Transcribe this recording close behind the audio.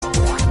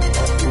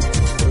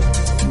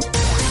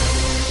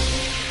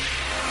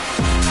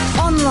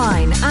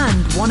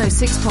and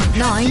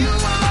 106.9,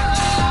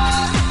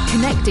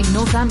 connecting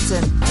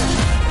Northampton.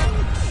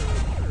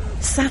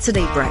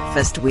 Saturday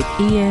Breakfast with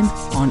Ian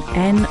on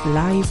N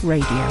Live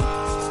Radio.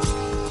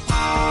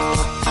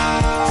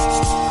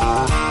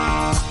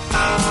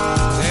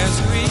 There's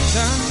a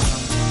reason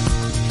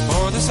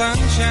for the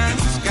sunshine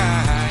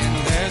sky,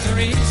 and there's a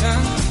reason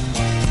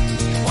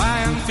why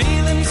I'm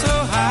feeling so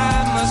high.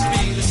 Must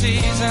be the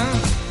season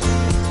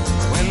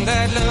when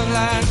that love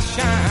light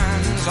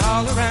shines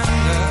all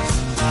around us.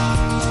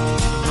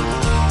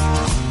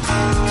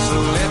 So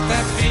let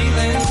that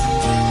feeling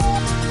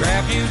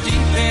grab you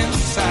deep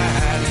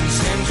inside and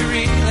send you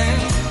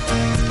reeling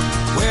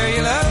where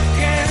your love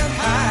can't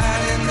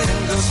hide, and then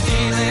go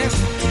stealing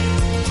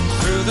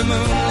through the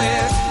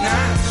moonlit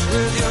nights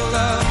with your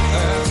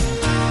lover.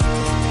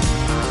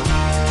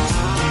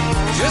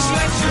 Just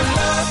let your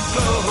love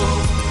flow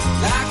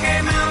like a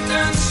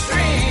mountain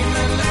stream,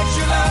 and let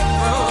your love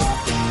grow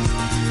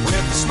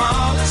with the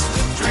smallest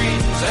of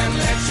dreams, and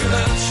let your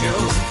love show,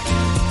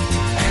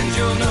 and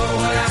you'll know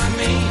what I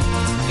mean.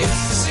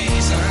 It's the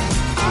season.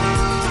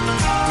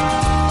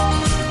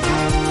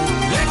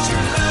 Let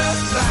your love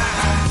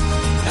fly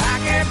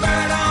like a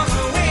bird on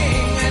the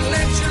wing, and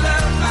let your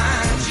love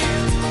bind you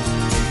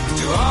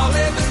to all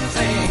living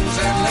things,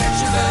 and let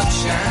your love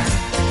shine,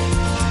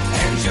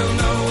 and you'll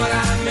know what I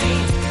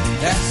mean.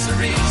 That's the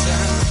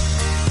reason.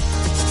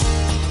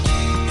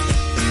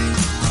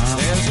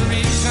 There's a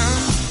reason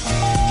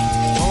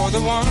for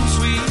the warm,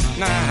 sweet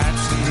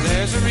nights, and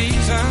there's a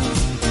reason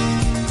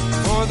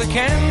for the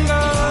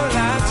candle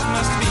lights.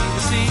 Must be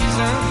the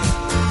season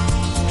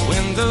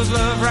when those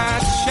love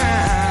lights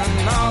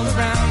shine all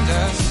around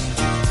us.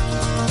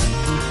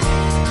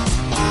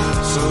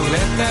 So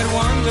let that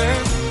wonder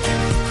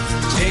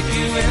take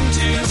you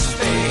into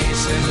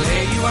space and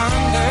lay you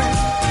under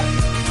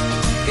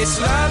its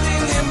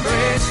loving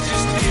embrace.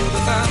 Just feel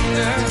the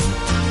thunder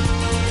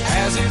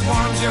as it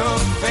warms your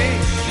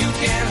face. You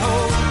can't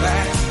hold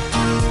back.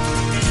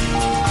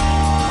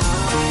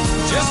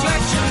 Just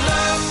let your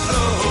love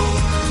flow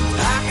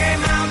like a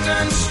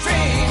mountain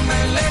stream,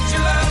 and let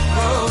your love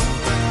grow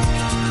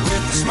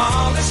with the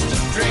smallest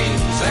of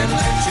dreams, and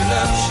let your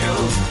love show,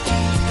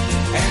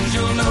 and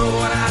you'll know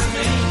what I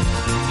mean.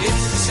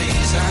 It's the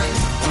season.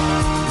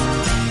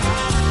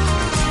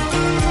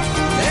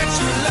 Let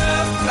your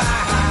love fly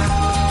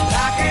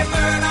like a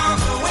bird on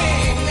the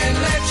wing, and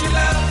let your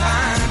love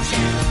find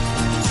you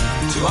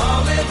to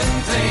all living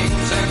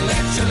things, and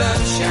let your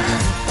love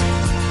shine,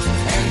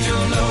 and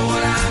you'll know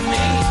what I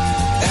mean.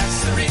 That's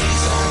the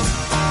reason.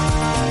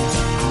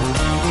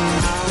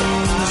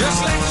 Just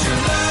let your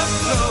love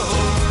flow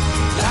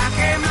like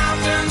a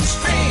mountain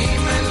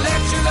stream, and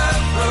let your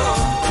love grow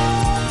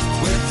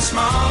with the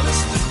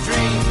smallest of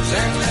dreams,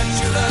 and let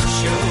your love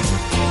show,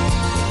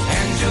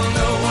 and you'll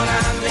know what I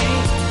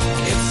mean.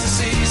 It's the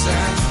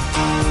season.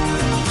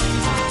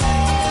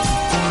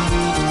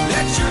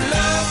 Let your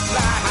love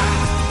fly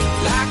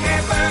like a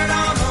bird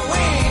on the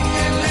wing,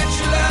 and let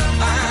your love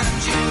find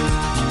you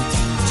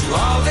to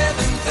all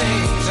living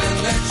things, and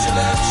let your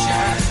love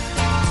shine,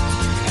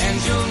 and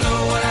you'll know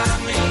what I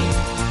mean.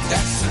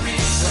 That's the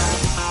reason.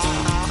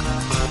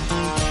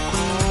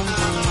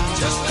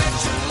 Just let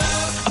your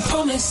love. I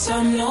promise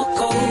I'm not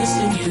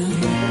ghosting you.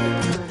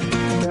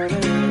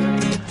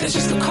 There's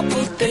just a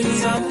couple things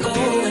I'm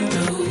going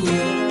through.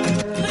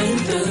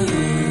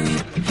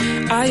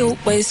 I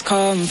always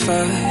come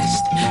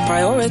first,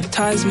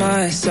 prioritize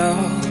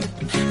myself,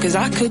 'cause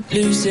I could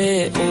lose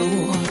it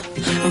all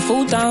and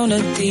fall down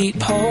a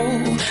deep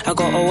hole. I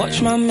gotta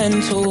watch my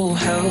mental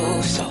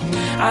health, so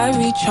I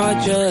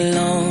recharge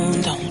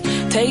alone. Don't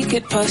take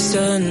it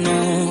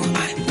personal,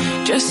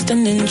 I'm just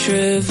an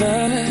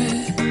introvert.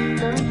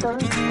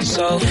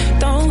 So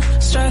don't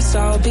stress,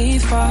 I'll be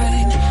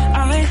fine.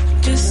 I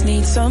just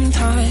need some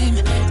time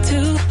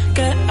to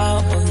get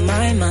out of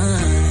my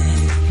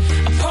mind.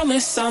 I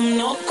promise I'm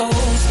not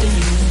ghosting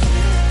you.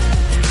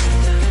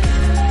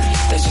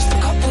 There's just a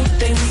couple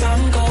things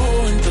I'm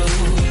going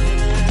through,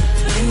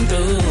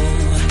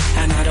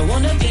 and I don't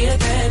wanna be a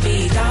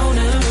deadbeat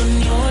downer in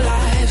your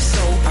life,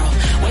 so I'll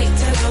wait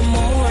till I'm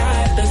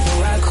alright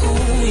before I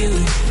call you.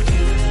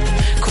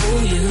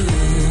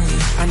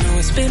 I know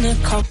it's been a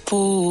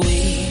couple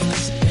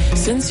weeks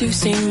since you've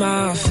seen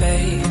my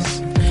face.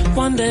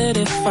 Wondered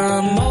if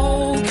I'm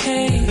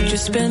okay,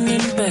 just been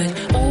in bed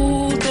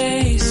all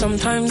day.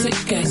 Sometimes it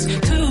gets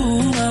too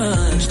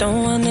much,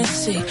 don't wanna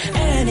see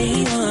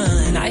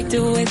anyone. I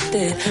do it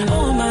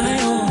on my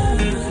own.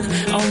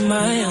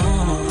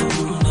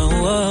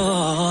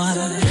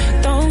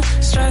 Don't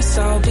stress,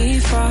 I'll be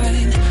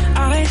fine.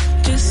 I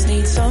just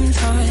need some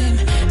time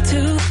to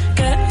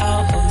get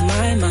out of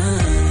my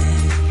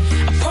mind.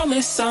 I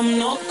promise I'm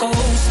not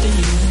ghosting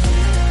you.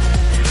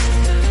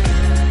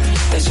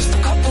 There's just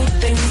a couple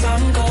things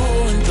I'm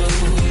going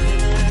through,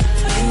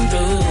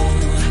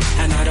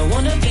 and I don't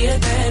wanna be a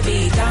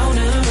deadbeat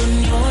downer in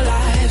your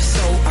life,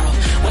 so I'll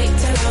wait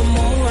till I'm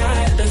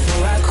alright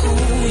before I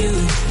call you.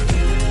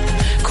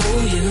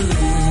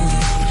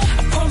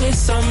 I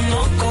promise I'm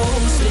not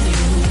ghosting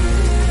you.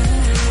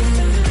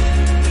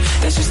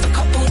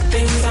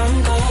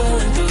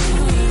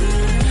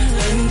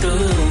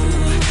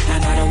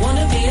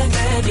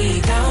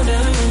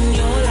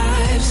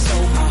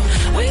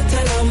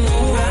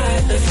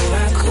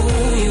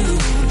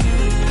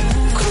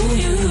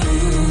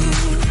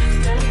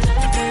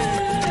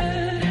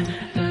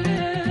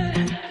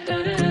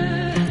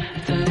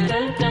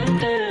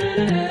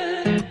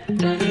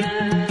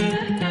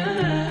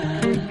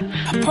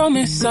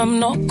 promise I'm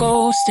not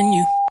ghosting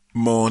you.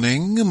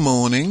 Morning,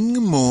 morning,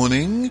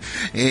 morning.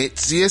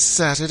 It's your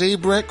Saturday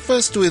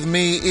breakfast with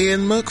me,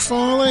 Ian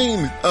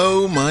McFarlane.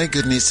 Oh my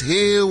goodness,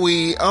 here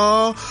we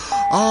are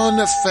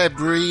on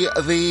February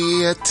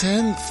the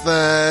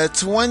 10th,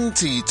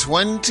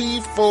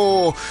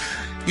 2024.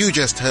 You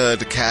just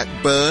heard Cat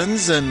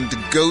Burns and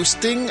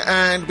Ghosting,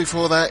 and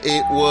before that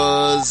it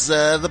was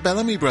the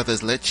Bellamy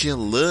Brothers, Let Your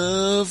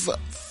Love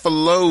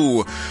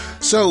Flow.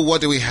 So what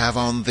do we have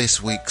on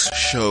this week's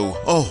show?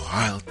 Oh,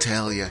 I'll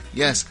tell you.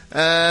 Yes,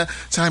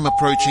 time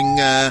approaching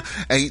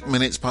 8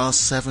 minutes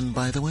past 7,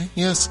 by the way.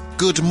 Yes,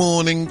 good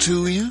morning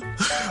to you.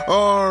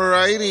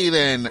 Alrighty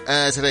then.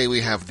 Today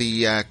we have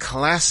the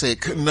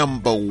classic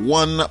number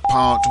 1,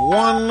 part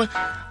 1,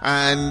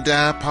 and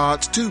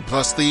part 2,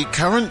 plus the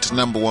current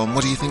number 1.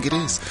 What do you think it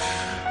is?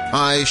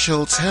 I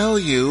shall tell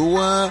you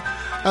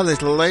a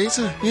little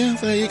later. Yeah,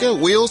 there you go.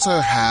 We also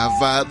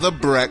have the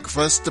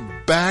breakfast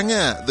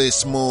banger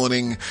this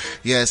morning.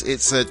 Yes,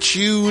 it's a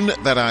tune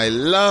that I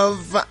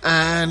love,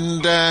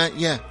 and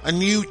yeah, a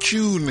new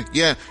tune.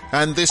 Yeah,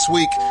 and this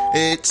week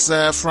it's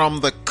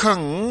from the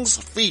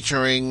Kungs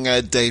featuring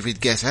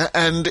David Guetta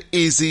and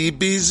Izzy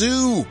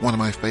Bizou, one of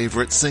my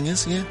favourite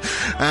singers. Yeah,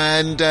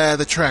 and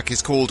the track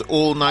is called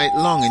All Night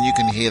Long, and you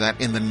can hear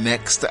that in the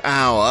next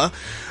hour.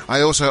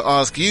 I also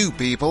ask you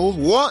people,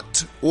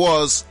 what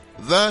was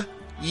the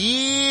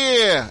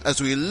year,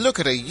 as we look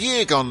at a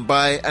year gone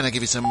by, and I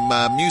give you some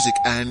music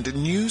and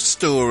news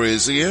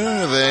stories.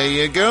 Yeah, there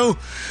you go.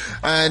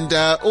 And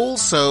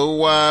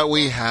also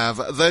we have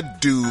the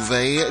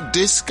Duvet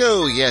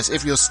Disco. Yes,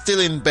 if you're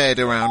still in bed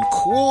around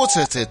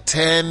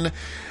 9:45,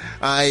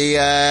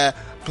 I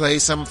play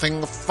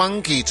something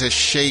funky to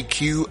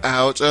shake you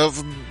out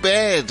of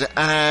bed.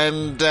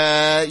 And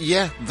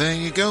yeah, there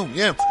you go.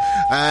 Yeah,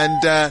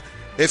 and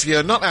if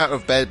you're not out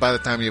of bed by the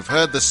time you've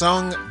heard the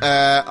song,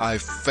 I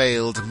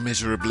failed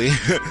miserably.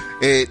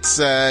 It's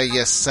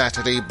your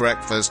Saturday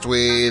breakfast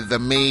with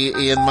me,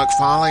 Ian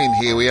McFarlane.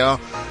 Here we are.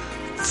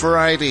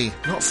 February,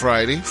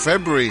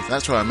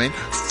 that's what I mean.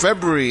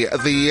 February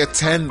the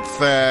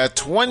 10th,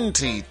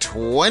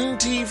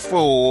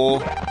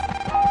 2024.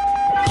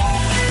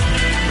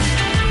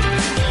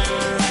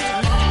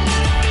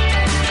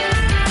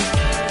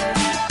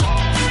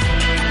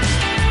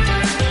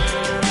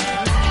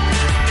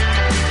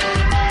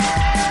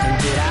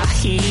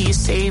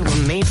 Say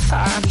we're made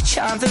for each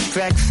other,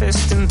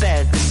 breakfast in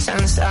bed, the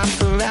sun's up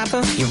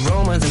forever. You're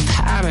warmer than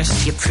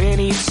Paris, you're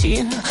pretty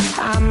too.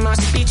 I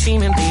must be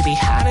dreaming, baby,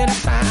 how did I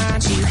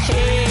find you?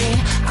 Hey,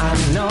 I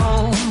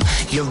know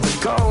you're a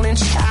golden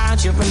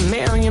child, you're a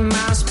million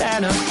miles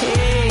better.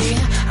 Hey,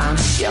 I'm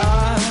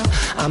sure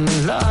I'm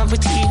in love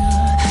with you,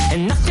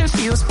 and nothing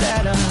feels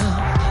better.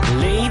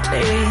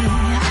 Lately,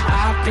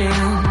 I've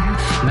been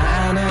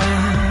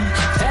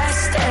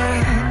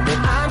manifesting that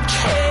I'm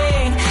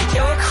king,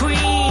 you're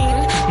queen.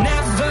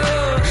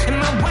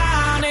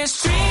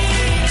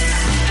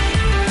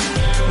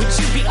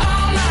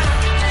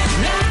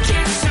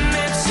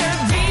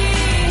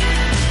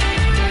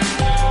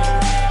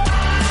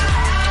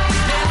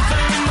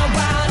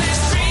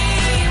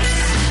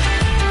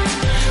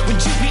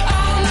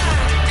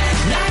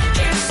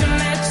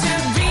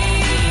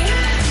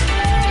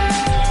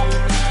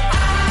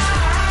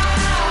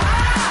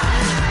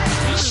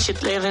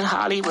 Live in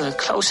Hollywood,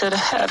 closer to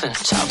heaven.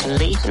 Talking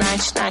late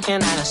night,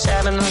 snacking at a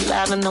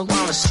 7-Eleven. I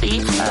wanna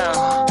sleep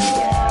well.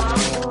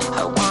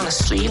 I wanna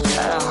sleep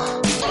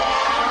well.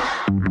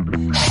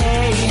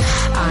 Hey,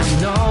 I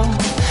know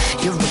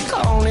you're a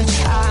golden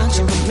child,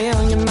 you're a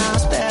million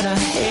miles better.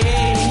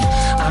 Hey,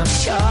 I'm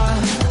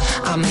sure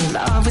I'm in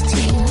love with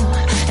you,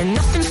 and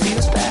nothing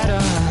feels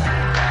better.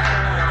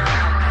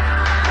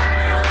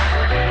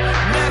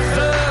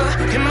 Never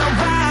in my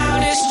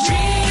wildest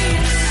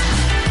dreams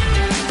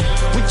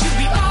would you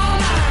be all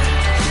mine,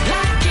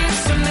 like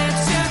it's meant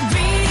to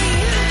be.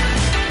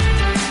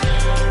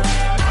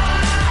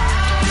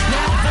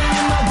 Never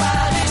in my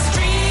wildest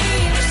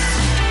dreams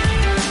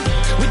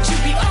would you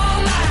be all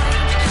mine,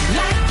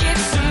 like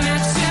it's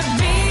meant to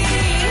be.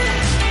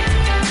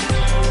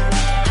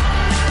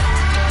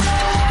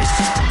 It's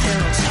just a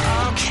pillow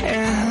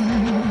talking,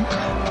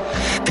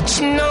 but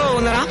you know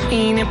that I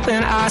mean it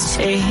when I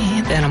say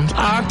that I'm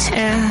locked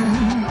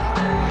in.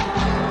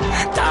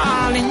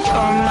 Darling,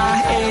 you're my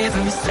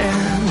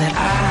everything that I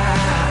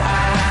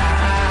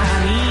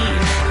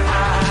need.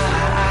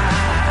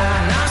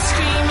 I'm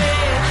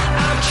screaming,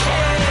 I'm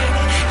king,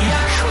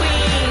 you're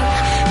queen.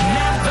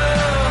 Never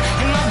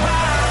in my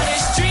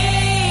wildest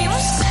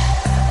dreams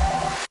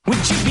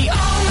would you be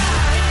all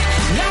mine,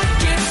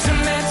 like it's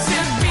meant to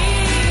be.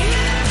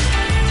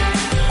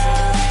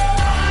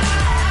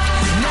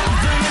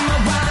 Never in my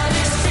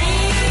wildest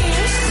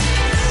dreams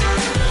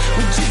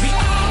would you be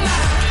all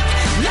mine,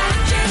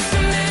 like it's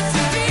meant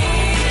to be.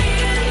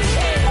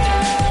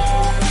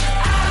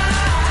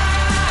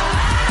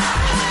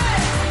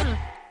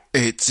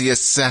 It's your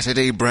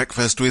Saturday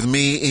breakfast with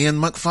me, Ian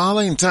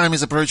McFarlane. Time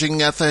is approaching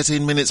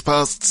 13 minutes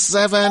past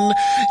 7.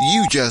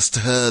 You just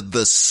heard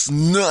the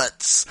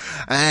Snuts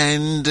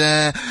and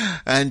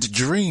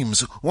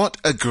Dreams. What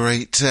a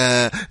great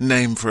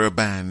name for a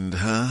band,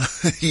 huh?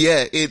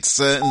 Yeah, it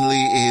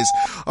certainly is.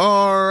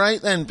 All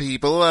right then,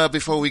 people.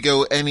 Before we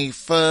go any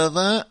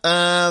further,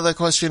 the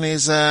question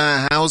is,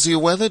 how's your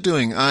weather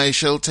doing? I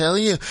shall tell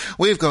you.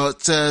 We've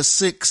got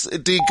 6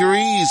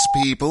 degrees,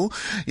 people.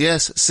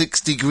 Yes,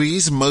 6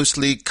 degrees, mostly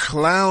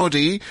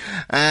cloudy,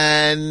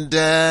 and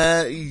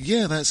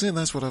yeah, that's it.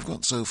 That's what I've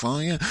got so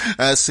far. Yeah,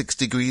 6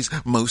 degrees,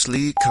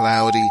 mostly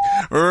cloudy.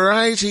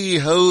 Righty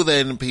ho,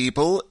 then,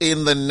 people.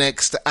 In the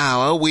next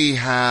hour, we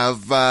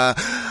have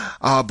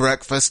our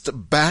breakfast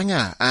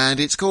banger, and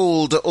it's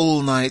called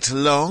All Night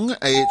Long.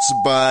 It's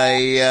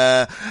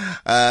by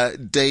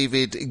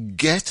David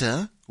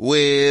Guetta,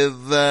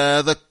 with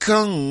the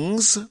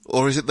Kungs,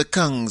 or is it the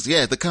Kungs?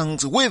 Yeah, the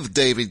Kungs with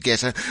David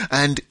Guetta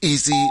and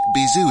Izzy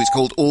Bizou. It's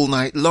called All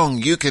Night Long.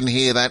 You can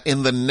hear that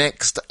in the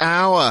next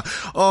hour.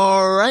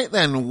 All right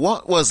then,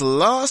 what was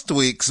last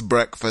week's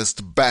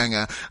breakfast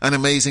banger? An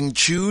amazing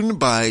tune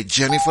by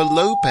Jennifer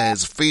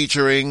Lopez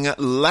featuring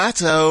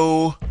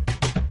Latto.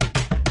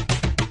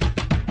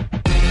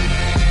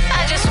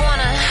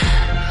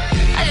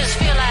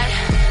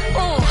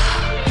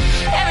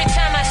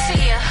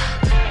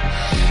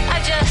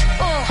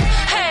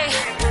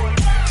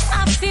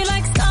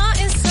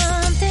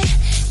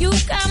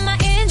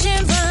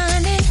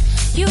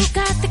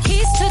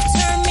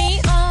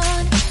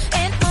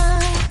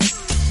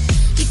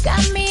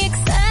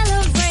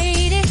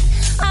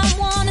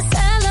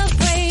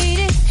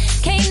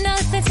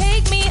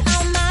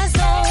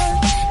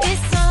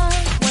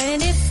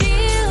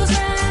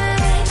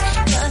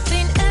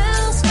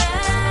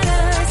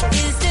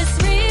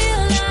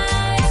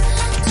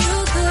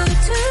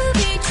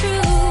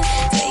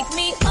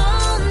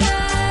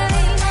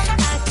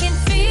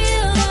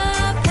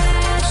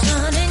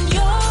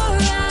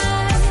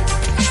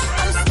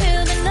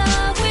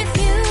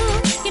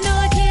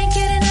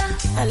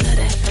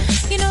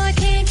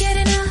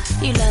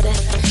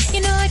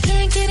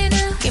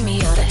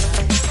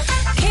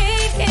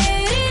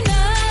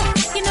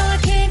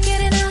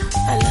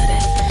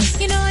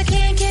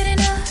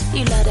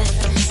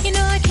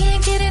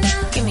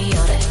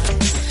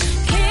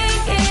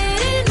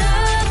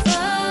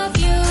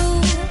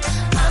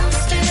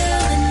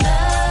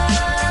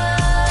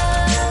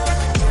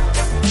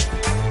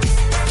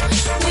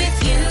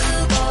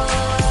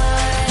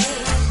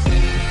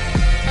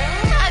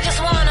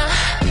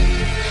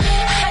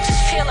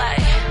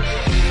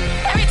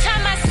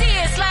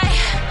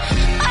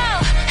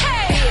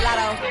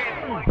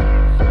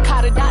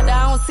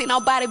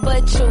 Nobody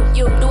but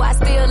you. Do I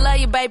still love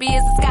you, baby?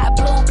 Is the sky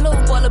blue?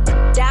 Boil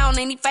a down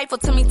and he faithful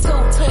to me too.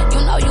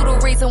 You know you the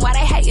reason why they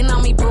hating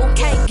on me, boo.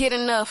 Can't get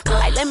enough.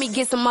 Like, let me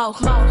get some more.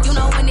 You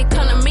know when it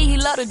come to me, he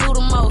love to do the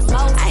most.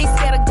 I ain't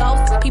scared of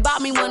ghosts. He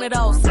bought me one of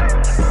those.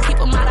 Keep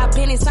him out of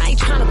business, I ain't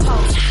tryna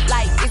post.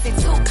 Like, is it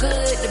too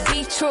good to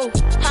be true?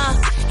 Huh?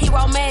 He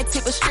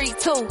romantic but street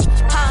too.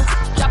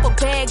 Huh? Drop a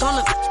bag on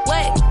the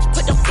what?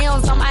 Put the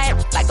films on my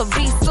ass like a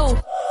V-suit.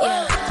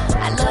 Yeah,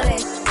 I love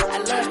that. I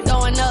love it.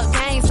 Throwing up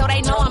games so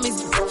they know I'm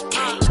his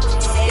gang.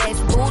 That's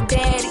boo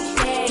daddy.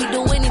 He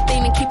do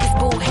anything to keep his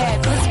boo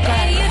happy.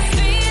 Hey, it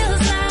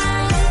feels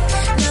like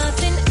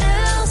nothing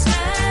else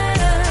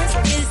matters.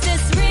 Is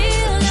this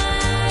real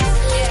life?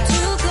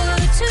 Too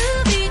good to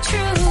be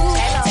true.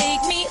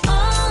 Take me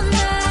all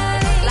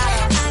night.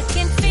 I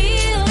can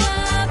feel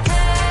my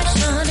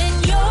passion in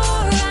your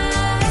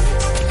eyes.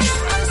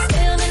 I'm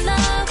still in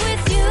love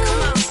with you.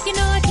 You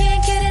know I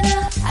can't get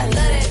enough. I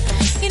love it.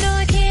 You know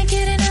I can't.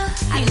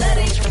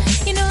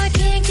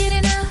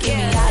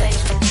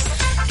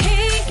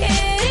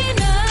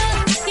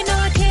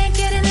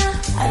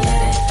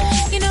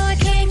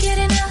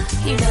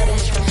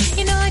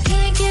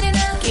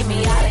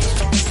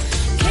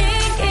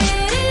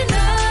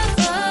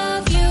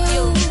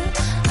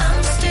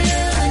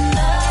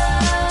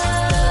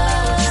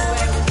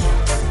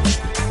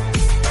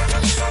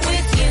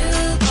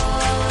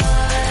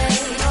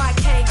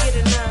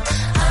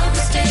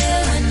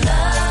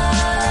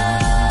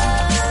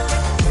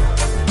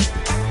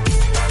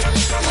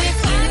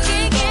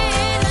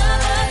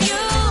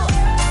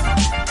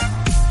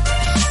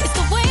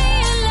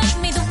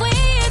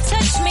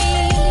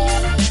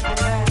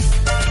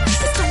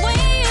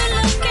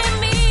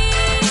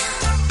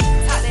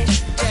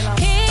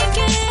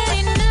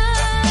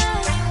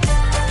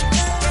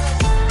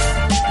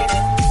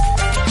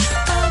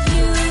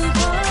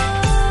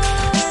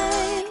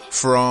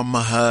 from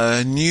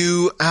her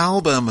new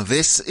album.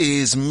 This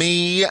is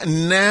Me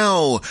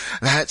Now.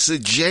 That's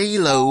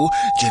J-Lo,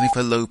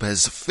 Jennifer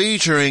Lopez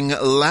featuring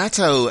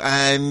Latto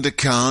and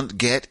Can't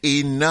Get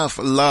Enough,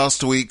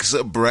 last week's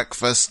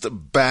breakfast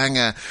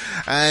banger.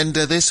 And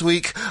this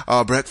week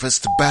our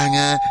breakfast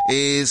banger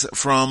is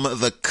from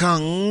The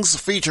Kungs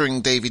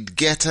featuring David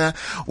Guetta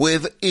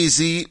with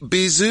Izzy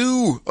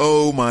Bizou.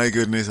 Oh my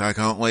goodness, I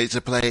can't wait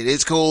to play it.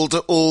 It's called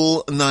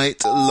All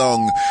Night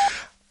Long.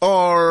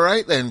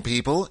 Alright then,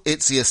 people,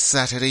 it's your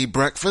Saturday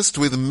breakfast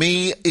with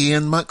me,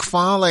 Ian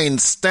McFarlane.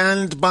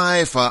 Stand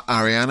by for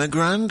Ariana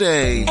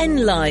Grande.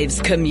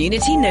 NLive's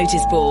Community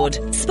Notice Board,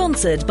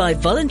 sponsored by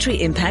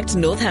Voluntary Impact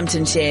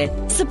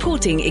Northamptonshire,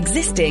 supporting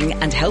existing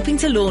and helping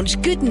to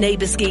launch good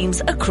neighbour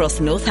schemes across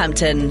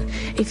Northampton.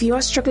 If you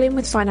are struggling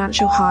with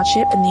financial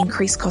hardship and the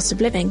increased cost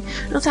of living,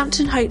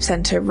 Northampton Hope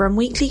Centre run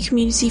weekly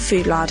community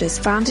food larders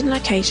found in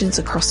locations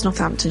across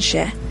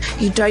Northamptonshire.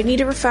 You don't need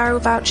a referral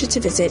voucher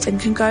to visit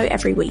and can go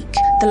every week.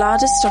 The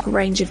larders stock a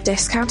range of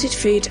discounted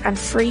food and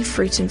free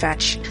fruit and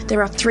veg.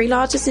 There are 3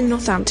 larders in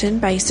Northampton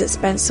based at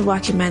Spencer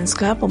Working Men's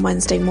Club on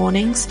Wednesday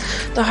mornings,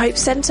 the Hope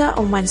Centre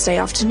on Wednesday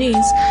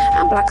afternoons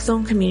and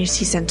Blackthorn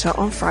Community Centre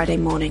on Friday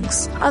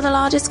mornings. Other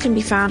larders can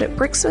be found at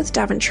Brixworth,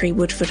 Daventry,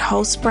 Woodford,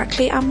 Hull,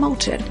 Brackley and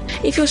Moulton.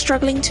 If you're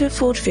struggling to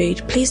afford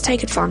food, please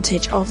take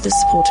advantage of the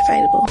support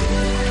available.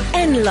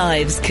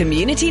 NLive's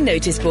Community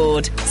Notice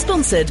Board,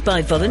 sponsored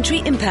by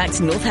Voluntary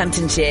Impact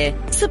Northamptonshire,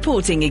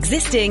 supporting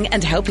existing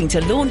and helping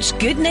to launch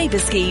good neighbour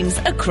schemes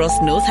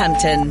across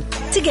Northampton.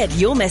 To get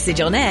your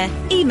message on air,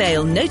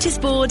 email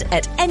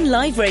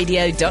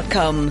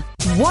noticeboard@nliveradio.com.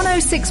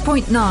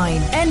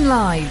 106.9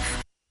 NLive.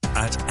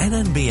 At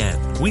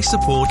NNBN, we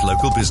support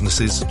local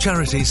businesses,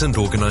 charities and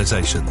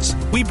organisations.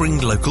 We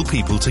bring local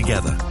people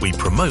together. We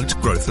promote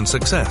growth and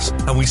success,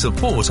 and we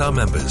support our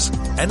members.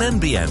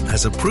 NNBN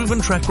has a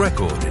proven track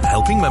record in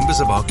helping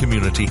members of our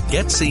community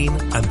get seen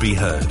and be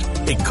heard.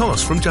 It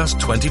costs from just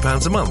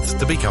 £20 a month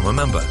to become a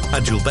member,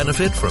 and you'll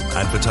benefit from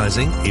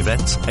advertising,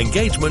 events,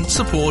 engagement,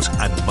 support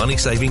and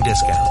money-saving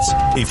discounts.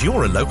 If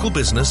you're a local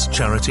business,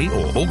 charity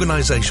or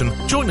organisation,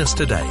 join us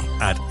today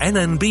at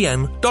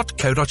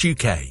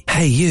nnbn.co.uk.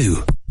 Hey you.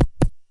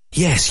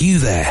 Yes, you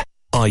there.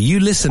 Are you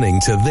listening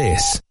to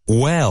this?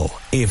 Well,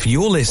 if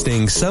you're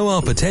listening, so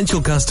are potential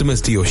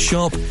customers to your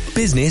shop,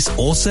 business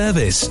or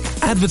service.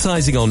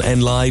 Advertising on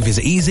NLive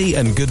is easy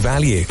and good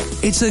value.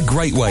 It's a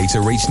great way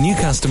to reach new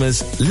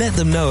customers, let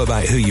them know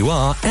about who you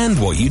are and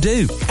what you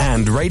do.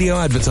 And radio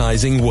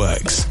advertising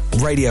works.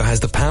 Radio has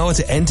the power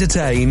to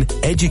entertain,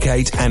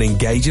 educate and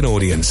engage an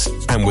audience.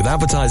 And with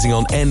advertising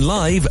on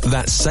NLive,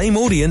 that same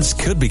audience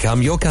could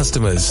become your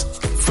customers.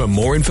 For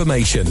more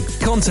information,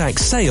 contact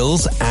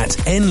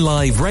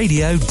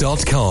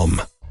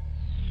sales@nliveradio.com.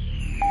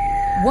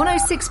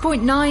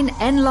 106.9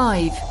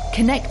 NLive,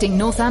 connecting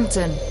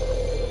Northampton.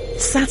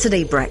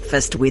 Saturday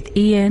breakfast with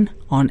Ian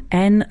on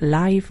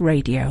NLive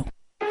Radio.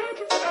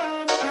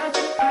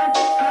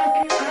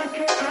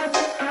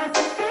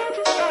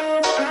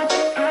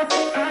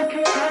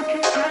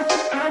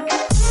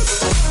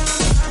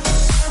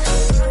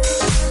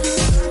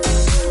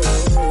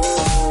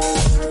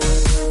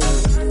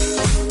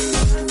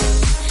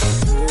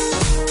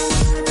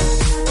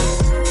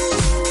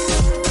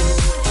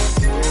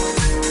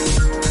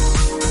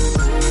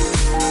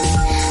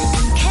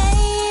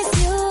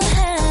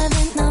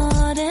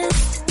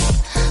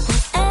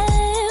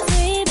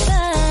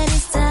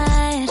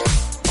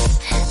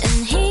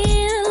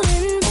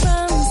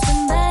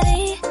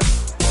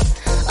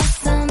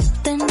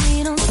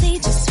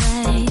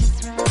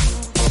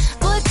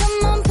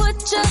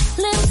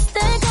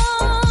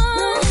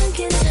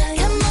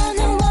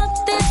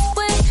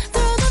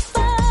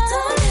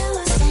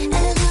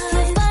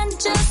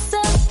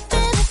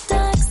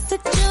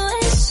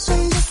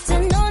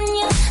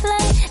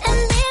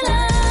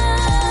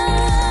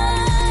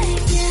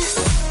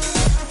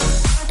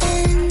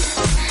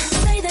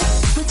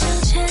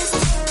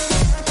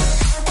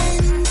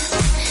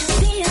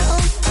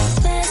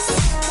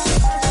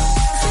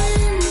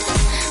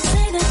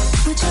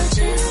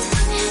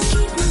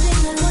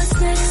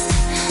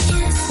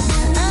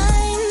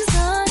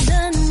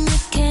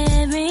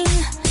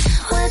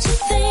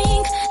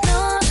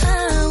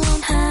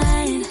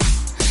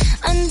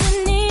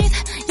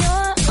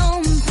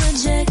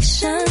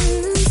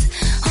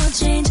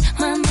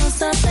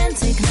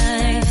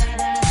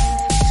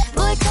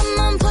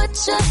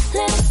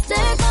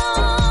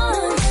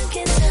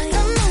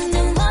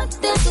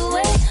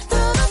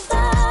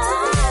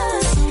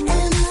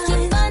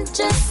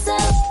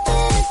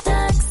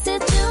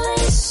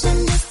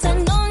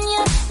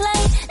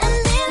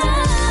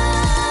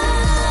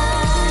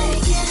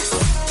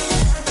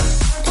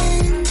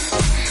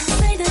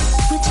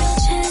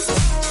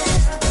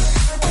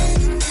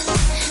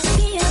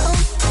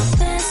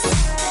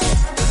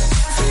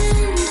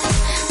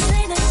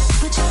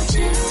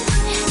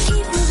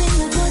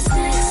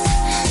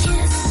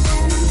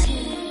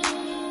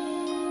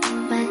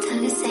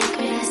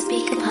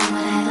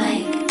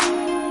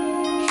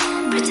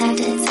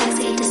 Protected,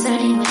 sexy,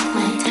 discerning with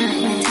my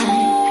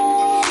time.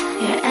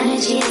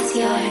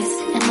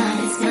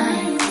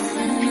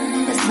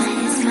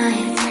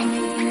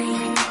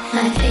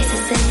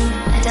 thing,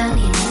 I don't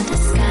need no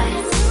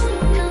disguise.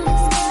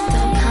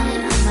 Don't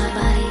comment on my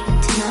body,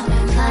 do not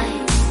reply.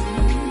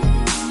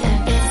 Your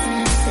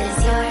business is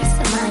yours,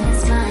 and mine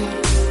is mine.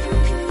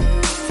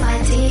 Why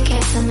do you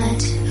care so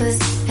much? Who's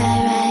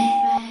right?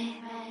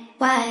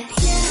 Why?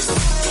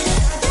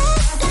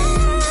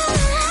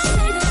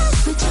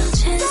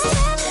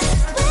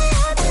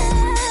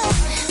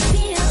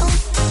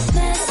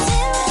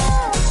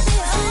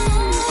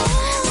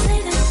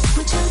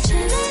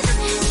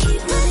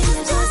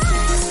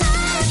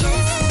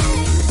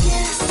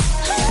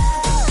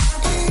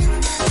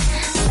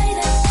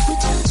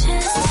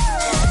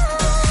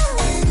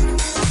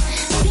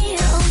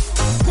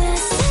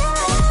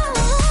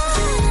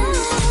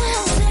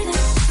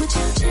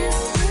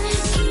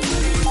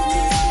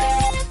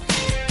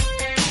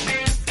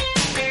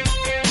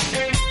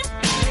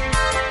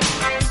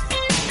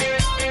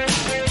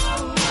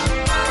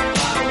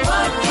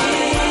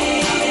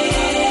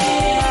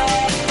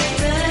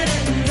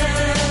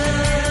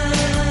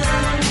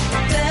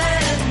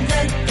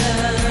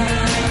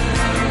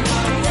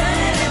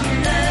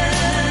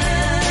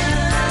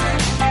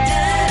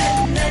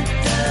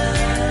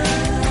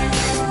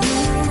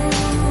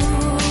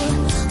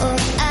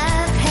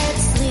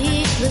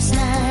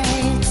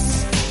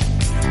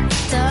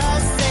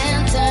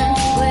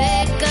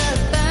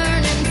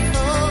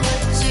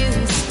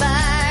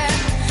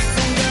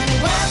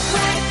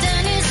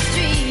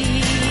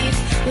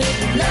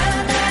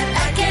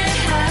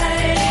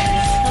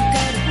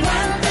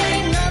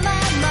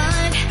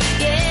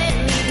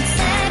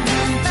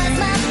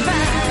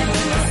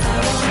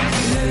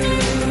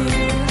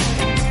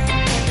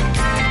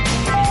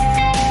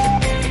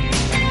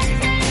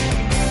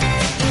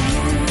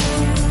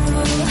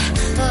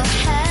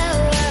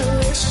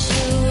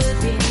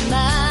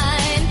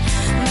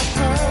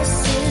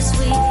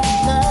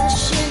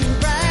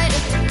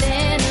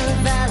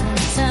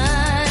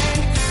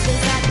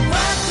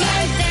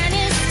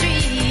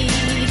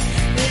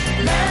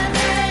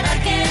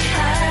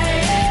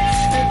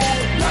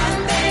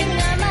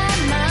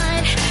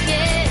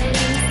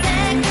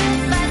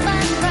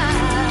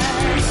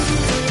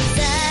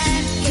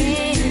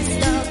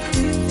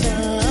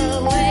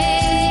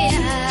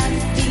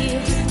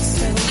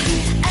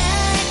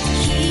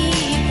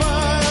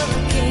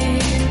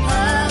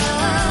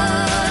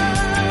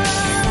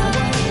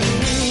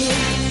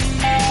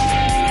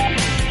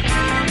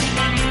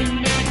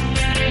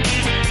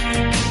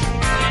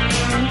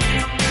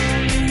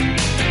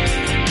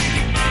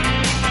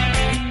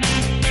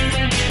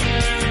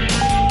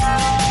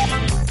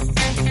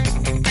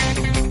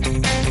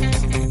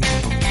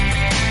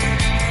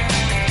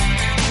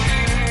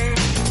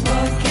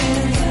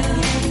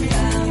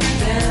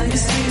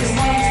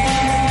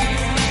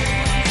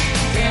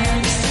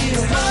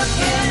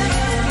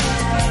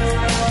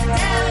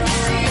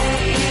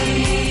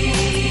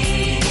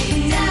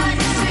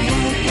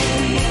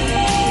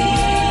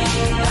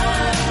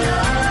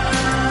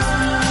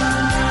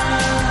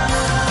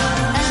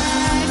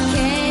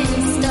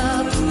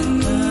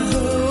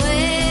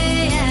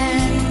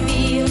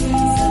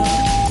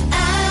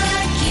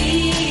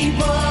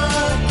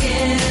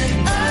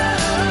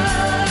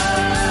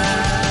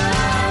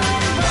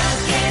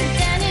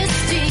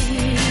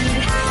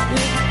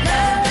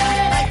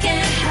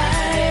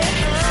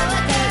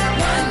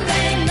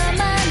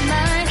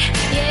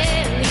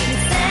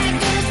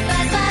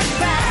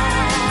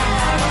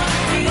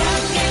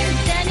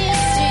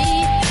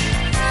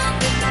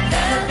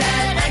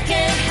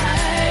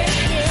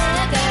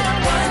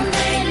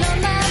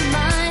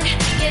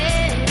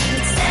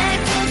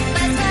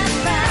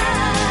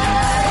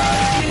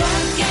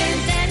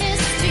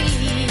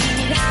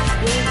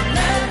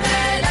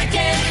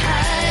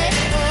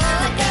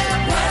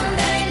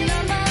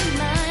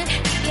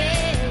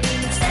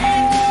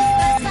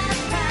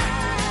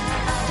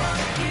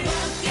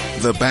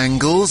 The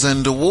Bangles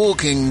and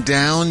Walking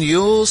Down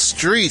Your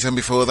Street. And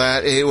before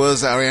that, it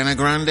was Ariana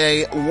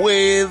Grande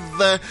with,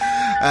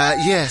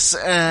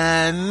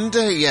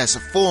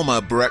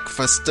 former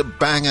breakfast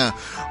banger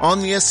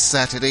on your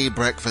Saturday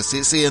breakfast.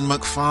 It's Ian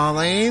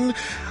McFarlane.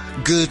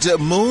 Good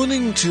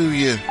morning to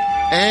you.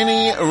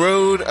 Any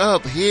road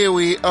up. Here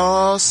we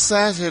are,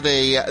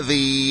 Saturday,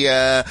 the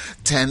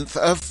 10th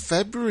of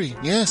February.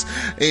 Yes,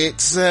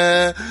 it's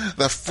the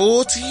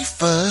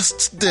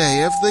 41st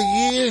day of the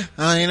year.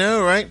 I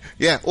know, right?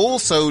 Yeah,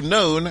 also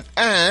known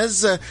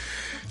as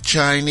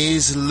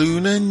Chinese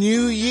Lunar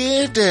New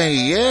Year Day.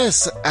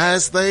 Yes,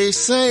 as they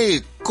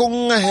say,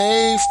 Kung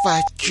Hei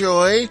Fat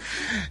Choi.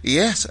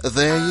 Yes,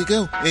 there you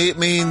go. It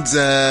means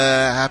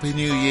Happy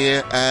New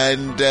Year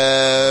and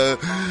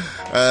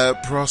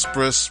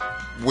prosperous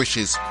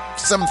wishes.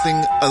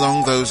 Something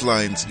along those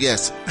lines.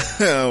 Yes.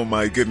 Oh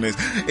my goodness.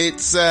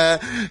 It's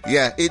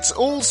it's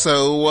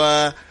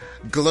also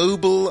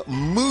Global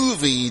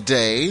Movie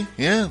Day.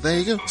 Yeah, there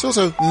you go. It's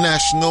also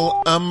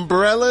National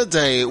Umbrella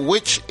Day,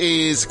 which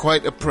is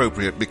quite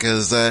appropriate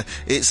because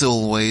it's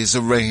always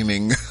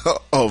raining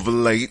of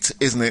late,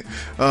 isn't it?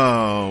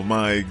 Oh,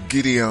 my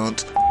giddy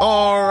aunt.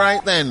 All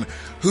right then.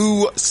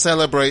 Who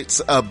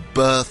celebrates a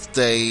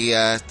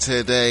birthday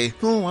today?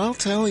 Oh, I'll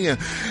tell you.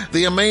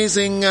 The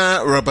amazing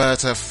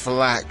Roberta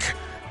Flack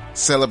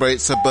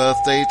celebrates a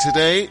birthday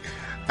today.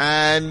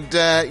 And,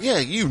 yeah,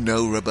 you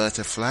know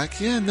Roberta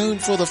Flack. Yeah, known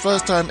for The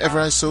First Time Ever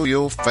I Saw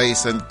Your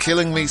Face and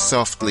Killing Me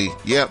Softly.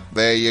 Yep,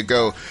 there you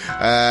go.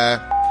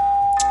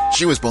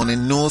 She was born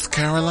in North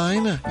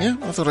Carolina. Yeah,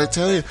 I thought I'd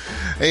tell you.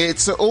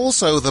 It's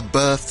also the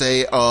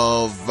birthday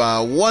of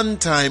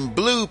one-time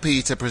Blue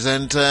Peter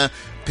presenter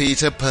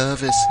Peter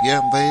Purvis. Yeah,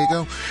 there you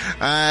go.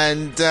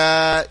 And,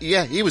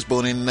 yeah, he was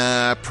born in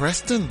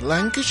Preston,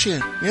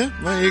 Lancashire. Yeah,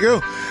 there you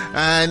go.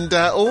 And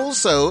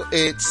also,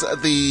 it's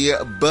the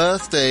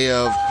birthday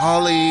of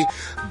Holly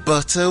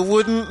Butter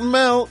Wouldn't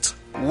Melt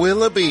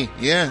Willoughby.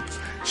 Yeah,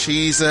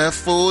 she's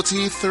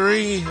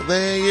 43.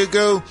 There you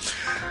go.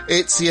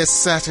 It's your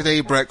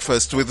Saturday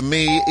breakfast with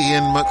me,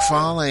 Ian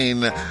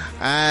McFarlane.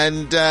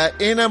 And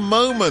in a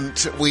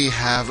moment, we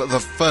have the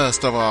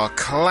first of our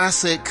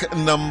classic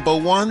number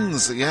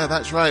ones. Yeah,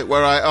 that's right,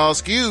 where I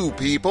ask you,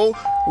 people,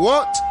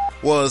 what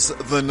was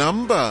the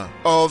number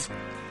of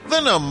the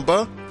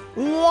number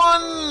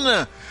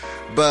one?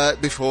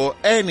 But before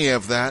any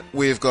of that,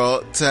 we've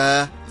got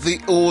the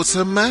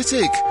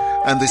Automatic.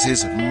 And this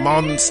is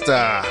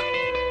Monster.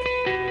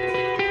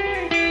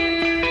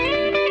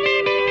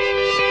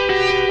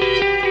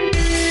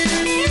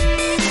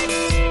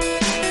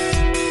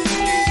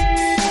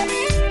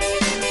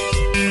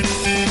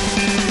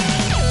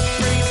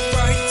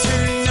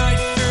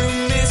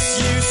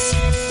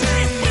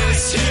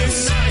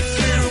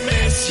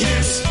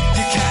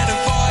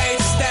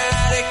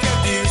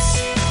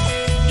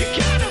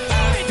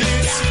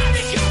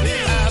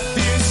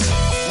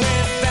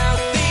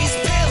 Without these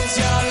pills,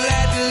 you're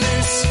let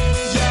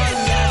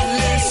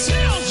loose.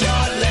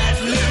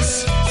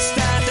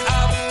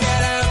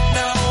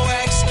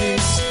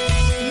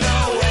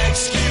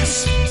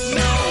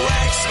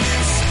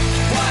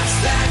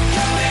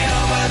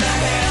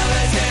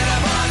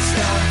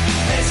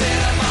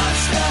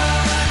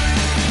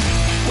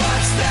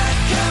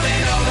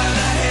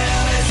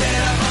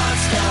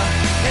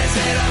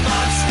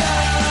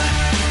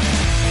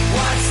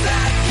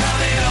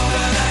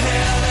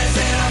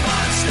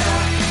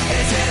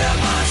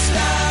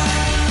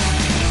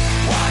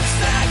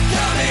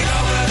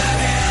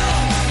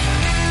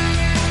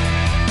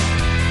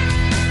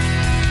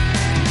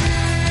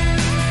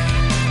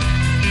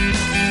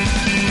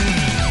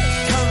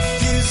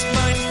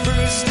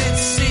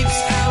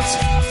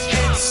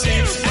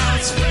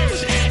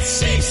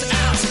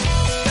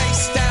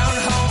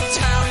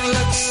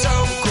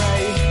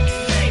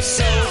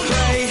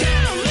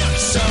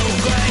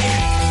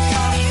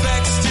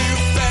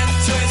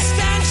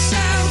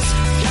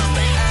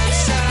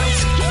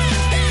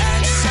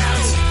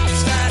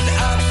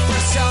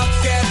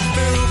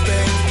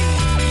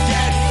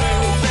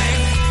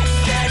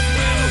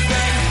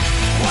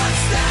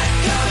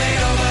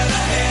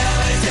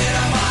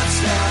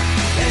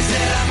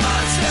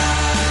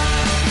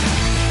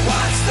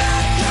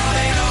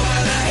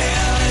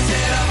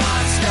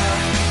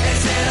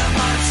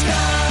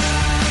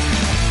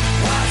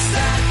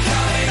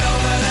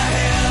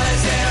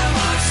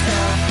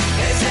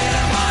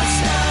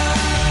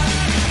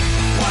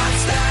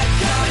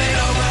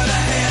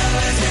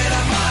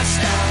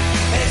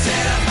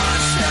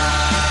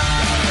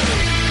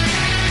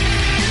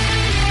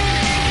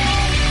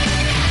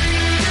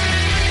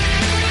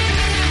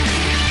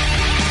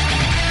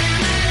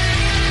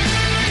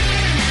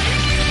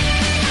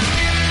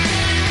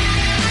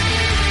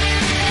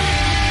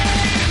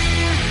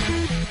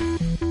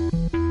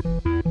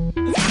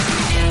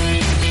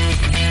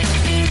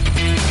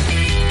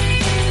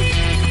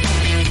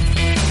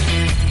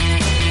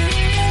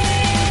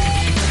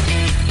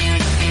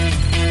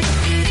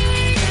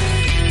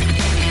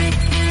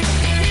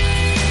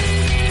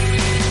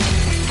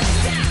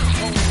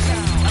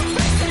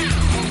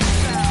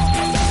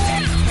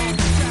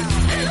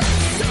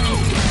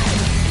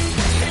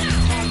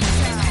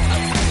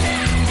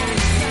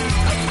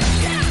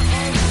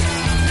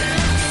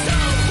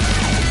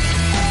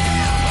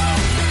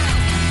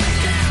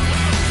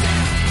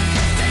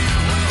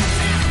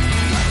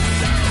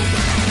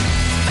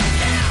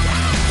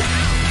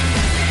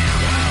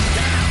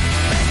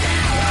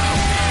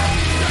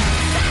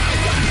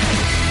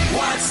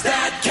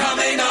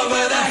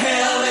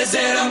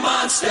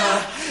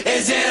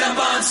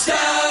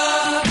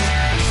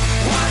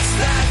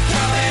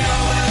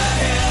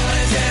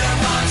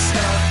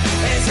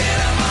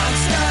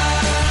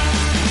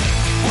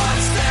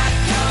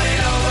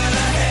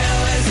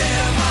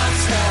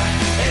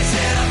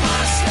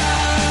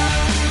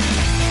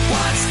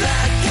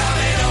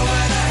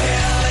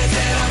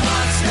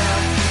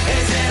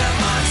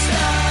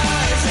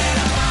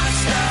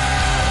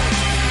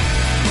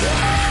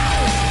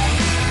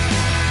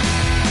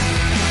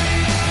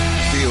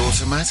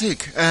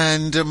 Automatic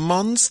and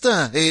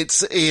Monster.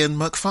 It's Ian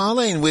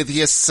McFarlane with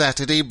your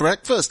Saturday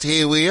breakfast.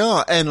 Here we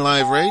are,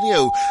 NLive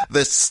Radio,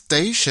 the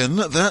station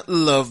that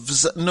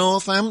loves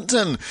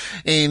Northampton.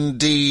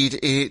 Indeed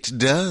it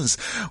does.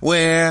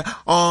 We're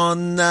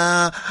on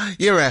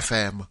your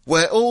FM.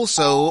 We're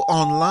also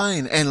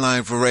online,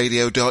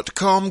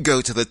 nliveradio.com.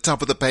 Go to the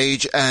top of the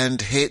page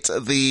and hit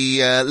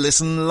the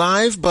listen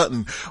live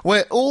button.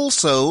 We're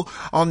also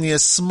on your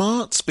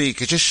smart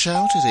speaker. Just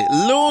shout at it.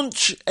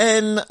 Launch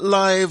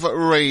NLive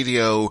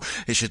Radio.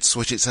 It should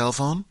switch itself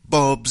on.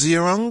 Bob's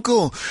your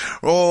uncle.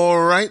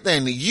 All right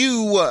then.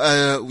 You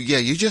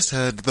just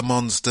heard the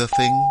monster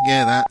thing.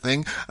 Yeah, that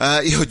thing.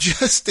 You're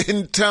just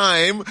in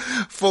time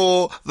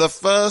for the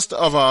first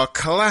of our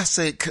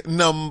classic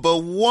number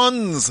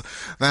ones.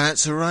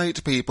 That's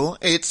right, people.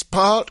 It's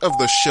part of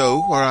the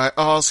show where I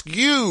ask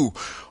you,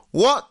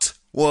 what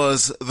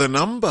was the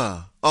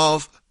number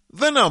of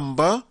the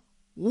number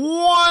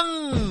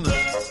one?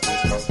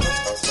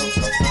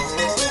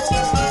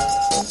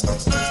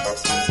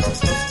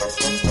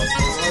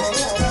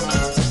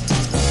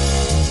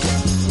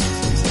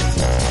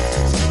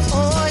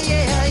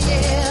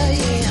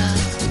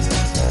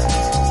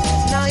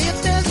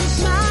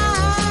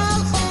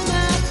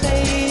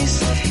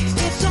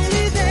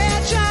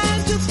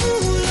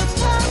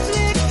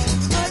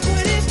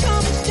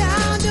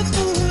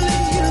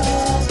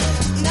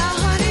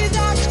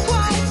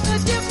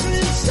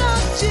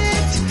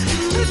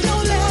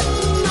 Don't let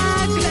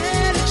my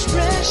glad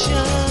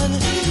expression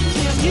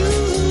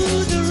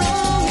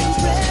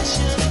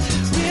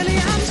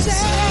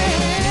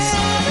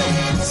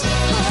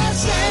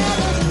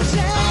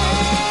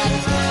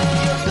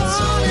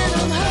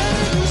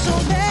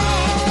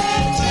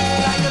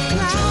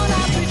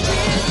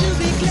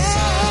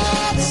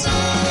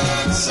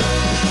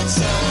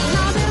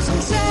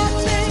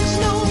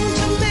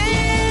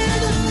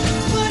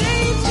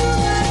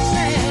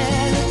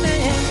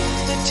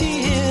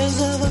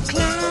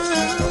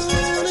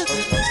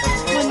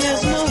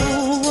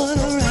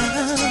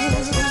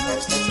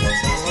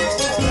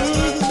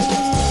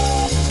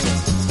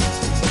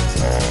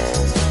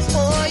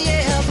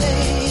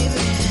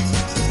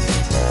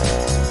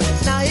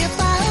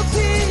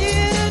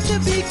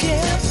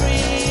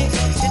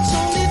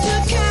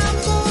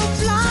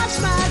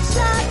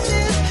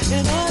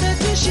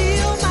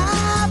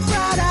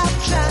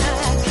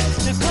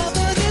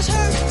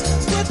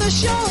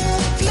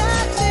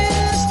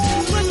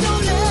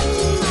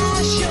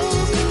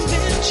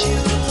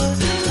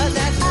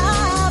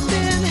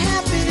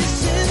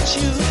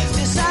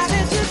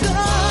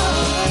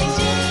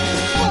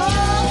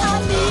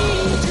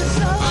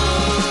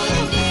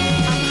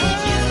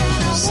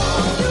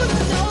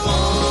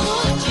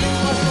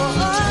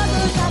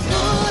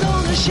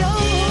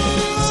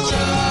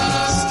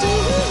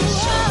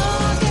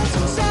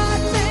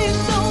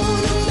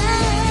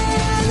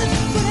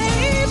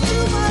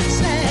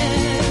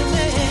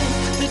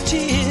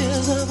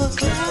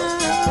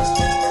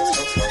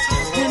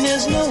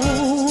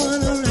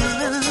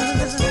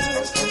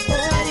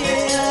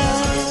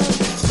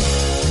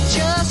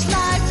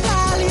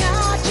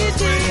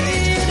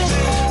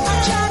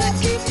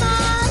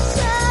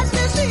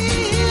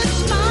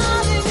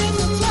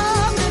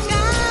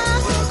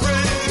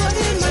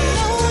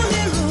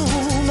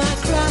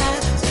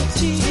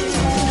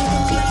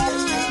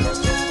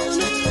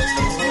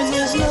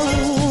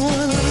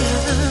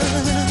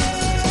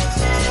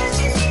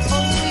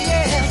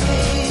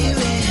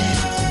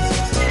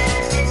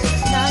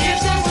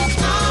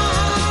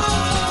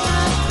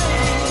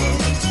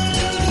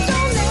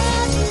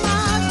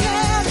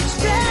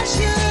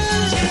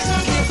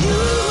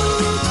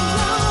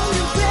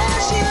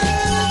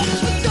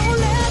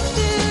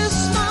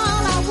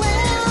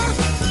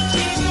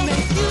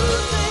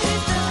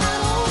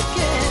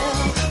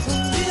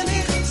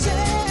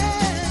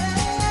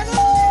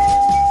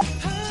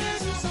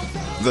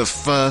The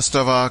first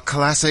of our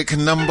classic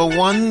number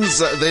ones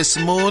this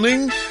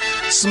morning,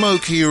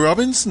 Smokey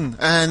Robinson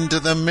and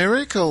the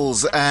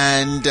Miracles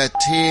and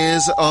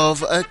Tears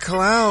of a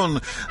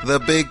Clown. The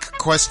big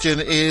question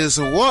is,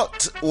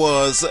 what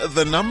was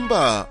the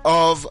number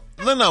of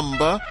the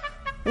number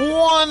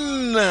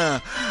one?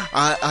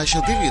 I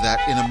shall give you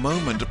that in a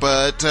moment,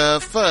 but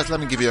first let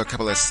me give you a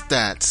couple of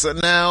stats.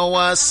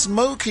 Now,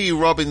 Smokey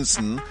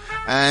Robinson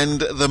and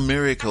the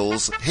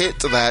Miracles hit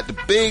that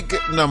big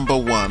number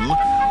one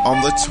on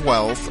the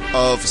 12th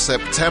of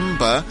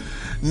September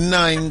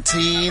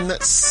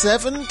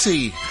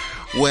 1970,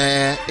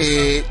 where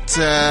it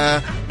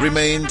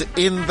remained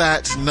in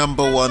that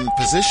number one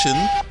position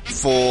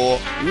for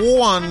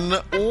 1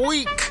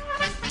 week.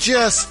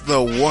 Just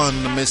the one,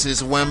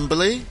 Mrs.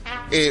 Wembley.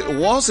 It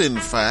was, in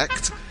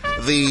fact,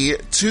 the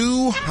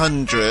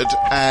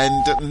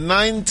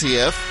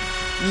 290th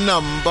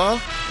number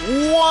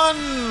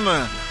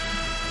one.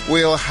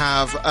 We'll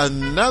have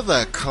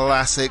another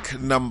classic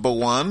number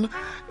one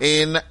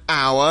in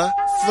hour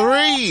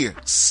 3.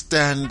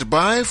 Stand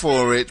by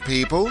for it,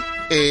 people.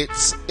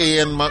 It's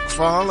Ian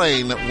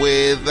McFarlane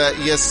with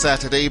your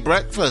Saturday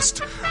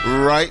breakfast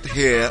right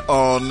here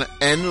on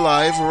N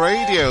Live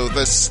Radio,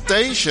 the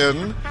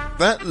station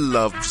that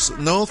loves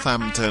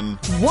Northampton.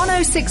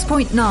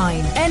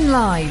 106.9 N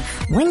Live.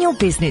 When your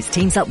business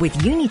teams up with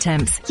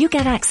Unitemps, you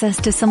get access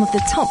to some of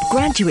the top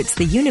graduates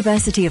the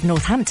University of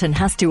Northampton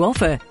has to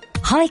offer.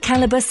 High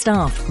caliber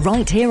staff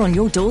right here on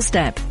your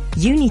doorstep.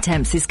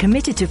 Unitemps is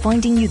committed to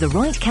finding you the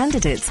right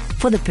candidates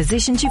for the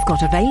positions you've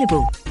got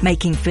available,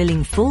 making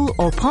filling full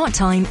or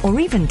part-time or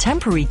even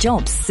temporary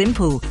jobs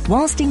simple,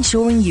 whilst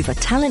ensuring you've a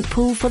talent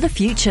pool for the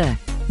future.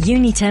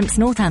 Unitemps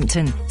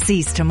Northampton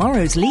sees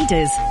tomorrow's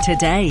leaders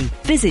today.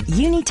 Visit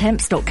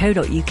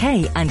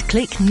unitemps.co.uk and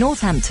click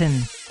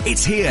Northampton.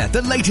 It's here.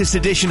 The latest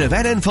edition of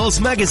NN Pulse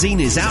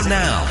magazine is out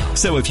now.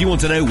 So if you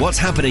want to know what's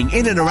happening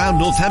in and around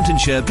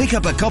Northamptonshire, pick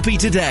up a copy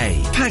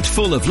today. Packed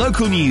full of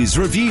local news,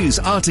 reviews,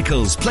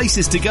 articles,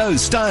 places to go,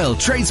 style,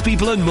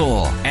 tradespeople and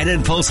more.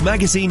 NN Pulse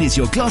magazine is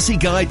your glossy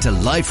guide to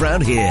life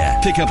round here.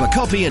 Pick up a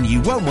copy and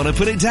you won't want to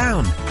put it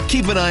down.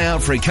 Keep an eye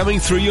out for it coming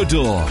through your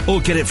door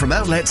or get it from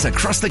outlets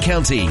across the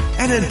county.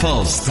 NN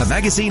Pulse, the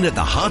magazine at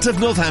the heart of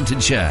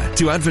Northamptonshire.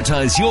 To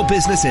advertise your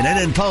business in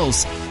NN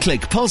Pulse,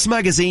 click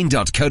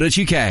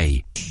pulsemagazine.co.uk.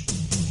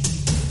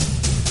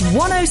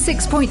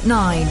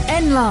 106.9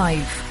 N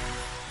Live.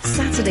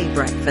 Saturday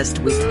breakfast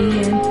with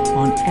Ian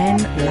on N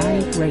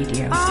Live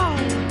Radio. Oh,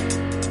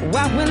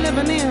 what we're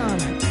living in.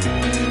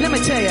 Let me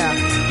tell ya.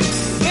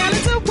 And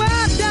it's a world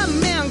that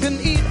man can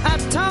eat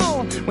at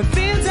all. When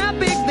things are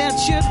big that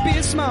should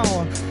be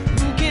small.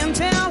 Who can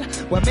tell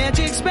what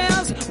magic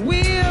spells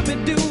we'll be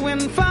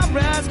doing for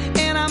us?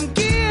 And I'm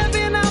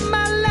giving up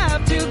my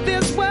love to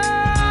this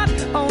world,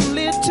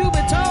 only to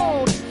be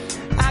told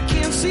I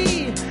can't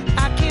see,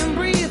 I can't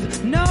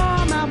breathe, no,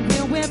 my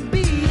will will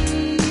be.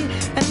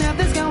 And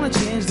nothing's gonna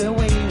change the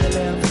way we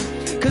live,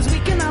 'cause we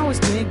can always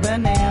take but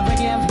never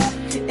give.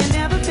 And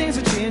now the things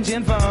are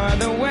changing for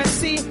the worse.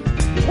 See,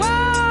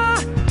 whoa,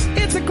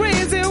 it's a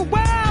crazy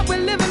world we're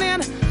living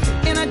in,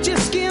 and I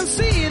just can't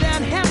see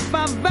that half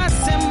of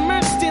us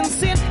immersed in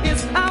sin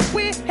is all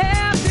we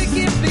have to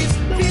give these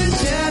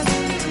futures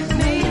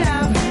made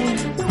of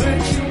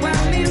virtual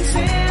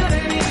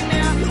insanity.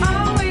 Now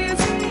always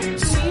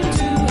seem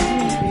to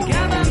be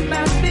gathered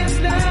by this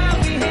love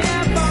we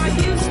have for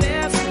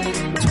useless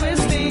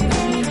twisting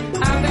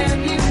our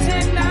value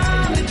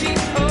technology.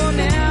 Oh,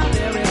 now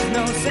there is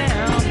no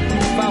sound,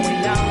 but we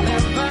all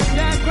live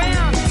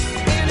underground.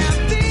 And I'm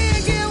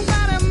thinking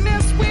what a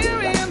mess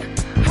we're in,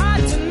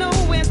 hard to know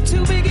where to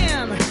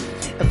begin.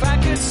 If I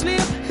could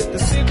slip the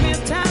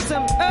secret ties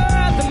of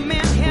earth the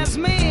man has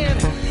made,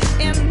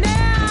 and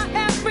now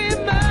every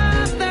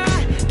mother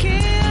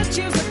can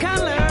choose a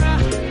color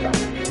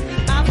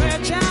of her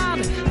child.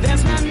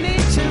 That's not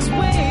nature's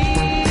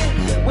way.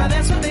 Well,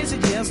 that's what they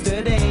said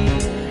yesterday.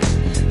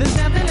 There's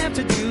nothing left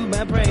to do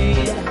but pray.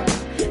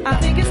 I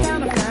think it's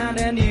time to find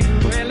a new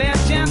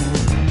religion.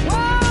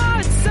 Whoa,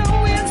 it's so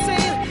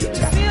insane to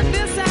see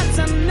this as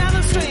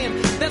another strain.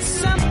 There's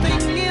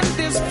something in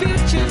this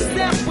future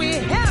that we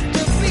have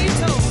to be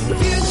told.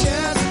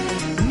 Futures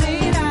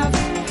made of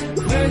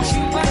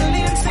virtual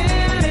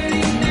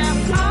insanity. Now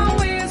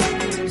always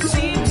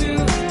seem to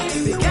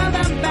be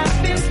gathered by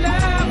this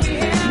love we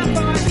have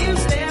for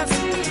useless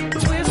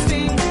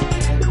twisting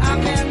our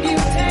new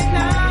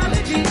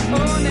technology.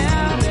 Oh,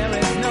 now there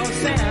is no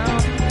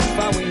sound,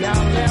 but we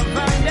all live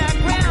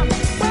underground.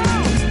 Whoa,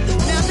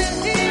 now there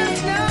is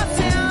no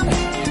sound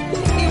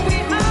if we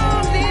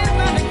all live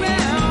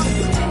underground.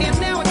 And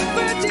now it's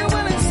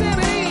virtual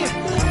insanity.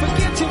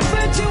 Forget your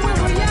virtual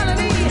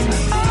reality.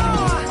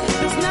 Oh,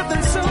 there's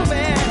nothing so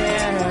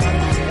bad.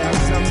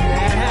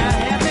 Something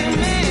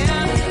happening.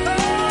 Oh,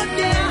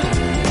 yeah,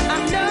 I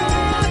know,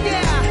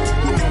 yeah.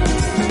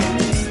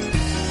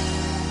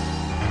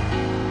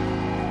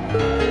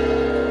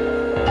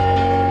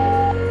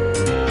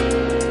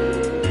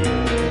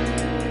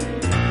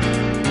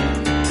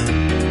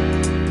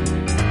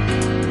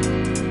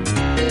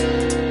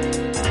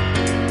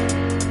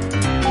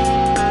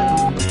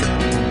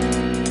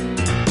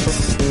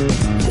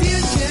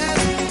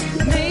 Futures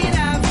made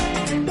of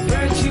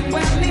virtual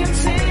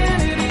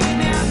insanity.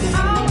 Now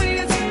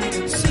always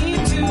seem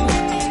to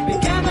be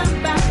gathered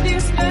by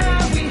this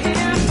love we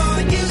have for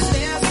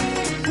useless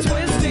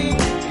twisting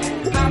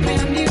our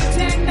new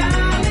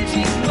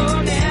technology. Oh,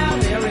 now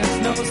there is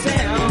no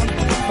sound,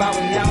 but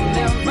we all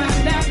live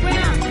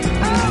underground.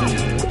 Oh,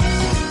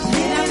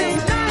 now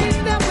this life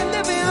that we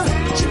live in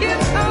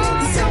is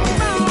all so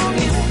wrong.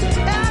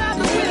 And out of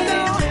the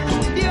window,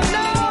 you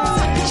know,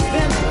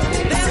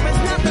 there is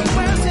nothing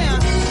worse than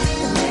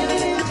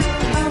living in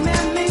a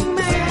man-made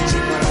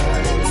mansion.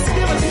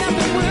 There is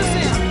nothing worse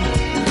than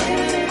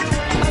living in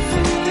a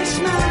foolish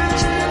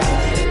mansion.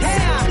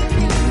 Yeah.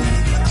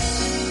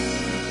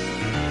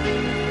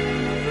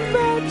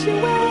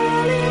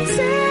 Virtual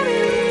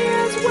insanity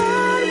is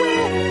what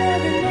we're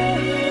living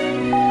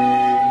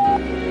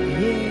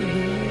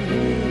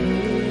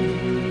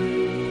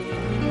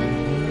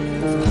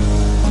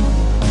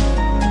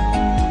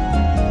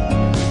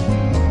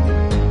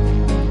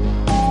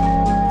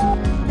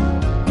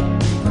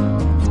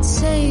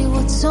Say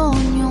what's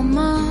on your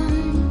mind.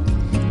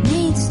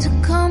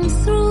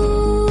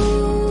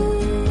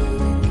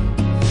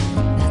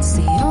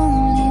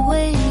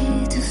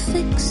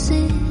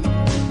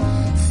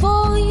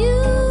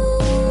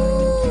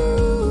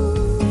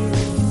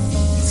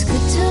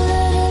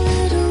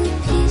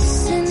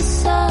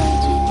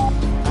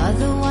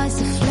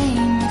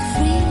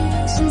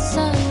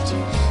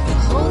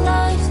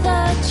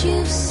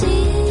 you've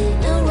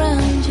seen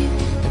around you,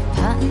 the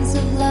patterns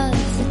of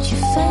life that you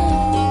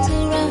found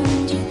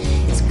around you.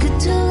 It's good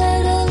to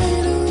let a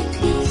little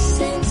peace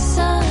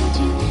inside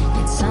you.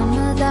 It's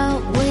summer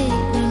that weight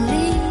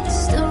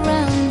released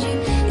around you.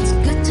 It's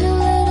good to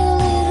let a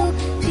little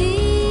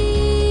peace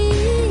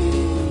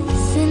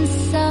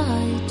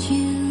inside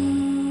you.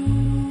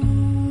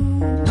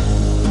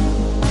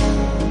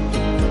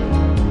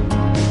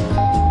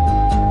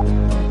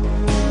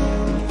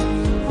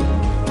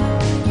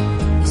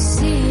 You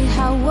see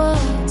how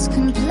words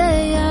can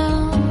play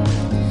out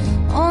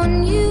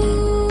on you.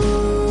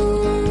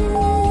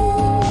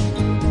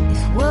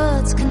 If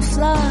words can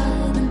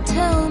fly, then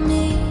tell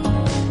me,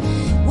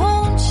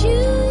 won't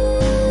you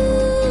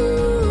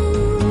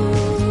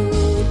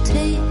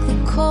take the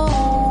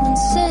call and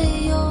say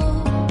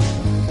you're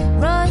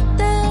right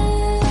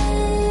there?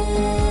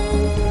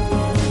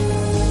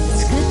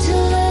 It's good to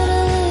let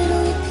a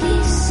little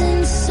peace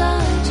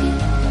inside you,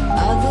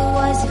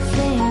 otherwise the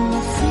flame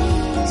will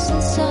freeze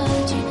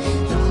inside you.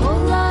 The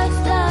whole life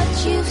that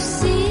you've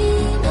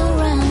seen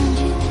around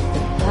you,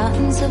 the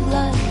patterns of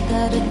life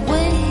that had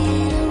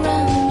weighed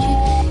around you.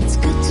 It's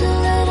good to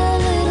let a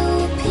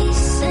little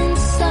peace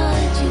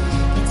inside you.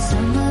 It's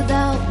summer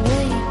that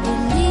weight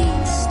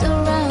released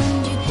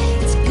around you.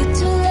 It's good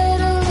to let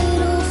a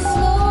little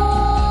flow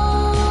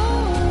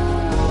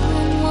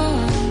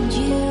unwind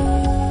you.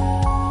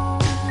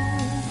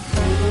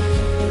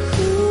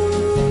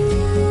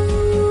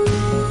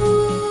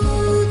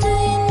 Do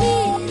you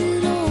need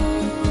it all?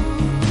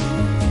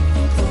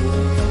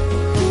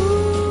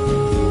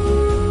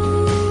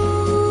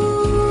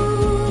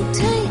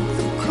 Take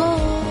the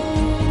call.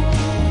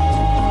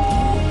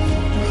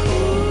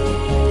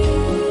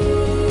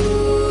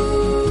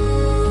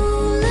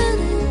 Let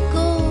it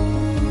go.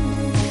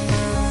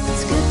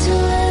 It's good to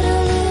let a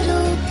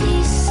little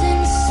peace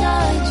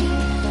inside you,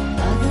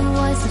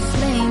 otherwise the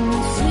flame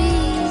will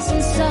freeze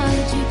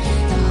inside you.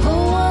 The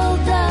whole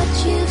world that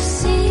you've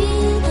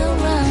seen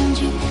around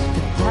you,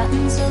 the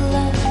patterns of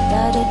life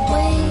that had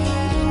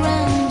weighed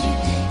around you.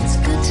 It's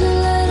good to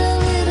let a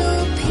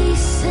little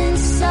peace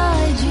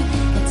inside you.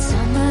 It's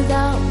summer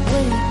that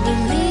weight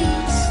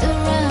released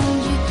around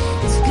you.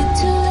 It's good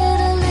to let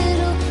a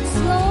little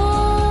flow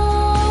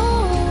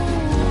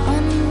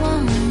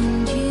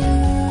unwind you.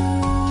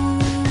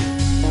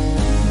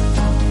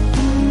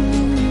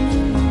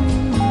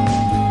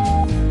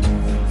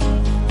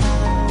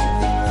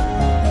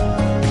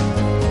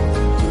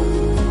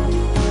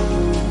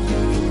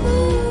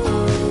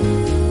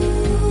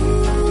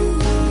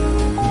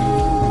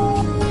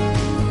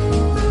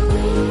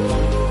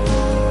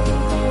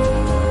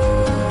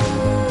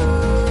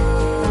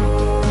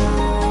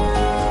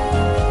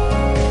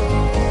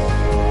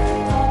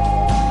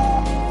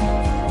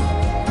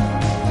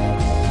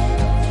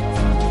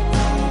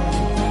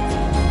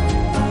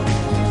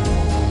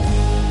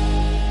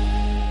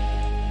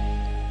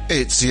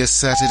 It's your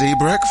Saturday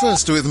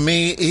breakfast with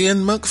me,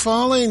 Ian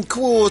McFarlane.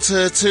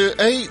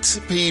 7:45,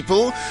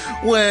 people.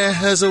 Where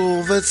has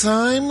all the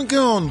time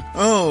gone?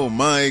 Oh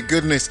my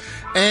goodness.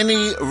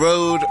 Any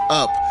road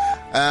up.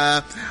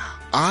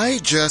 I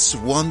just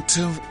want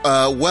to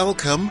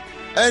welcome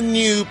a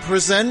new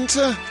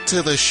presenter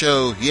to the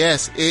show.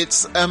 Yes,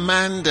 it's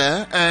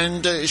Amanda,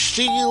 and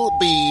she'll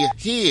be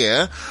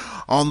here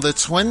on the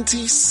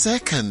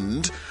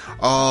 22nd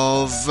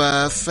of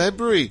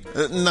February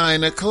at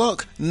 9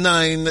 o'clock,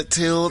 9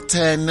 till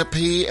 10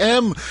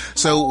 p.m.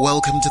 So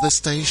welcome to the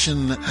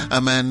station,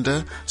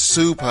 Amanda.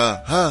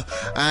 Super, huh?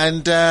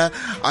 And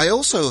I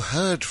also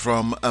heard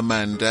from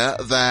Amanda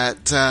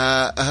that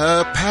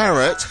her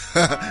parrot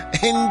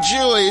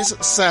enjoys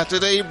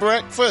Saturday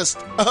breakfast.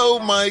 Oh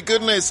my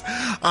goodness,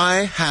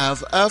 I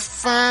have a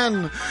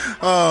fan.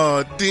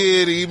 Oh,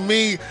 dearie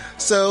me.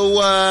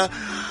 So,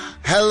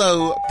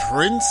 hello,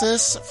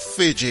 Princess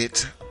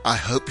Fidget. I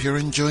hope you're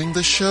enjoying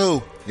the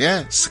show.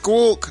 Yeah,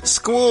 squawk,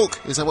 squawk.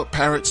 Is that what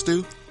parrots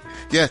do?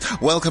 Yeah,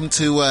 welcome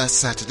to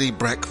Saturday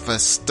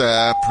breakfast,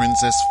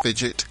 Princess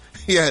Fidget.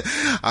 Yeah,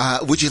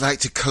 would you like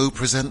to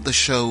co-present the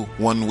show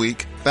one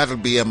week? That'll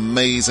be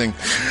amazing.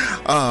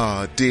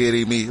 Ah,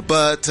 dearie me.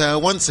 But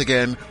once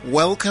again,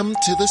 welcome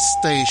to the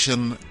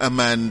station,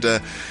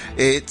 Amanda.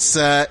 It's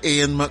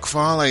Ian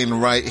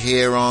McFarlane right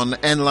here on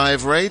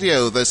NLive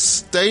Radio, the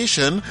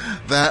station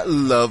that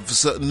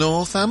loves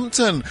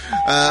Northampton.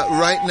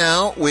 Right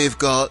now, we've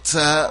got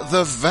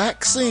the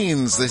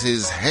vaccines. This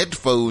is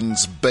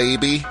Headphones,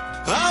 baby.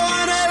 I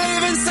wanna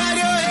live inside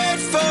your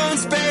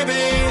headphones, baby.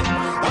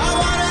 I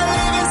wanna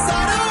live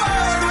inside a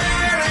world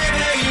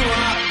wherever you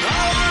are.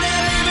 I wanna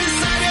live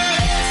inside your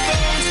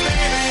headphones,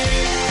 baby.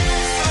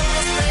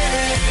 Headphones,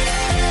 baby.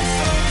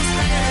 Headphones,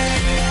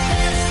 baby.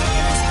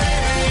 Headphones,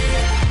 baby.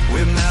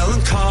 We're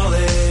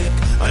melancholic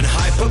and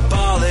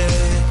hyperbolic,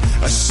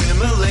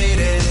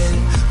 assimilated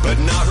but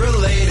not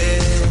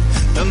related.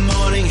 The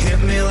morning hit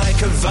me like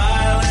a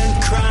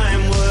violent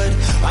crime would.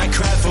 I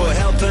cried for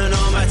help and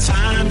all my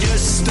time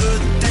just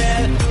stood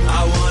there.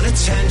 I want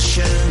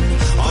attention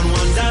on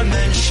one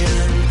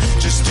dimension.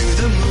 Just do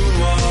the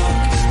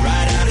moonwalk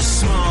right out of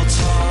small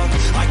talk.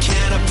 I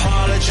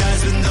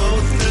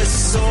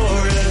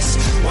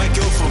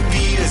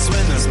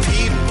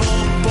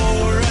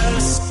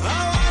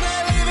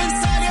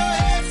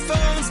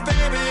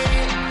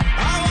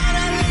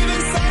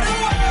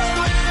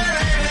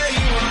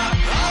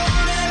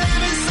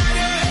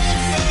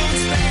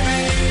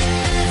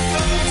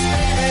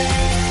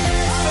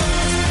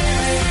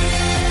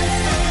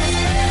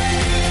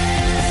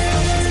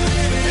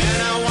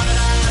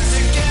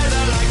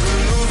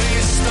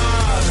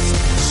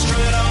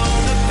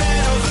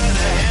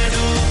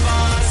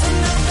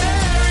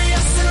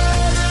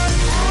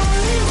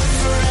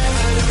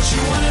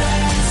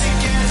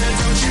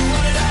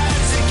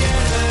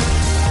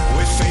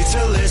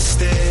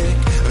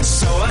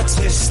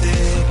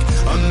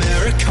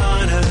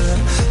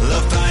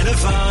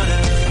nirvana.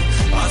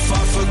 I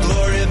fought for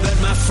glory, but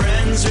my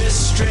friends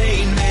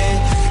restrained me.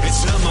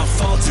 It's not my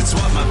fault, it's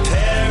what my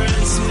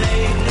parents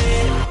made me.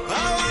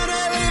 I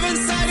wanna live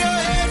inside your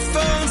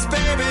headphones,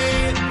 baby.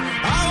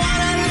 I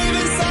wanna live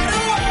inside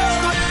a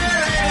world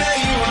wherever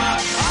you are.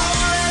 I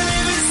wanna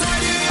live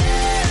inside you,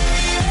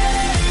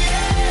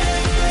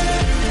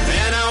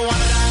 and I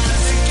wanna die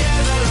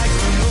together like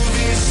the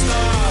movie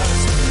stars.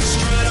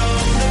 Strut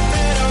on the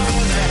bed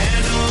over the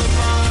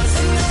handlebars,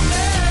 and they'll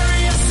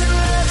bury us in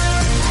leather,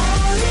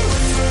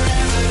 Hollywood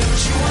forever.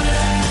 Don't you wanna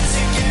die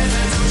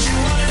together? Don't you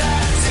wanna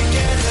die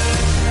together?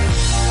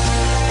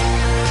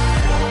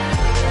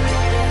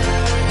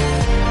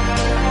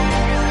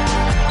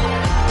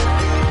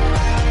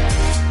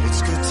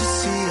 It's good to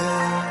see you,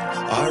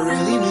 I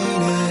really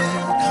mean it.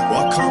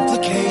 What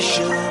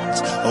complications,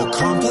 oh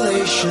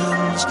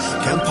compilations,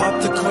 can pop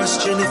the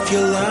question if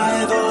you're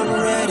live on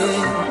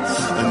Reddit,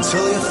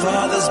 until your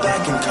father's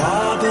back in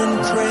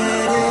carbon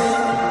credit.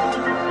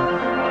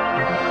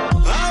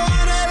 I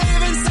wanna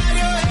live inside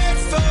your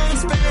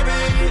headphones,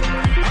 baby.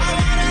 I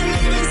wanna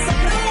live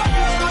inside a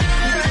world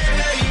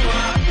wherever you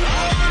are.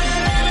 I wanna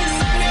live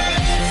inside your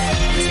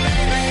headphones,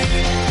 baby.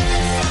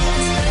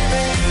 Headphones,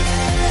 baby.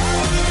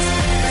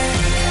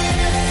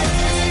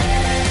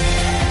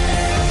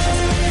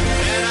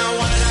 And I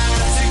wanna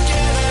die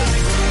together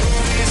like the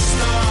movie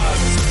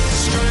stars.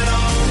 Strut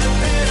on the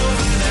bed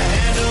over the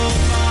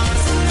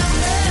handlebars, and they'll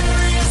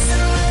bury us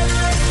in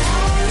leather,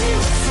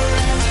 Hollywood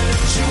forever.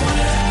 Don't you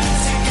wanna die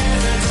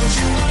together? Don't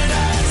you wanna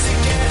die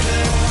together?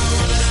 I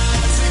wanna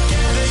die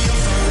together,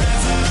 you're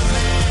forever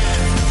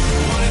man.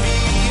 Wanna be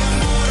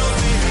immortal,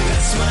 baby,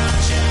 that's my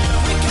jam.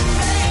 We can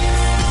blame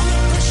it on the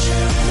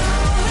pressure, and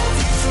I'll love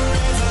you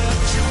forever.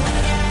 Don't you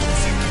wanna die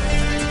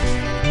together?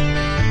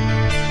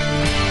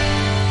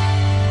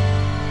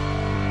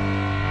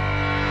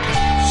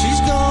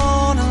 She's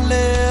gonna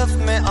lift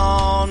me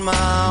on my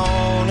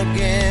own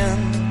again.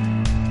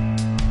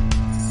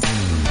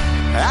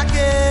 I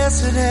guess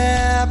it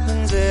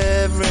happens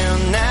every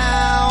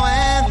now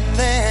and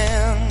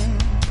then.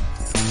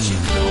 She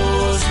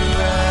closed her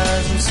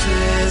eyes and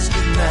says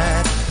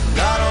goodnight.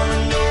 God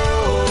only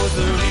knows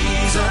the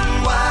reason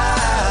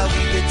why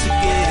we get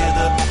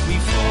together, we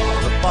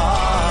fall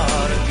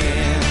apart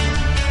again.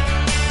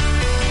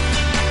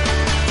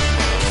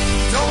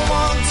 Don't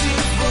want to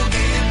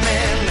forget me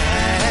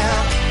now.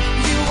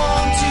 You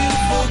want to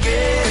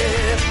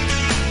forget,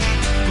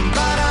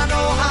 but I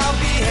know I'll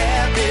be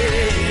happy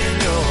in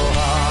your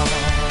heart.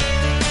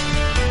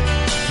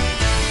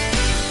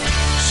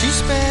 She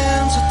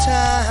spends her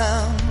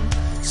time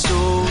so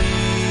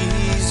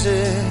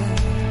easy.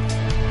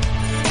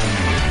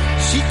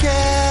 She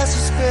casts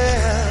a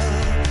spell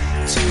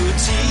to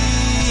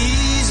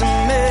tease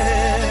me.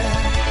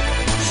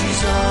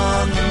 She's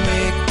on the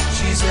make,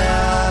 she's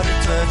out of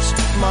touch.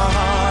 My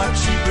heart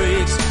she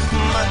breaks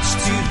much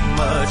too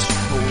much.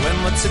 But when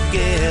we're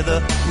together,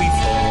 we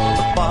fall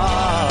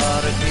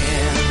apart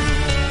again.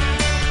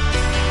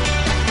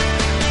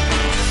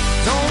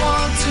 Don't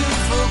want to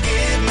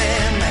forget me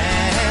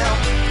now.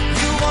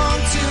 You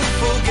want to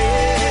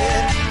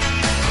forget,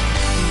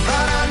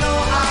 but I know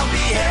I'll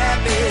be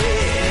happy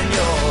in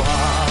your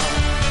heart.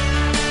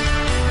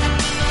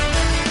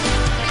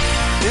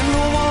 In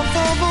the warmth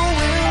of a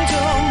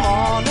winter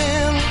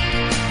morning,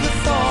 the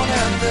thought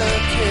and the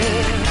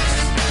kiss,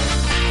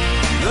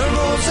 the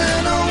rose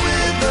in a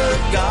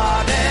withered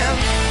garden,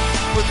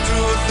 but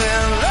through a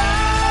thin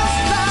love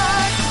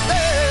like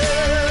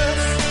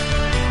this,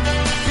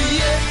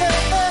 yeah.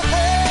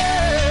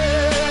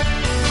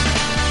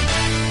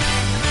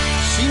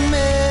 She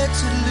makes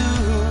it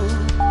look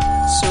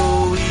so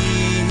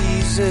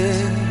easy.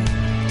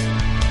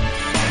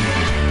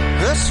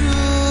 Her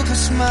sugar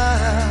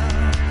smile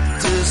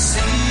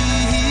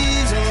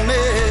deceives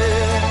me.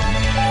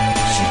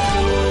 She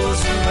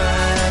closes her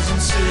eyes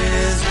and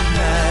says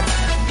goodnight.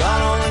 God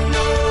only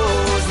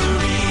knows the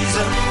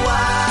reason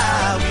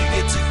why we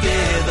get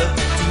together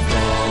to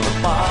fall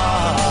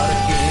apart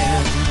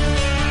again.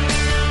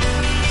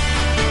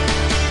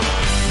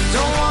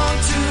 Don't want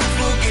to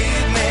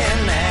forget me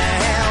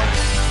now.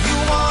 You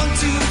want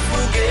to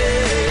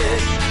forget,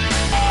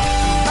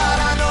 but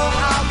I know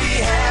I'll be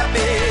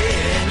happy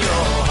in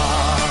your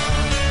heart.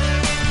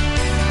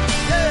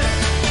 Yeah.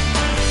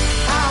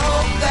 I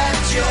hope that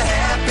you're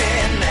happy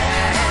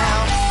now,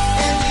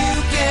 and you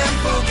can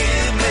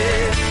forgive me.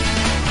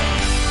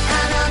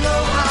 And I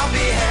know I'll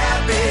be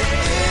happy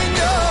in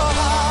your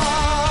heart.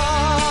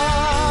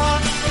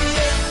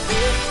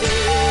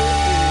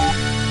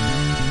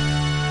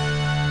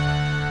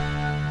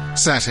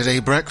 Saturday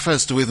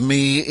Breakfast with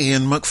me,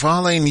 Ian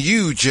McFarlane.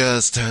 You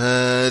just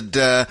heard,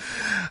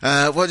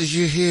 what did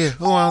you hear?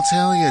 Oh, I'll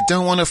tell you.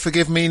 Don't Want to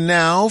Forgive Me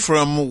Now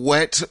from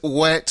Wet,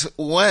 Wet,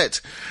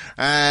 Wet.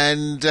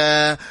 And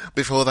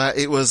before that,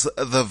 it was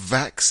The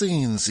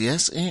Vaccines.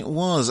 Yes, it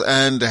was.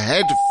 And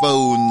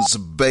Headphones,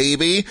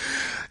 baby.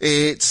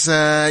 It's,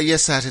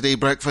 yes, Saturday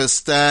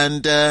Breakfast.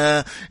 And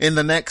in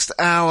the next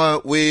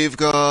hour, we've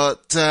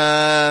got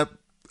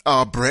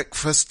our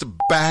breakfast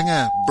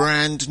banger,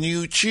 brand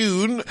new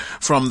tune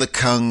from the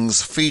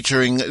Kungs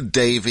featuring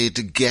David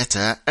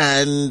Guetta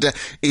and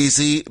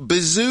Izzy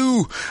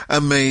Bazoo.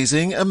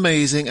 Amazing,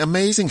 amazing,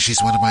 amazing.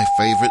 She's one of my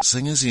favourite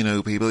singers, you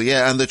know, people.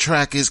 Yeah, and the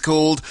track is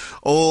called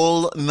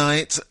All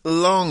Night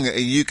Long.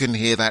 You can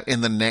hear that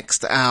in the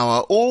next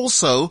hour.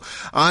 Also,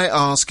 I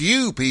ask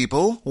you,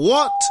 people,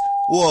 what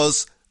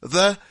was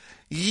the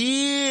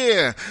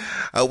year,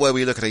 where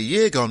we look at a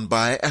year gone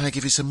by and I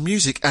give you some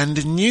music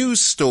and news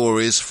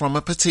stories from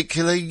a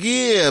particular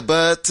year.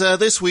 But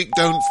this week,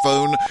 don't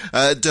phone,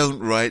 don't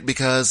write,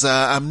 because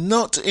I'm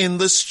not in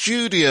the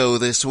studio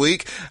this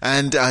week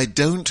and I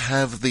don't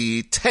have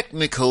the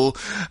technical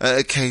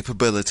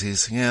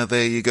capabilities. Yeah,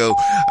 there you go.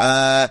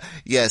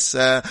 Yes,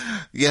 yeah,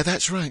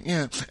 that's right,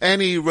 yeah.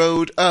 Any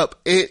road up.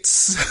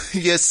 It's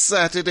your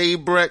Saturday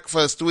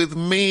breakfast with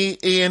me,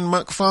 Ian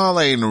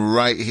McFarlane,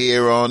 right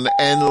here on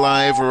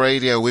NLive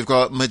Radio. We've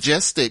got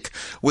Majestic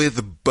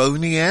with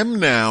Boney M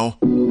now.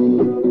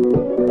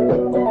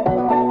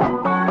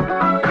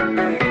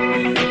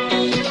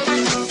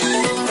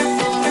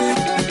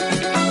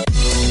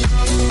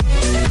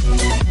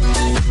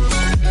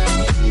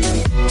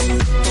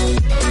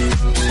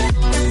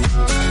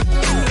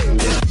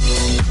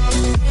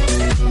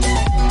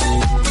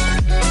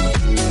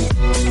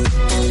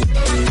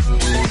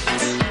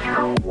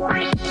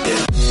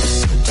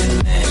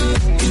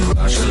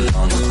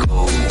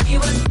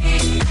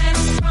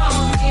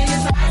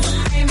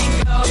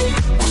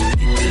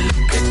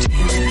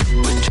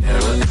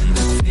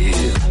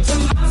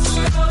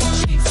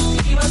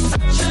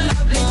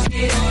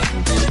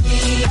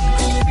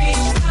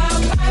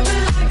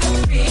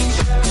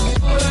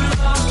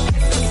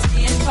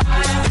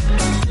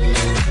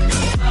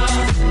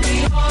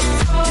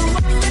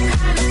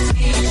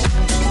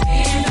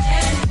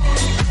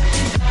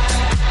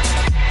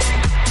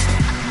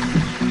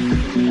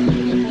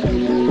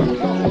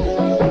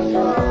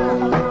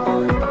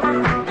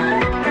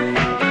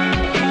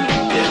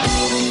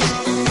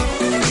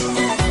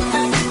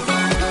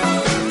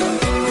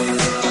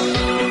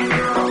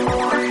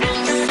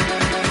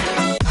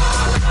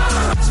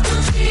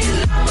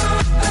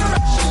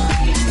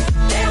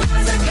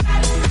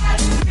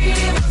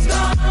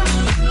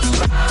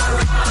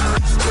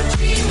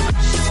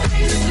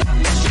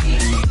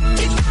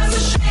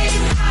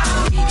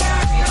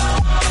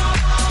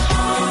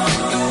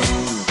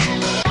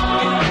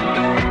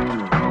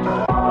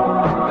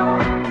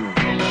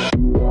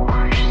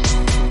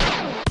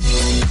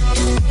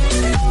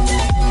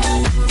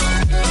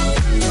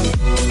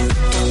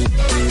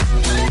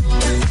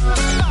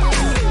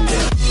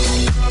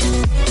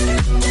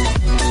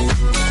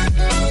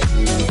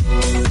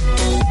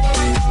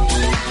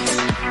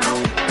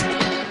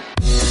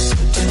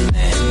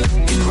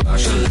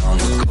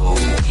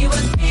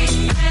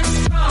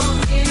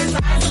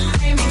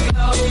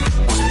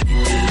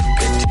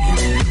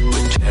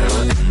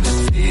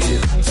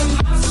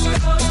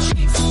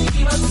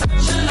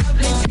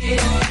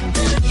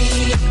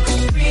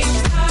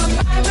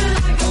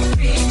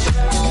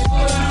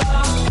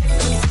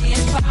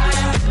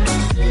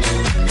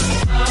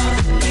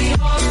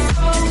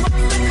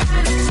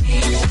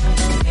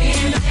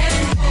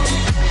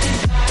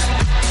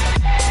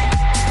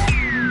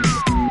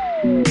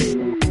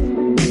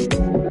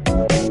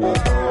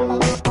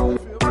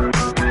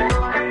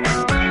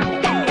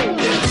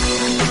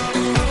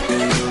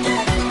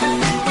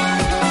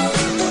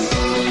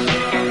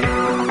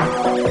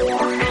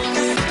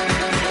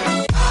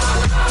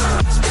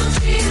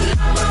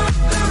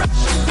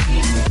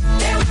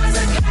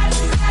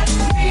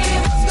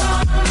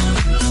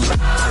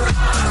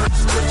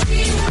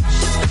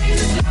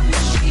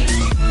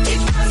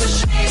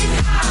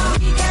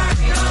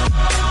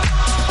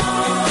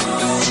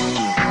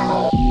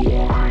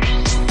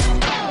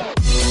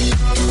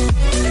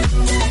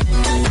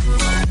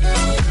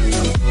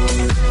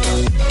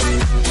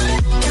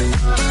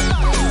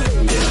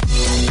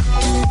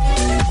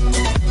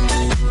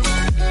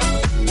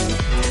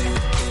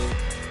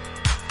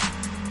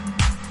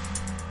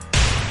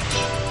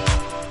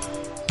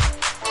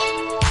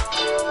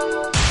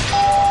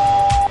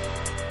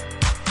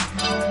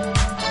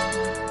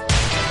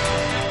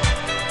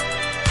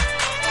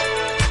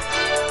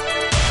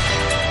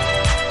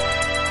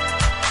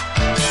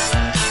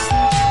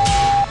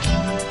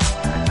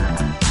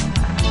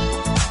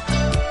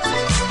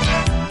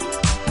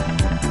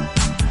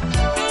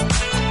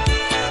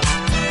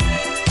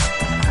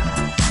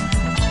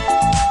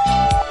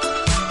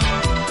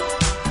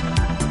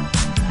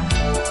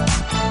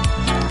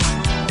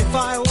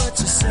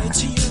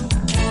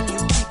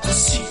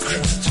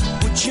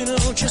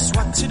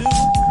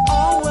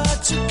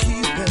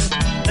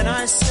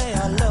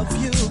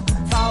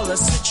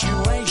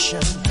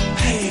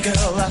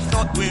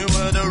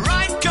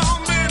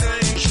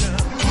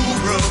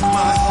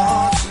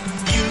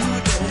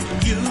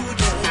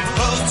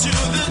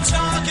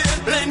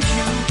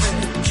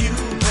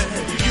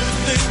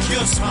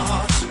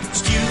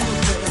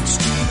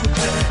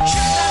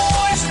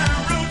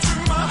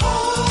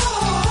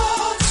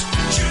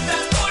 Shoot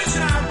that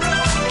poison I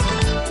wrote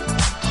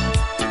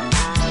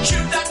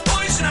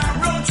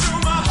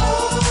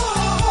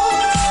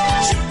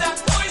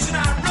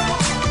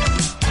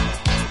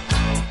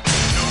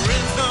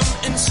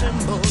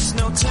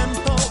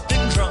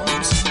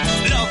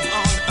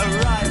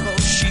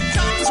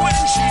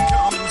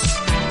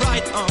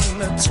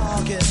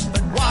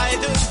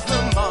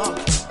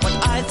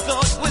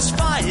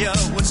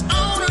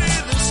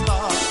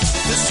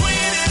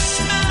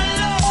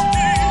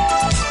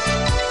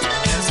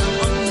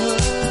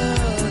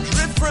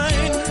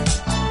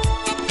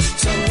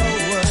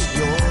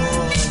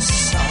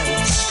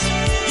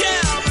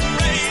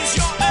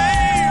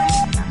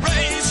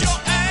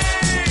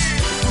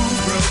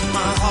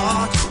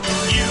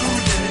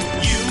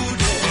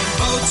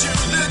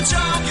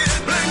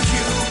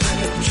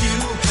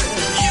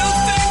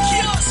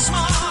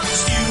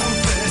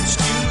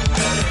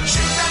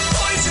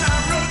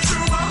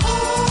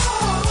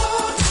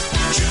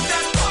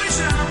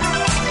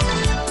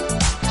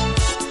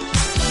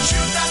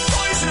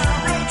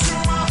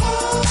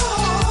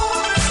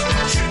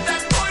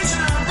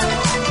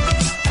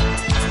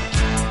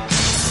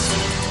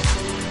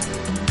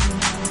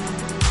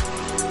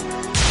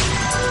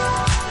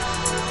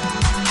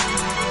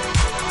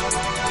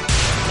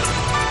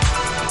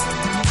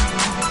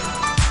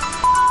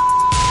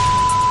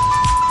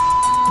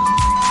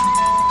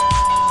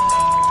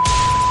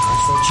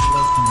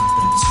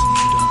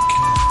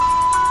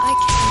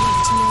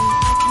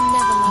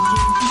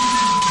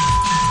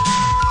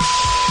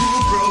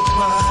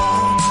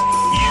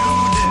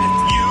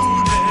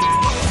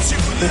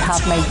We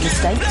have made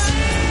mistakes.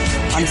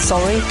 I'm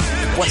sorry.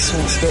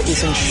 Westminster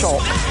is in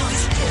shock.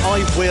 I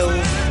will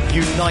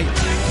unite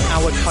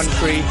our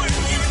country.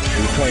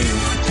 Ukraine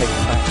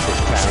taking back this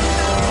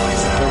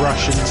crown. The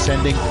Russians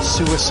sending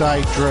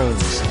suicide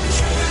drones.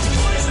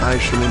 I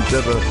shall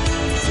endeavour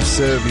to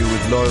serve you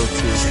with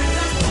loyalty,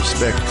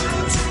 respect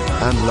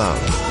and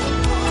love.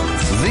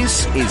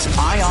 This is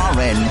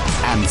IRN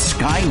and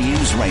Sky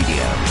News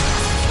Radio.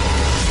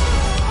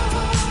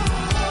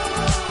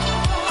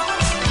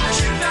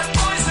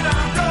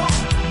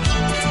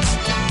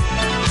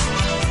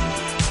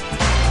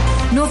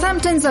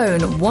 Northampton's own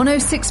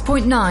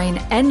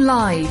 106.9 N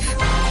Live.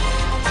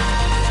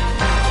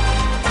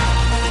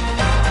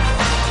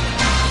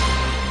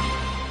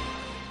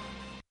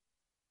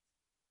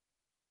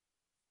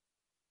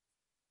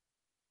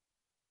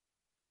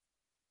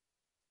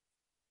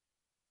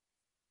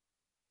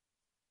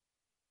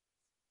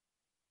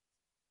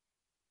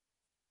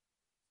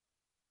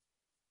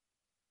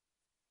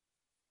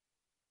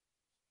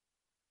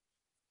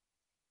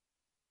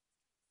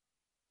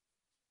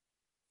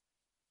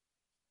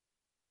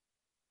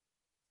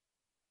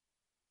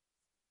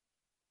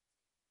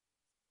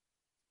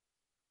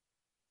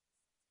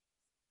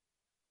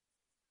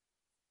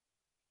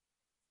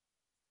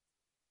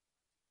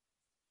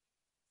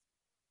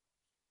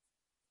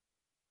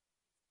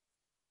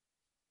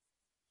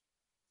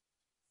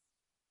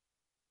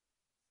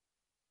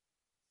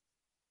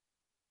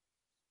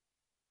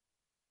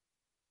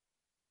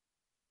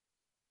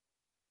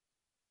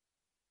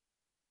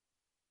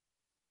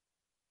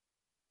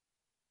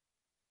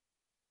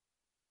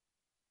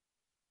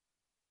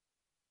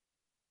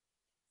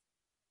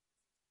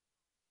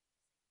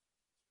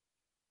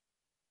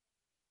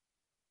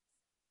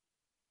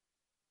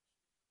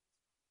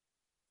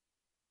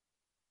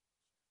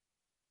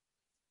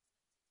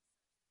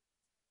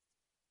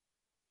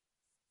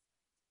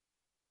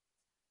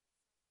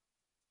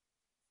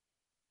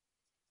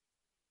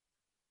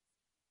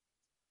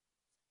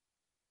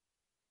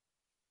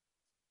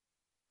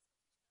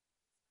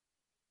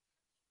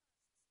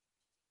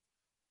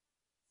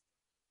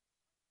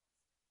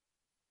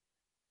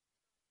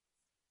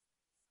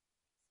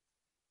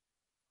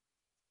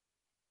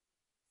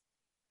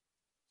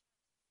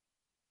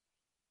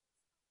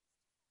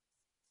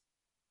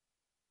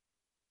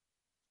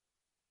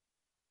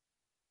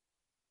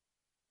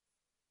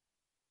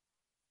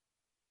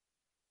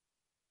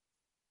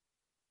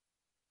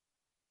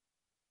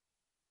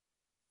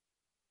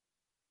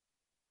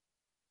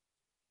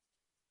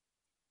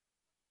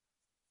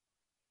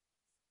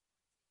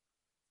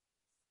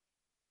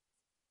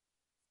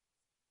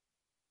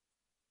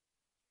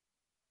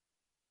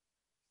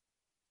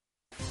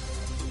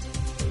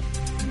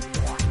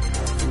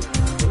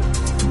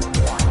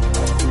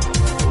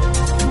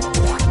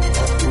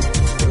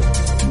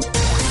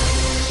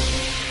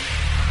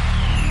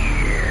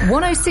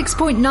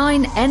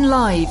 .9 N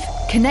Live,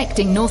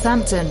 connecting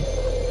Northampton.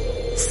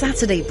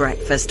 Saturday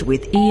breakfast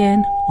with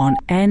Ian on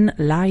N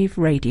Live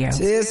Radio.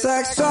 Tastes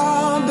like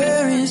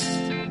strawberries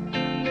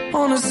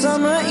on a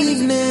summer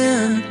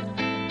evening,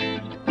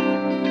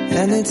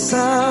 and it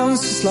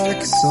sounds just like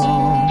a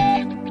song.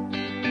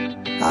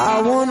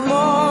 I want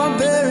more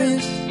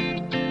berries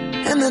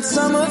and that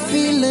summer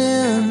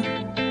feeling.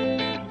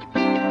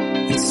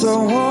 It's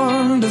so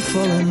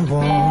wonderful and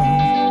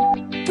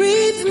warm.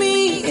 Breathe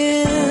me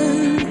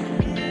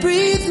in,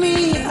 breathe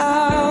me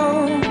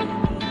out.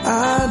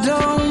 I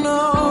don't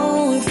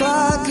know if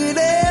I could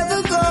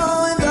ever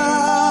go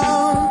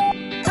without.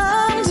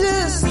 I'm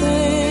just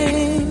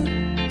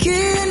thinking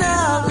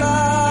out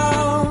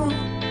loud.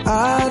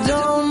 I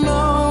don't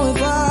know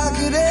if I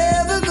could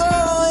ever go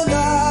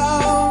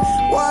without.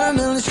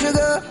 Watermelon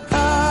sugar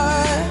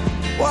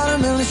high,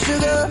 watermelon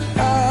sugar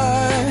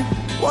high,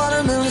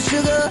 watermelon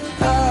sugar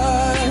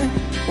high,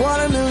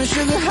 watermelon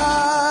sugar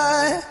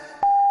high,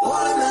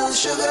 watermelon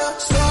sugar.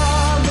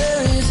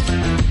 Strawberries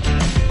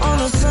on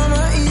a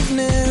summer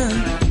evening,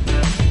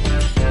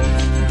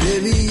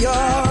 baby,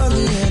 you're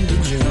the end of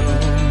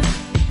June.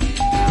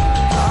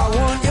 I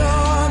want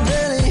your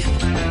belly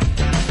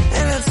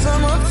and that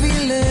summer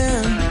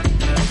feeling,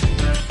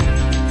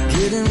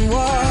 getting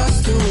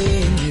washed away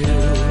in you.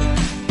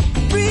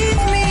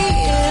 Breathe me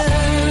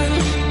in,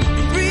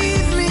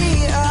 breathe me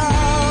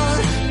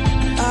out.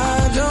 I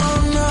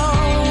don't know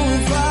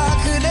if I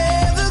could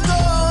ever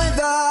go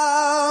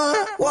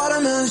without.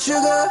 Watermelon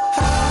sugar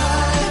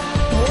high,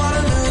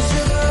 watermelon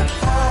sugar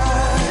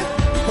high,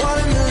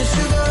 watermelon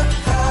sugar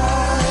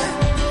high,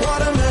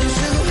 watermelon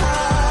sugar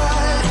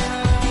high,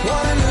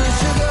 watermelon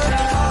sugar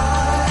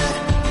high,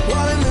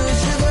 watermelon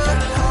sugar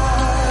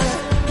high,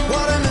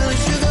 watermelon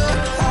sugar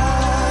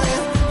high,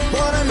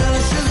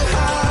 watermelon sugar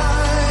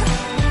high.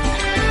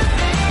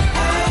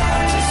 I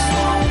just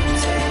wanna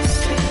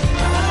taste it,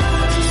 I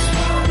just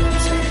wanna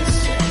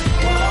taste it,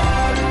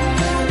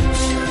 watermelon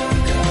sugar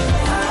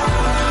high.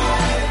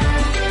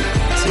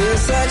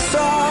 Tastes like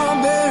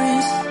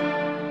strawberries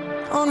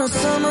on a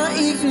summer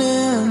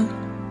evening,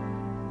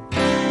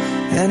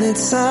 and it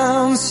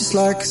sounds just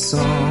like a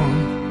song.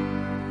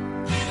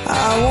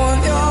 I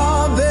want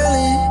your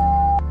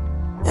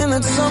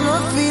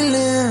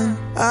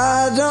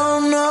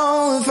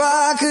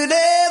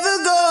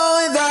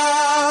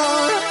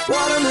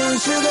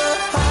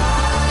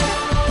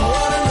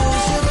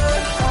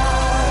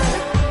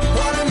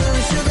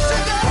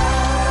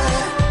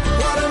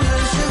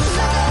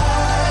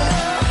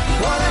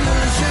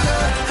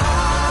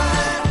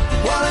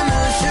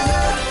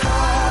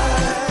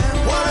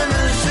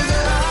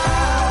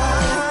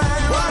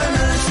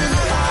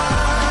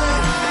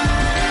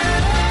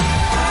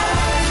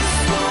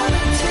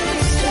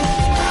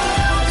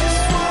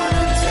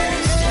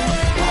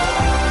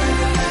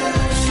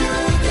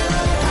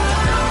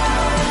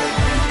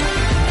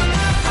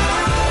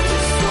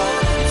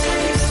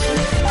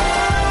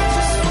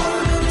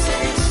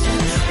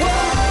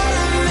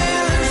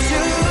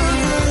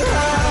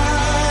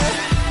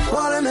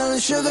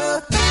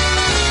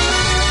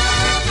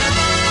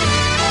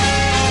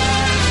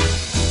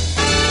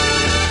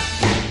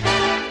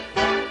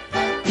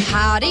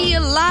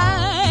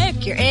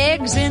like your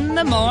eggs in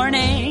the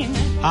morning?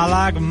 I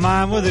like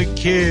mine with a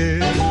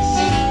kiss.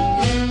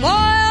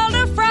 Boiled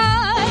or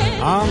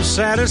fried? I'm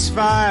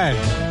satisfied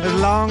as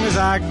long as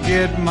I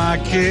get my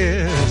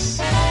kiss.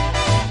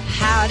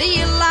 How do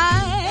you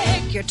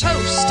like your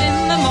toast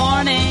in the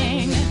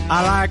morning?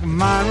 I like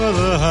mine with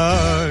a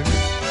hug.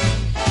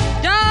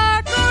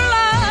 Dark or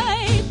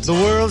light? The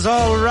world's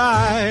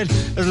alright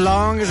as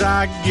long as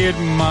I get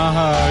my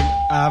hug.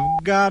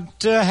 I've got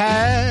to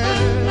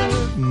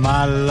have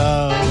my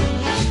love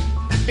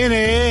in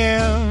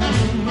him.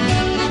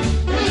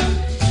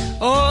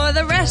 Oh,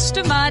 the rest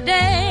of my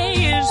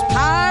day is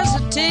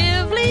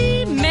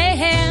positively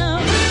mayhem.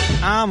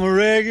 I'm a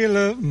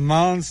regular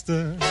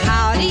monster.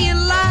 How do you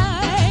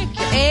like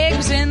your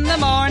eggs in the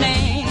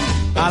morning?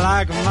 I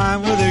like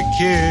mine with a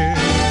kiss.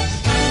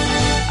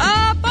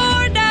 Up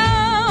or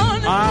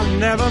down? I'll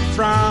never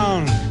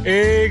frown.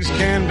 Eggs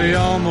can be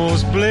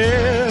almost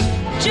bliss.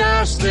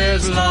 Just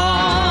as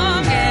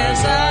long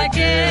as I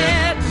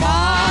get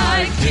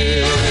my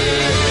kiss.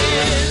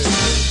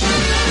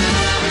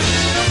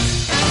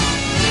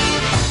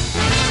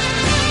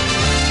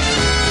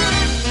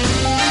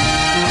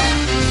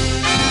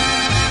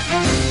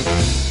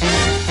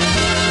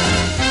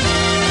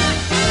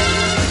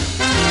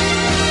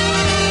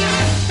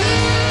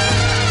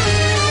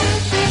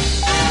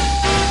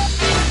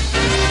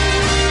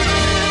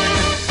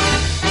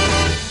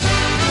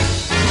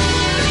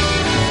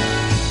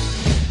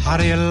 How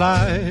do you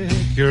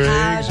like your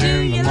eggs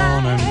in the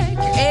morning?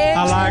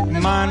 I like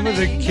mine with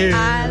a kiss.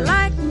 I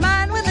like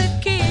mine with a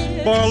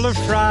kiss. Boiled or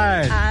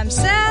fried? I'm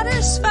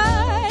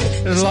satisfied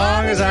as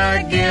long as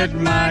I get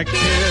my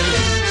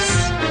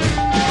kiss.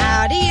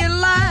 How do you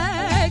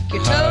like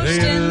your toast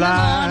in the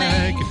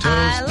morning?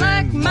 I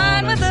like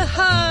mine with a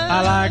hug.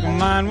 I like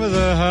mine with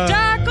a hug.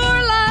 Dark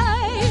or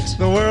light?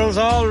 The world's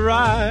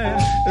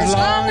alright as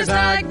long as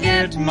I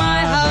get my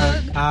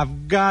hug.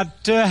 I've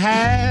got to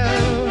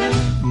have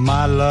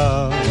my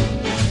love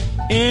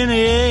in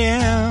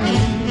him.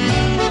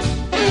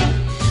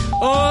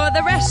 Oh,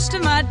 the rest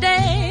of my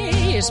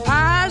day is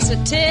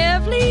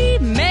positively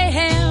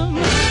mayhem.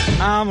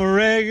 I'm a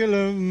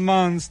regular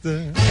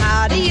monster.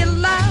 How do you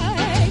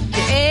like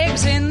your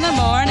eggs in the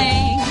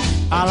morning?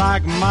 I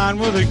like mine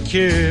with a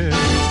kiss.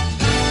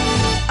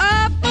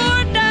 Up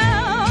or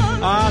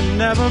down? I'll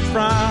never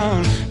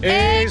frown.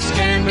 Eggs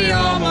can be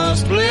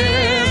almost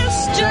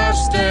bliss.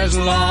 Just as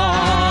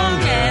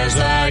long as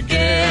I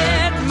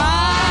get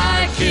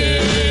my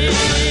kiss.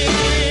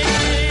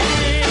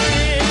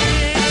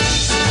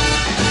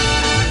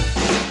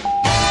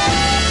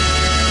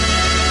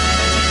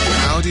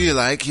 How do you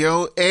like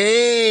your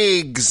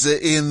eggs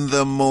in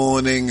the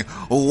morning?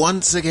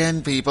 Once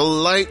again, people,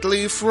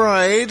 lightly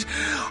fried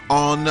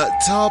on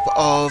top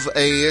of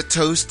a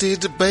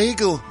toasted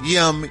bagel.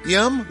 Yum,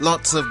 yum.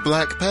 Lots of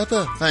black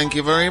pepper. Thank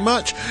you very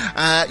much.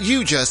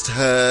 You just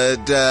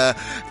heard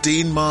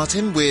Dean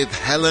Martin with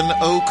Helen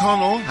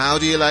O'Connell. How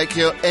do you like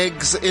your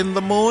eggs in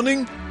the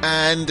morning?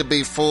 And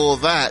before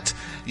that,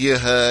 you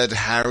heard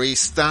Harry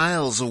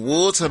Styles,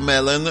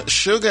 Watermelon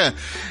Sugar.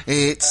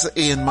 It's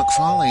Ian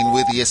McFarlane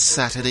with your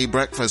Saturday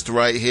breakfast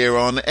right here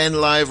on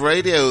NLive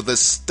Radio, the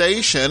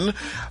station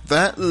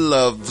that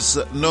loves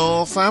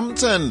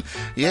Northampton.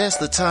 Yes,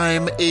 the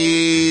time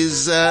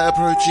is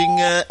approaching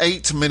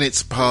 8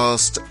 minutes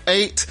past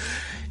 8.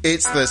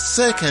 It's the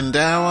second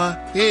hour.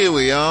 Here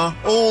we are.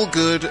 All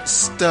good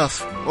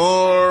stuff.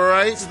 All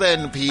right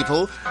then,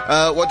 people.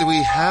 What do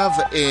we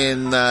have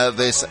in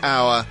this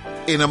hour?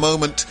 In a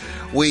moment,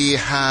 we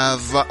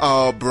have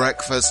our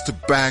breakfast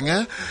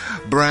banger,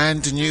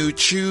 brand new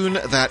tune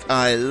that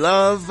I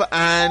love,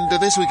 and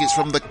this week it's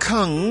from the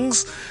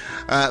Kungs,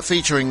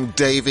 featuring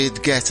David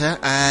Guetta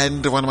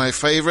and one of my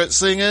favourite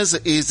singers,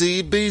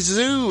 Izzy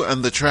Bizou,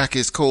 and the track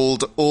is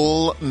called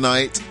All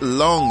Night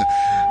Long.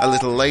 A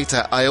little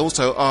later, I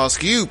also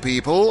ask you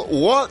people,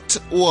 what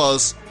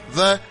was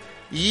the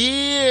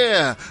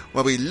year?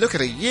 Well, we look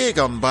at a year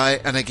gone by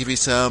and I give you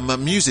some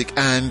music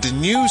and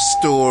news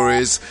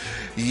stories.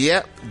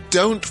 Yep,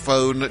 don't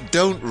phone,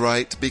 don't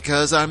write,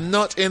 because I'm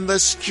not in the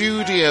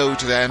studio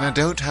today and I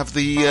don't have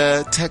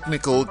the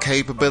technical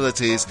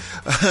capabilities.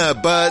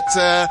 But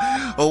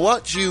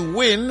what you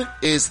win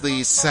is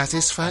the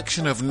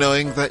satisfaction of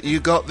knowing that you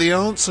got the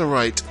answer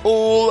right.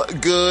 All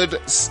good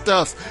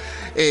stuff.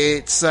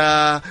 It's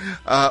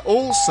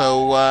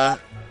also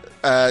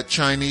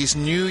Chinese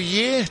New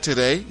Year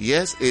today.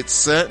 Yes, it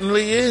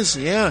certainly is,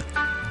 yeah.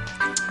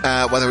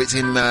 Whether it's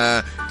in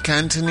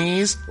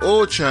Cantonese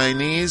or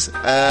Chinese,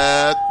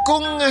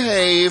 Gong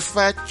Hei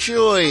Fat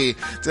Choi.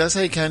 Did I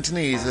say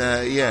Cantonese?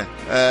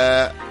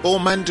 Yeah. Or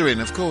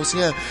Mandarin, of course,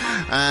 yeah.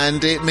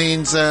 And it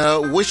means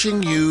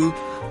wishing you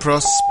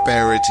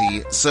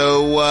prosperity.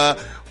 So,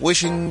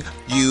 wishing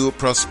you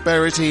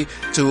prosperity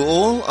to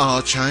all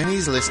our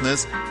Chinese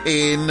listeners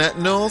in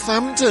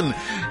Northampton.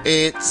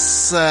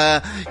 It's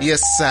your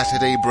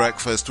Saturday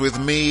breakfast with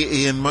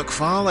me, Ian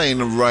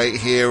McFarlane, right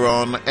here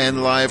on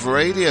NLive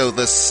Radio,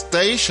 the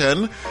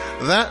station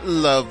that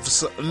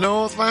loves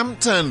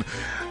Northampton.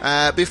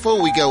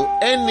 Before we go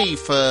any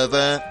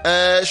further,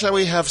 shall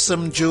we have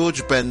some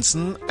George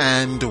Benson,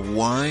 and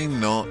why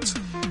not?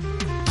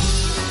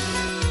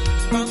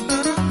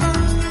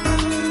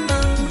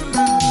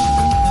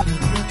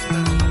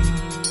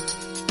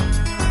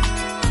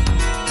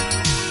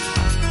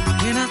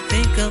 When I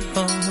think of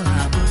all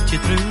I put you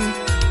through,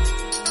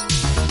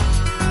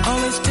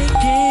 always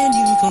taking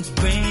you for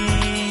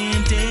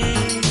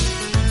granted,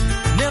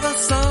 never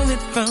saw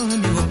it from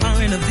your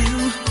point of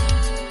view,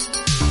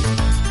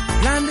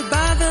 blinded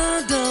by the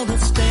double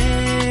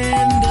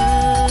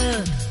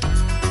standard.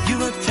 You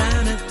were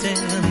trying to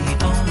tell me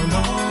all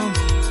along,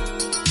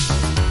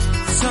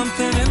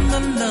 something in the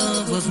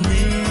love was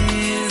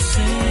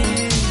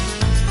missing.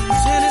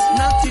 Said it's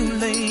not too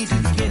late to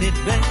get it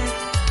back,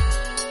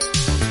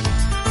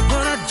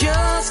 but I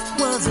just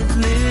wasn't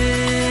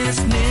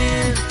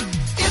listening.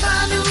 If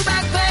I knew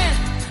back then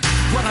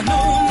what I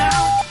know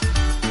now,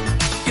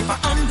 if I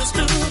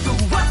understood the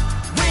what,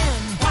 when,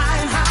 why,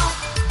 and how,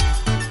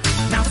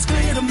 now it's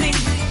clear to me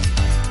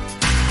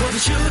what I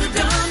should have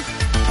done.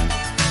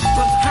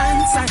 But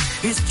hindsight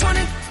is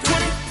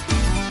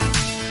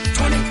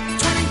 20/20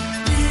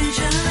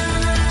 vision.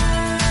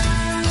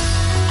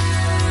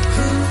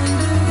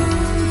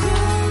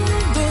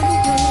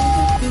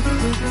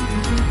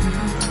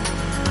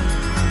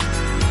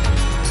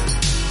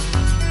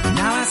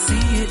 Now I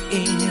see it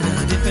in a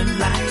different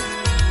light.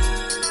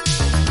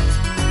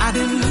 I've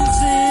been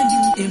losing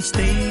you in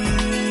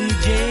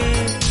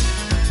stages.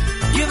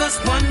 Give us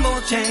one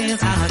more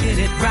chance, I'll get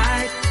it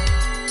right.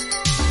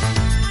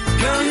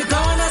 Girl, you're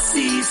gonna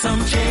see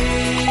some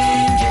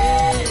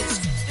changes.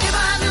 If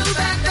I knew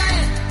back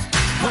then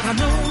what I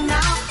know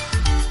now,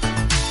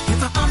 if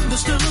I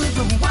understood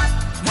the what,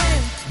 when,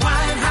 why,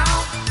 and how,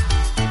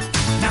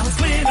 now it's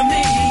clear to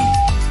me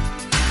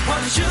what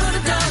I should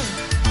have done.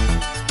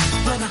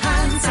 But the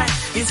hindsight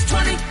is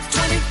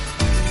 20/20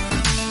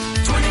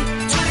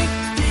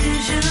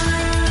 vision.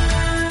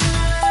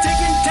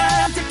 Taking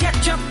time to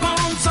catch up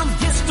on some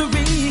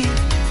history,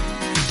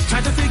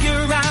 trying to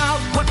figure out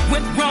what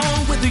went wrong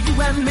with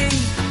you and me.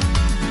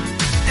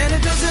 And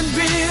it doesn't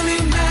really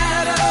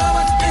matter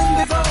what's been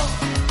before,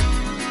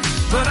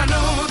 but I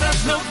know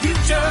there's no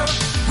future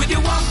with you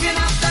walking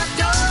out that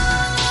door.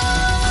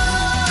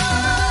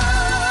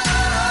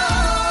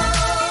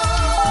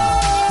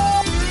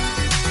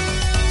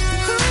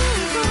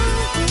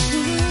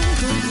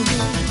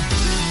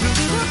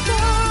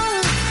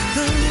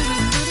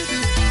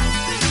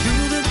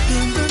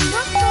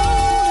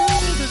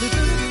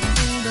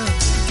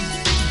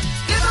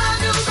 If I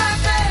knew back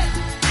then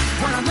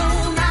what I know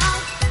now,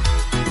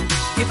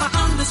 if I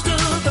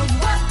understood the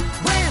what,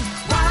 when,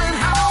 why, and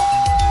how,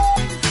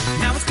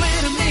 now it's clear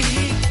to me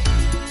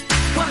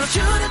what I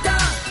should have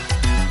done.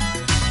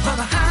 But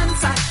the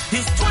hindsight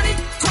is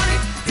 20/20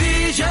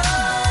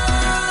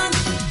 vision.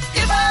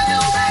 If I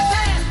knew back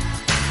then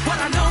what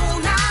I know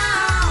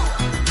now,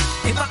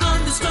 if I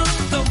understood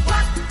the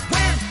what,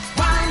 when,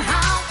 why, and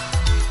how,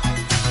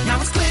 now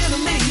it's clear to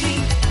me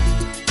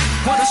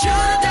what I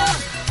should have done.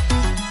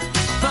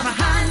 But the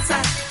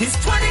hindsight is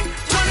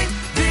 20/20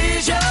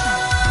 vision.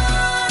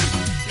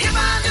 If I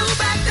knew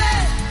back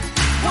then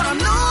what I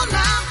know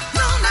now,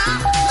 know now,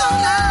 know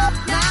now,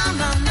 now,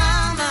 now, now,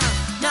 now,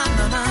 now, now,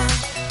 now.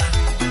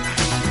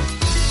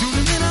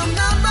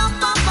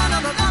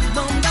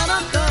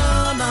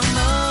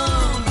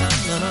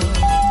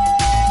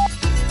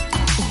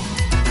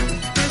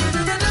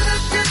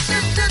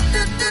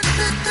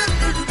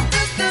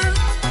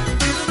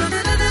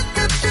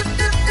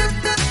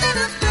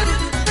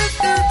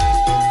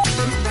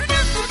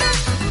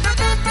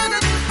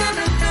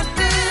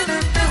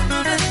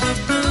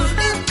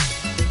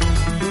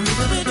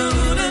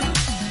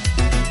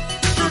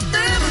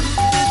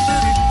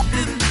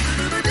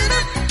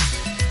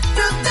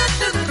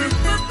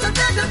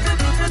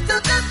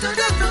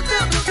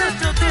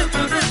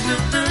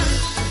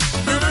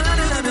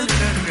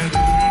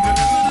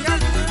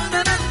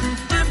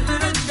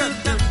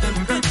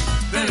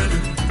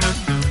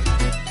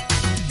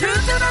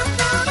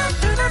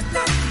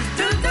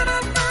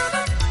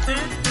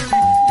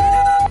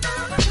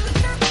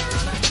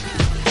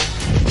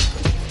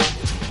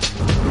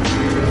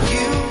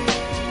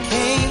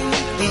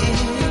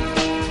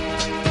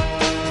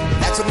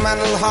 That's what my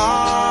little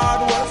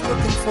heart was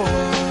looking for.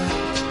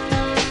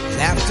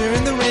 Laughter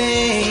in the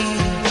rain.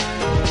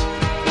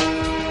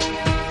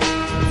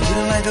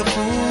 Feeling like a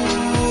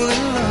fool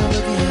in love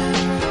again.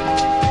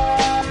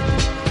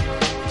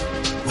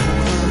 Oh,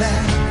 the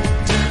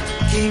laughter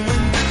came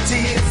when the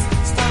tears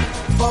stopped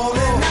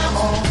falling. Now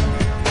all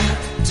I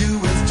do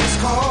is just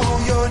call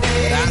your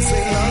name. I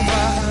say, you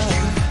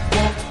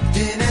walked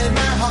in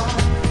my heart,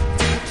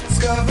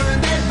 discovered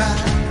that my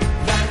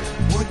life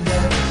would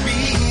never be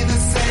the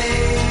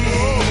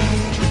same.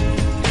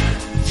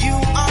 You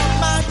are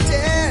my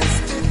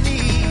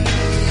destiny.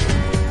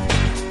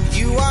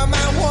 You are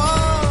my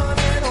one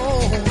and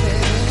only.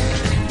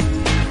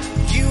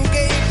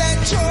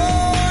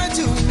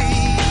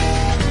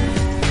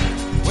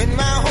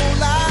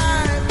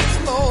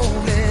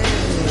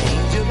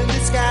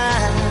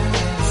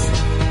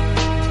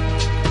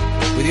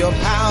 With your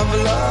power of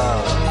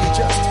love, you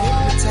just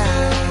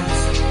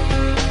hypnotize.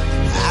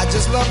 I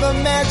just love the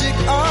magic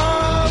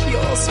of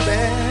your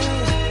spell.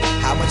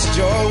 How much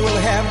joy we'll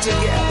have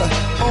together,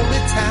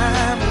 only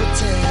time will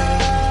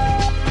tell.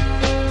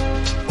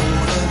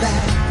 All of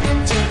that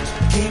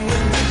came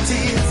when the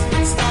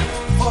tears stop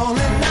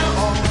falling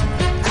now. All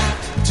I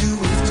do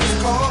is just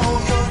call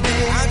your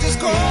name. I just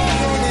call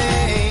your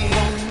name.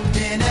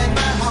 Then in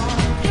my heart,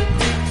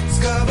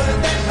 discover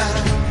that my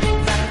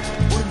life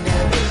would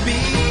never be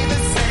the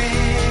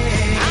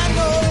same. I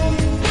know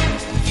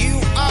you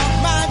are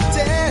my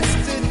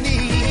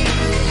destiny.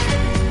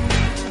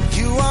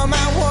 You are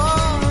my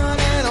one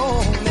and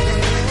only.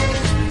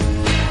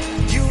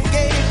 You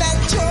gave that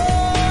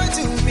joy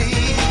to me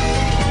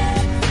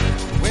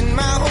when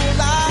my whole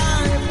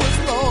life was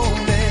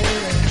lonely.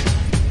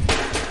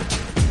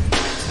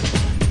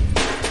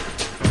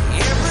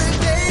 Every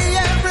day,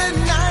 every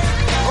night,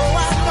 oh,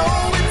 I know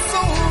it's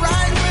so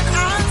right when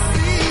I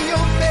see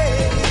your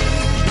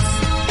face.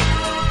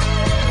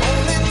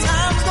 Only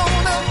time's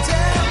gonna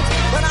tell,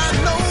 but I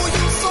know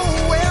you so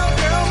well,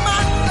 girl,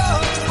 my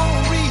love's for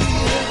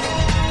real.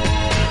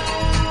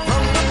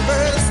 From the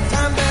first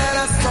time that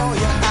I saw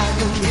you, I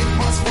knew it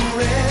was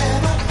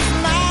forever.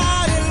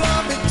 Mighty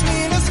love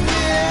between us,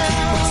 yeah.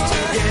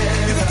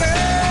 You're the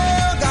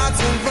girl God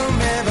sent from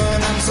heaven.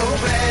 I'm so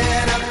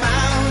glad I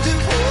found you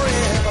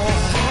forever,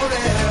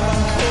 forever,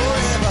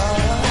 forever,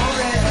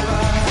 forever,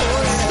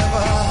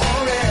 forever,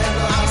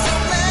 forever. I'm so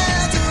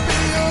glad to be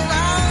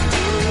around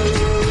you.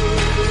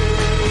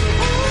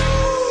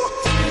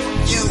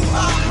 You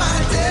are my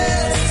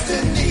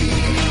destiny.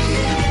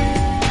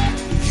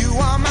 You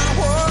are my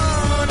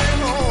one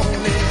and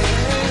only.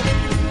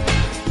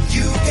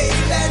 You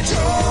gave that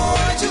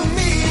joy to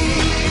me.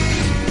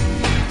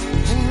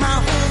 And my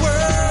whole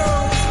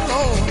world is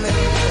lonely.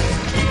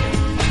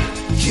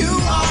 You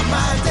are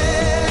my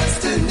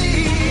destiny.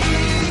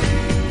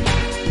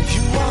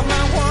 You are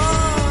my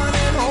one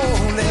and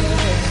only.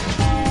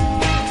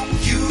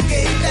 You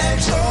gave that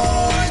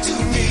joy to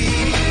me.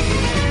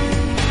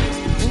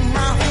 And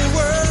my whole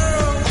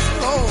world is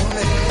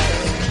lonely.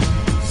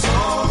 It's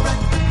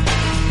alright,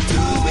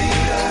 do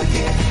it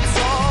again. It's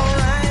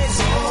alright,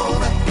 it's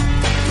alright.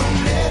 Don't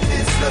let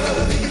this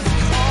love in.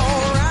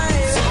 Alright,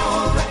 it's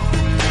alright,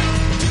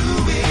 do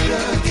it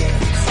again.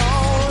 It's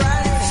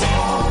alright, it's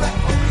alright.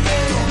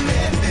 Don't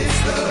let this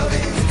love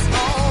in. It's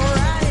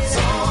alright, it's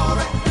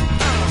alright.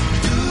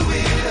 Do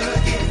it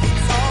again.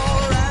 It's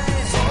alright,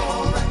 it's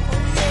alright.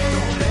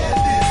 Don't let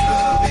this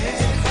love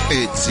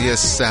in. It's your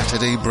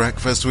Saturday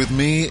breakfast with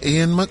me,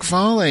 Ian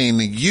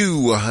McFarlane.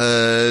 You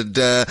heard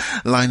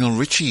Lionel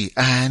Richie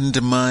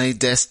and My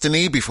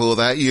Destiny. Before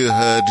that, you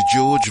heard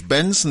George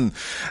Benson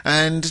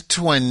and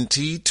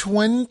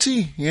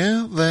 2020.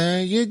 Yeah,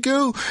 there you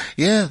go.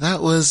 Yeah,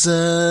 that was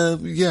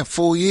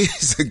 4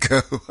 years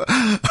ago.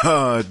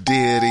 Oh,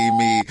 dearie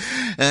me.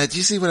 Do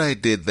you see what I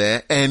did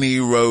there? Any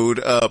road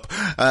up.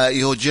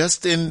 You're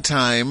just in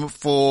time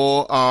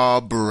for our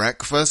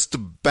breakfast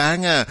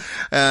banger.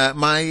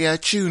 My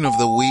tune of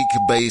the week,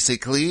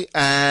 basically.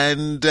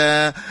 And,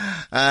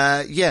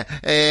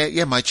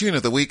 my tune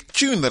of the week.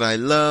 Tune that I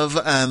love.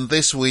 And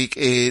this week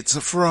it's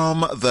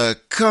from the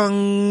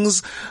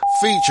Kungs,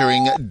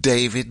 featuring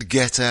David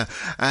Guetta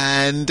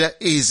and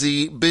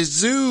Izzy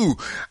Bizou.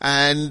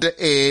 And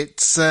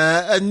it's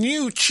a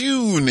new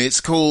tune.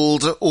 It's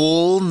called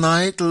All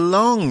Night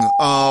Long,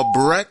 our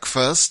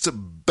breakfast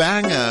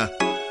banger.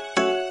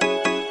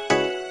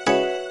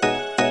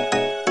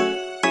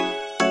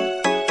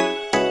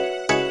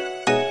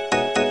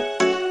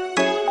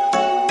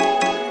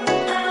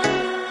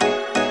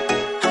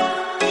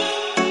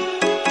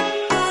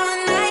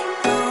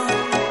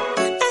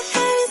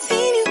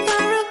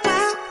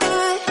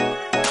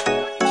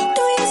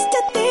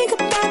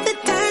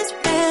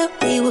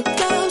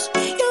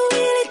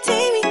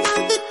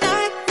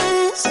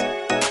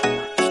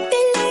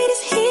 The light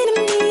is hitting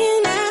me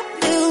and I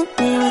feel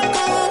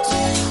miracles.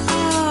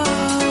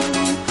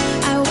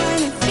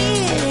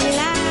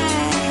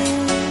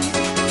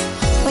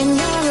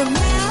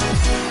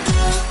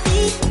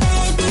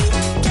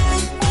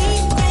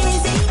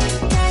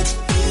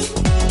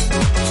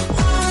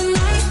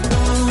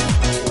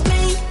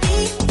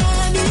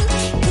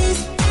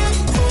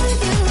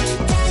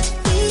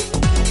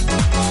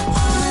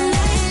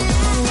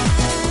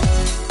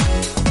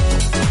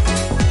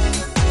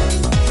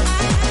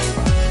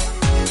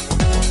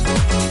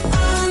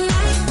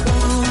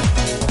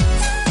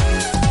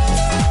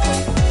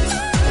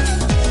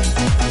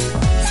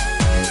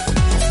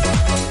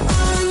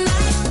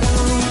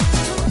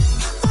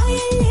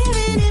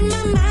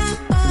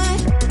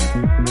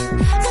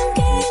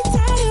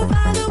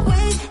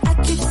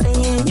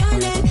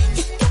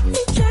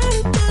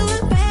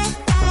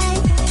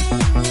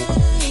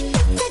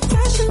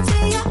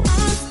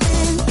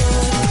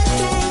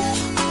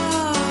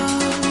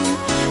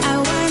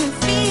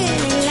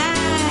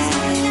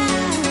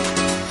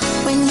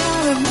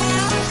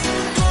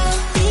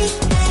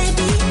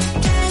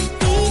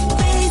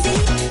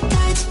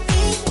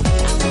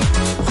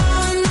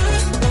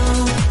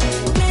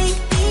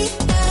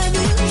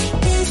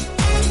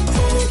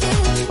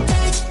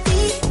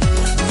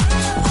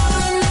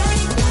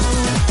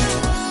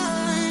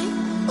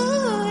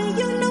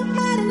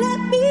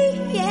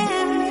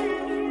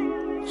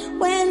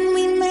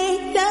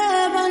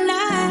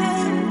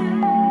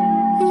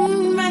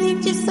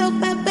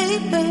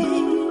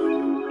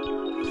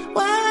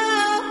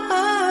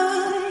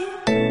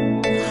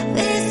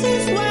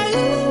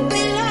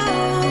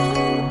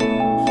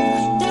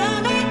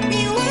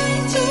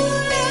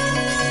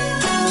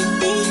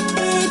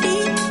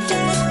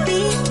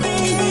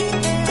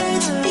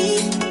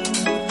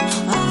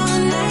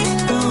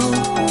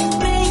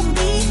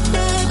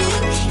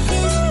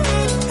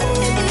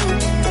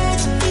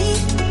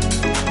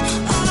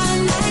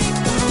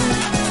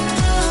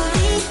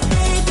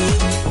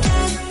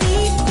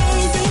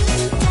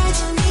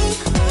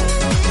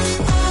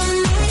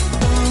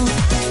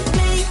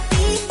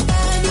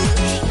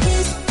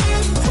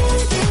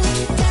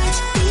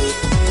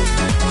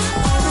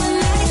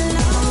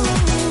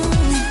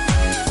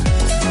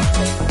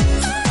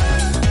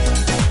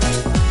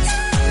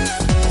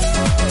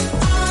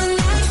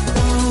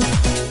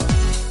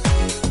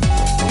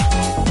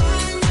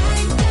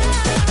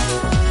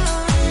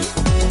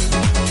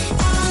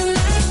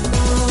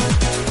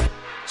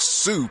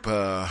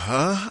 Super,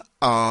 huh?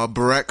 Our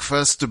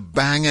breakfast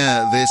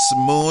banger this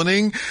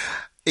morning.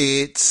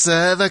 It's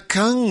the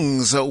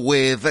Kungs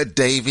with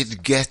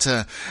David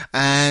Guetta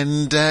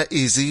and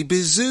Izzy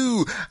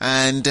Bizou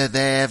and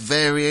their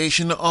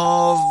variation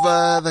of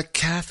the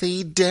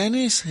Kathy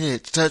Dennis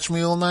hit, Touch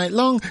Me All Night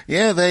Long.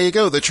 Yeah, there you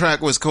go. The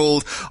track was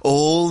called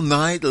All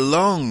Night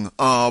Long,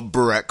 our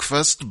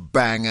breakfast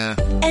banger.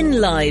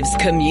 NLive's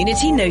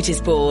Community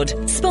Notice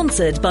Board,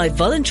 sponsored by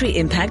Voluntary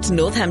Impact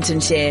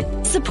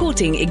Northamptonshire,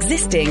 supporting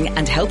existing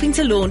and helping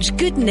to launch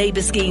good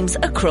neighbour schemes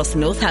across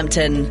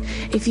Northampton.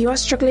 If you are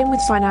struggling with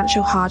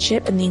financial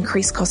hardship and the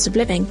increased cost of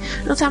living,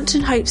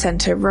 Northampton Hope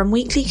Centre run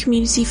weekly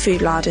community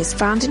food larders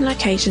found in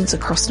locations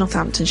across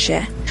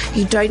Northamptonshire.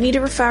 You don't need a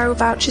referral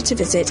voucher to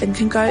visit and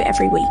can go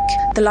every week.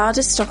 The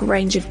larders stock a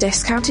range of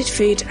discounted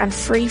food and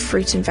free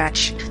fruit and veg.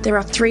 There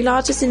are 3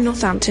 larders in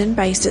Northampton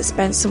based at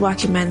Spencer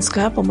Working Men's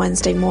Club on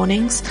Wednesday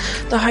mornings,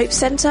 the Hope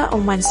Centre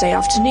on Wednesday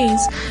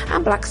afternoons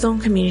and Blackthorn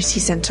Community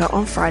Centre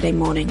on Friday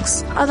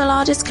mornings. Other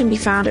larders can be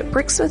found at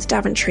Brixworth,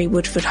 Daventry,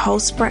 Woodford,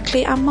 Hulse,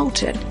 Brackley and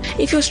Moulton.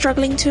 If you're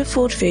struggling to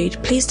afford food,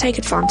 please take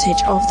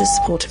advantage of the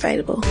support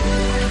available.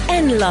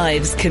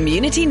 NLive's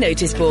Community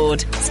Notice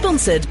Board,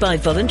 sponsored by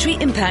Voluntary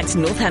Impact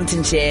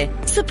Northamptonshire,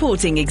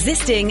 supporting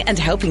existing and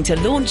helping to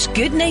launch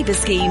good neighbour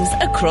schemes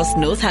across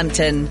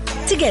Northampton.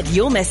 To get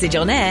your message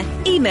on air,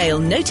 email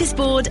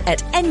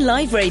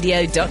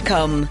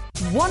noticeboard@nliveradio.com.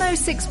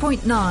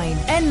 106.9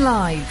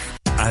 NLive.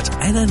 At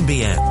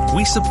NNBN,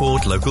 we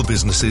support local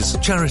businesses,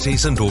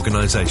 charities and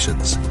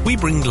organisations. We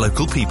bring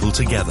local people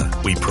together.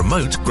 We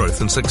promote growth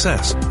and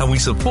success, and we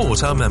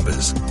support our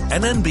members.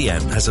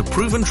 NNBN has a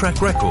proven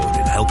track record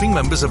in helping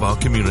members of our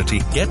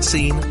community get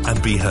seen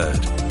and be heard.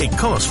 It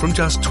costs from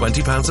just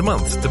 £20 a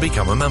month to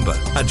become a member,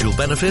 and you'll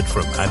benefit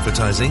from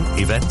advertising,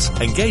 events,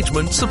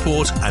 engagement,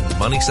 support and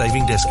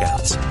money-saving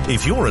discounts.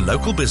 If you're a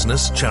local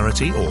business,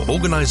 charity or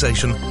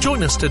organisation,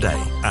 join us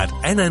today at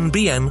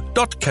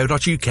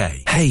nnbn.co.uk.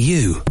 Hey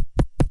you.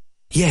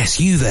 Yes,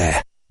 you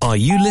there. Are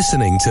you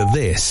listening to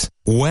this?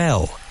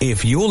 Well,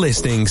 if you're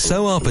listening,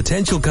 so are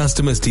potential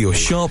customers to your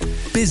shop,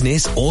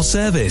 business or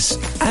service.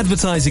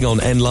 Advertising on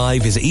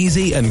NLive is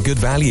easy and good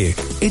value.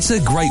 It's a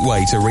great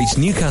way to reach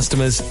new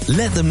customers,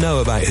 let them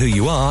know about who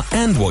you are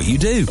and what you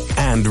do.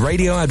 And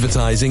radio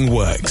advertising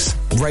works.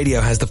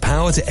 Radio has the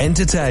power to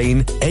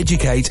entertain,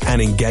 educate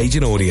and engage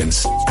an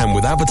audience. And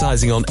with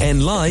advertising on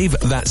NLive,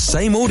 that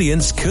same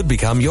audience could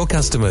become your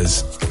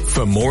customers.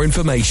 For more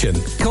information,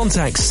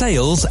 contact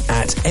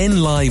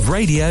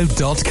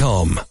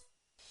sales@nliveradio.com.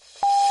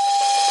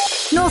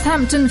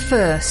 Northampton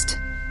First.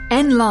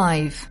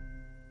 NLive.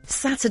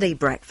 Saturday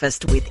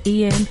Breakfast with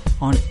Ian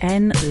on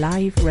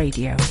NLive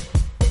Radio.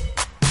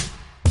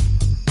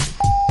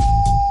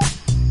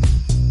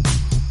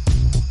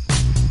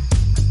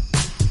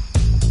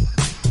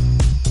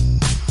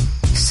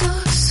 So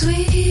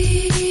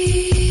sweet,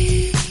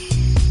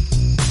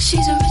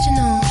 she's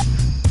original,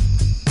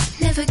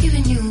 never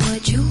giving you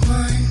what you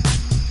want.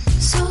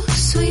 So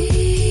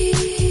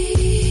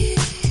sweet,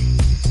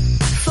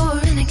 for a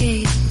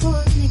renegade,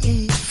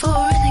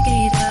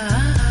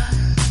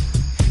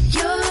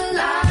 you're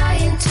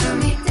lying to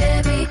me,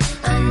 Debbie.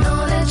 I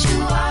know that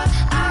you are.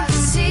 I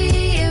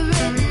see it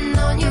written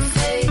on your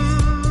face.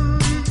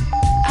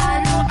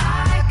 I know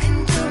I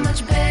can do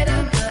much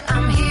better, but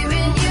I'm here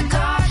in your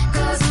car,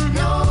 'cause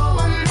no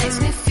one makes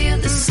me feel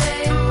the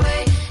same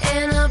way,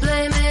 and I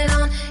blame it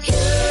on you.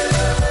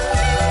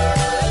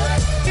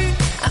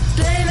 I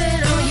blame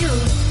it on you.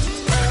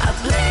 I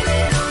blame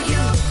it on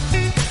you.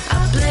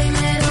 I blame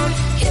it on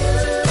you.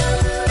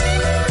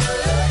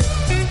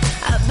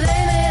 I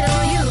blame it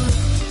on you.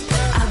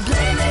 I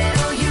blame it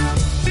on you.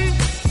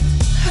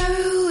 Her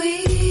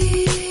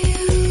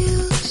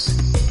wheels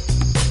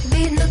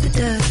beating up the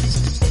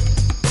dust,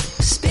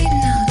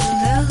 speeding out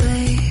of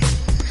LA.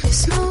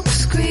 Smoke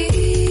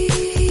screen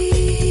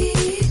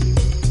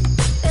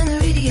and the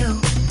radio.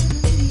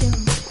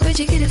 Where'd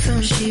you get it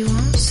from? She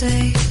won't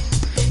say.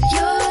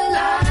 You're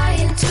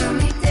lying to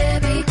me,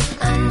 Debbie.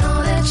 I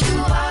know that you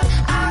are.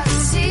 I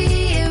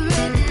see it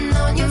written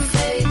on your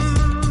face.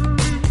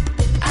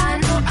 I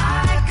know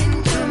I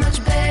can do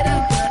much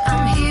better, but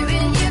I'm here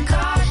in your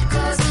car,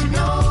 'cause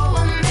no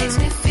one makes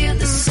me feel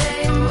the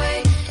same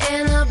way,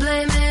 and I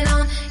blame it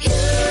on you.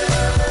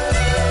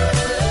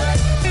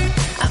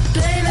 I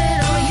blame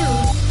it on you.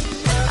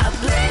 I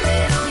blame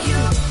it on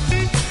you.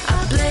 I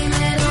blame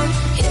it on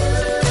you.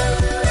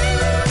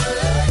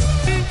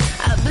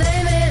 I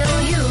blame it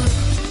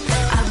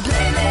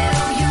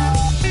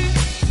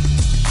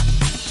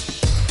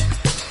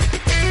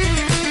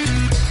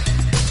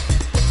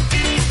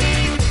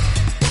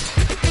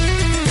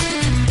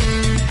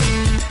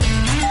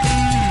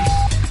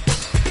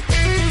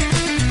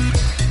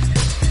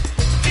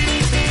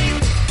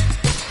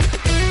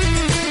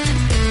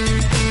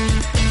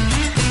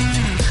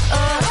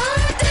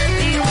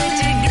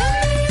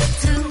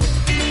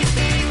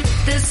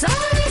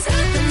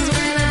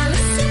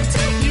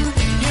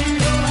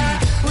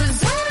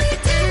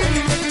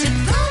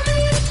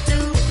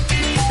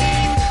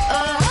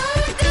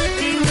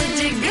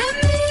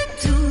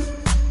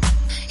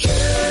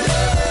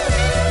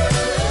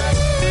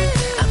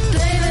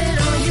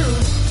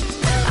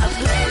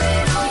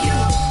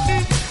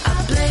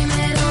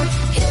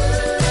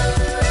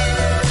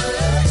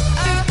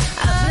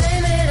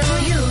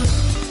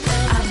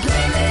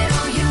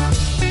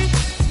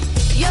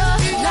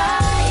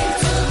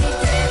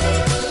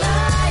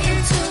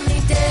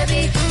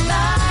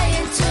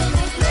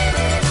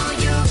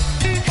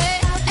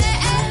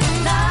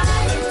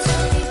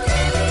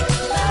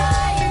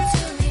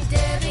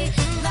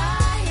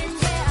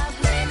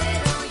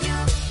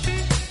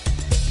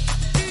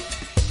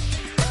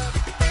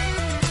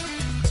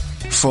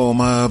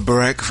Former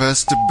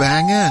breakfast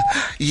banger,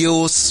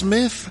 Your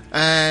Smith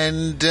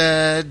and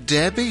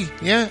Debbie.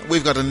 Yeah,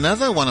 we've got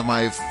another one of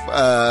my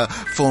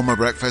former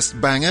breakfast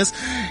bangers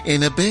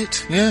in a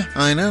bit. Yeah,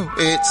 I know.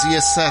 It's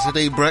your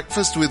Saturday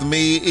breakfast with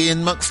me,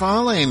 Ian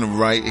McFarlane,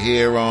 right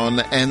here on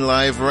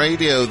NLive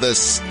Radio, the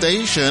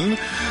station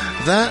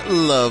that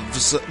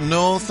loves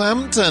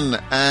Northampton.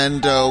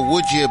 And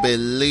would you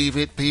believe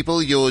it,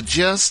 people? You're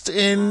just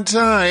in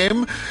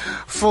time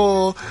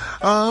for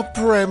our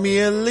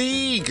Premier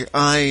League.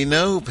 I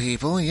know,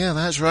 people. Yeah,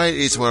 that's right.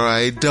 It's where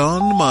I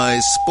don my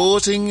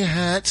sporting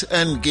hat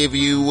and give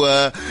you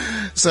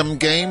some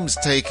games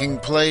taking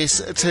place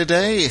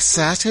today,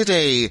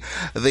 Saturday,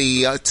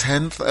 the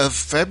 10th of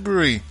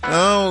February.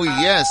 Oh,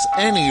 yes,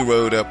 any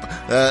road up.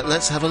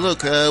 Let's have a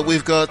look.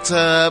 We've got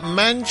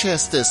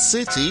Manchester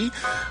City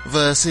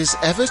versus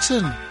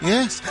Everton.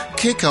 Yes,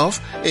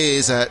 kickoff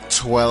is at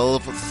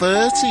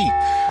 12:30.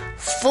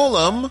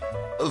 Fulham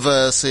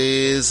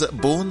versus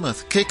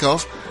Bournemouth.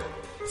 Kickoff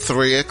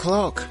 3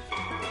 o'clock.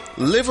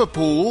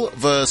 Liverpool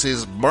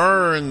versus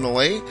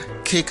Burnley.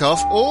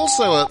 Kickoff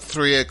also at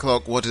 3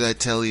 o'clock. What did I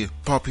tell you?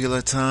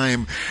 Popular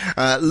time.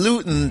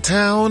 Luton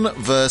Town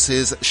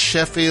versus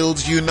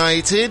Sheffield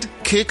United.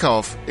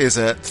 Kickoff is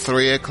at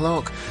 3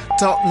 o'clock.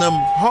 Tottenham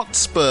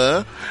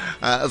Hotspur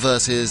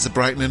versus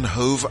Brighton and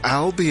Hove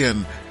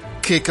Albion.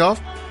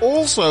 Kickoff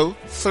also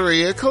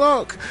 3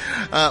 o'clock.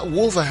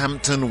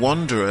 Wolverhampton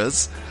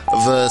Wanderers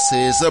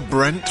versus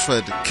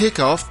Brentford.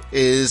 Kickoff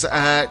is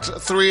at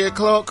 3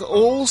 o'clock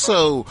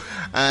also.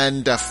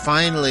 And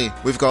finally,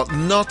 we've got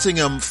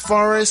Nottingham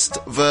Forest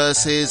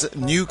versus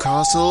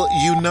Newcastle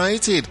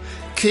United.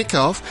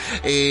 Kickoff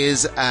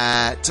is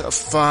at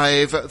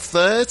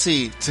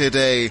 5:30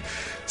 today.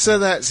 So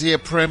that's your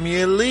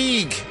Premier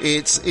League.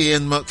 It's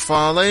Ian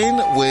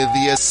McFarlane with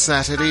your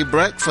Saturday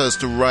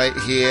breakfast right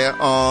here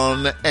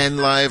on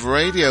NLive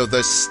Radio,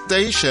 the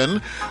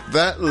station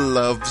that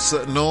loves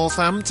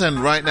Northampton.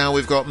 Right now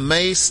we've got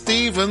May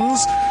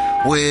Stevens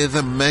with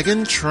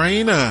Meghan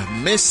Trainor,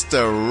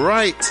 Mr.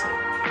 Right.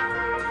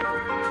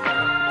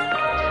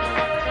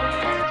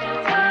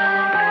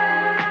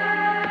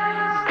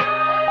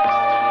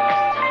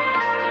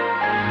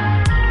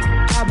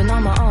 I've been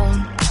on my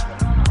own.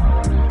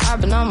 I've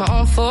been on my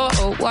own for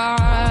a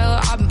while.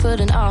 I've been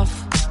putting off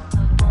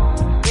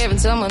giving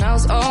someone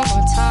else all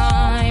my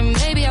time.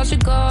 Maybe I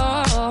should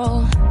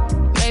go.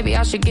 Maybe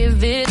I should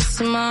give it a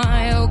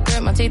smile.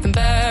 Grit my teeth and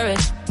bear it.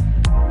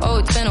 Oh,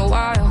 it's been a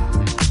while.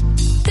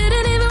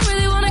 Didn't even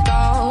really want to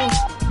go.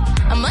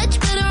 I'm much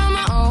better on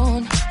my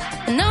own.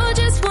 And now I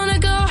just want to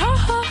go.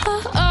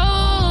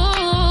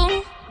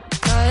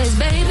 Cause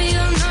baby,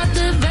 I'm not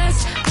the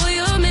best. Boy,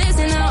 you're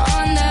missing out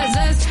on that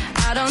zest.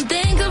 I don't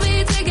think I'll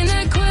be taking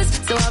that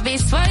quest. So I'll be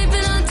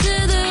swiping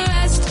onto the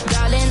rest.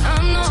 Darling,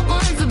 I'm not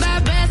one for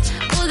bad breath.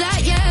 Oh,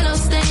 that yellow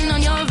stain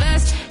on your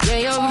vest. Yeah,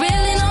 you're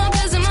really not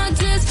best in my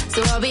test.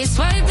 So I'll be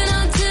swiping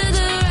onto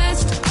the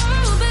rest.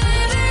 Oh,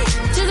 baby,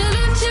 to the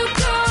left you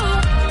go.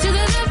 To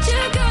the left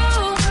you go.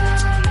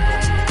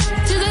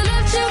 To the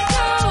left you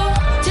go.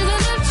 To the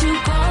left you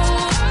go.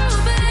 Oh,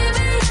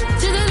 baby,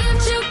 to the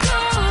left you go.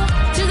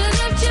 To the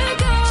left you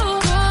go.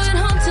 Going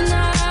home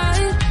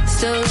tonight.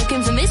 Still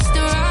looking for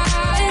Mr.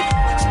 Right.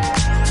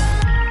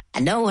 I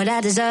know what I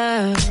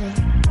deserve.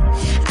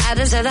 I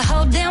deserve the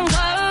whole damn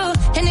world.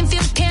 And if you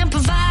can't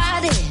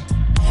provide it,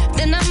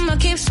 then I'ma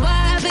keep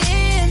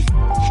swiping.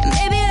 And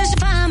maybe I should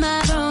find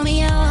my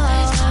Romeo.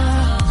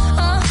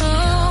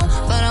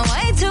 But I'm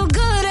way too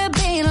good at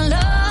being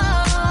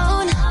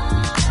alone.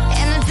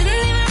 And I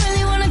didn't even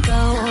really wanna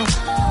go.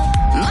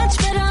 Much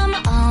better on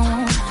my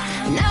own.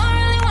 Now I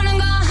really wanna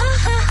go.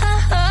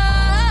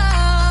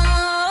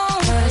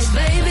 Cause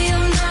baby,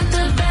 I'm not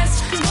the best.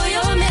 Boy,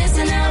 you're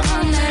missing out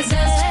on that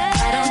zest.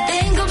 I don't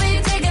think I'll be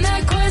taking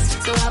that quest.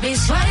 So I'll be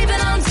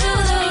swiping onto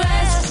the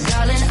rest.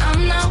 Darling,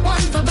 I'm not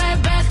one for bad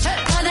breath.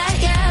 Or that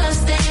yellow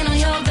stain on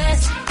your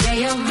vest. Yeah,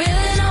 you're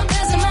really not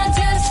passing my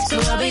test. So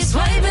I'll be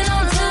swiping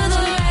onto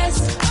the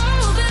rest.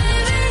 Oh,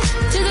 baby,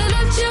 to the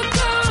left you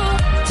go.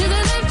 To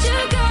the left you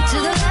go. To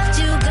the left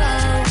you go.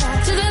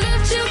 To the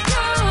left you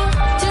go.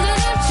 To the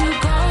left you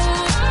go.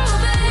 Oh,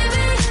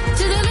 baby,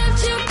 to the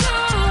left you go.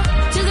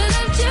 To the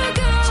left you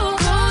go.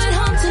 Going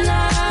home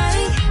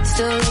tonight.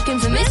 Still looking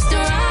for Mr.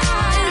 Right.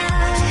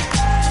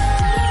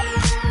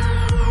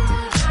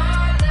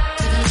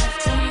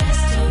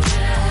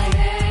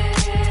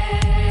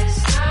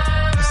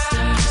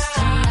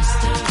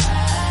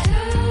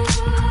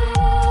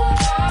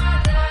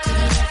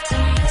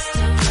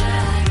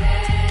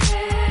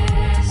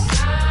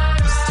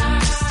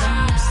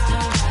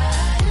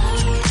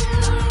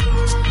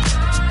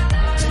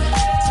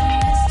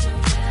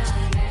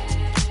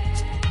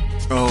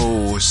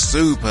 Oh,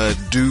 super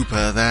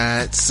duper.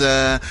 That's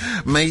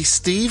May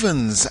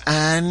Stevens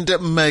and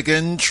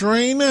Meghan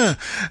Trainor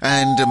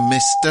and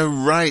Mr.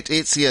 Right.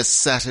 It's your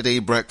Saturday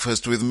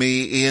breakfast with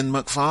me, Ian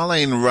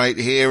McFarlane, right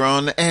here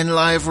on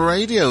NLive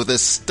Radio, the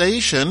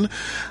station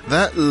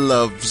that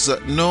loves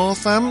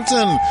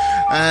Northampton.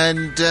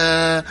 And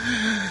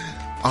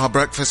our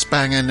breakfast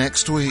banger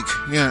next week.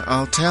 Yeah,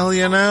 I'll tell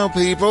you now,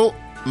 people.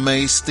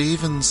 Mae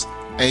Stevens,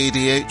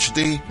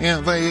 ADHD.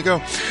 Yeah, there you go.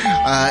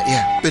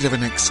 Yeah, bit of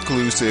an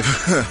exclusive.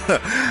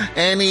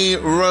 Any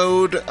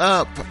road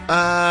up?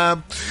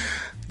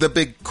 The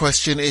big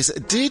question is,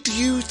 did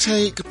you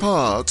take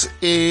part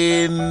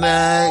in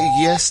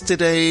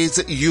yesterday's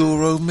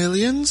Euro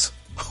Millions?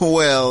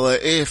 Well,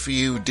 if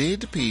you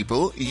did,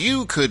 people,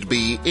 you could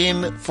be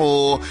in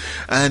for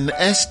an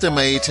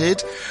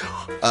estimated...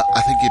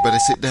 I think you better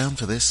sit down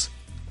for this.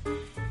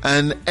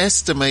 An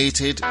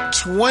estimated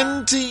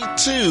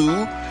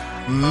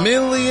 £22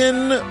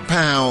 million.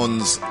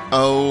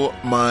 Oh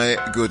my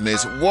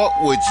goodness. What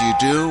would you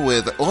do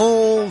with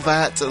all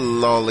that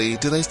lolly?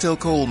 Do they still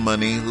call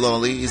money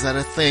lolly? Is that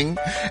a thing?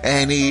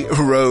 Any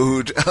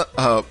road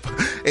up.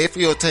 If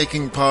you're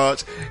taking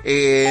part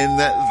in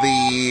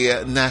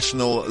the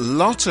National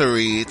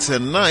Lottery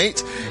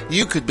tonight,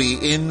 you could be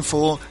in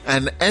for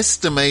an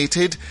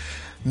estimated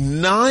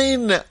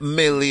 £9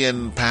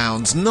 million.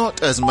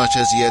 Not as much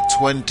as your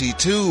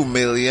 22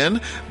 million,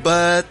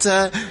 but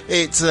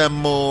it's a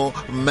more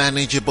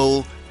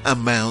manageable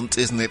amount,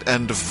 isn't it?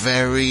 And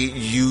very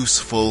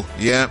useful.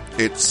 Yeah,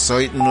 it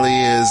certainly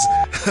is.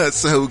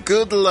 So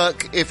good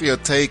luck if you're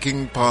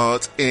taking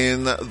part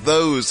in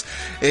those.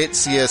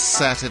 It's your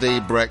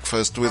Saturday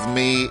breakfast with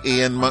me,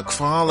 Ian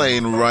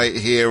McFarlane, right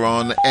here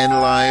on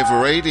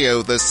NLive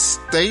Radio, the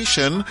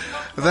station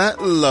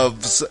that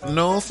loves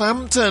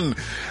Northampton.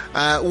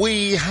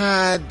 We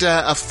had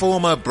a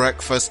former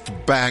breakfast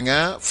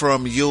banger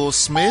from Your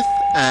Smith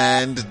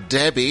and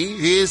Debbie.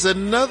 Here's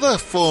another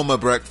former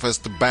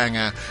breakfast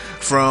banger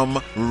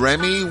from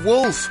Remy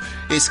Wolf.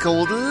 It's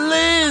called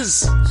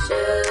Liz.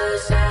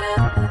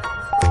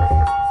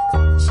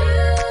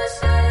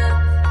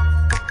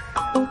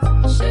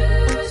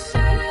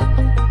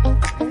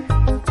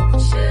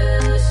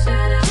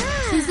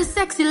 She's a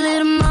sexy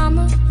little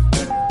mama,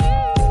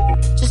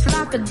 just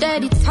like her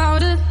daddy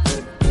taught her.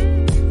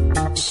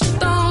 She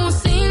don't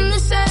seem the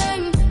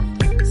same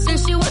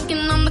since she working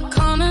on the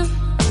corner.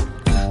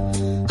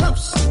 Hope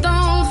she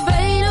don't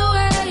fade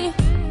away.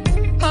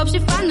 Hope she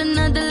find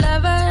another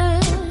lover.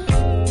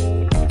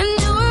 And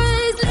it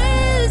was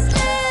Liz,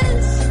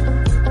 Liz.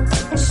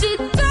 She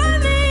taught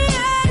me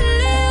how to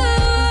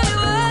live. It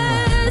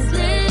was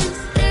Liz,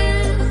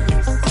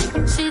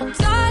 Liz. She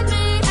taught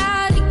me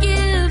how to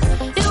give.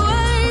 It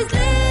was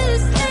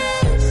Liz,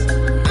 Liz.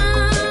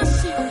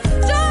 She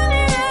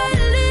taught me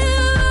how to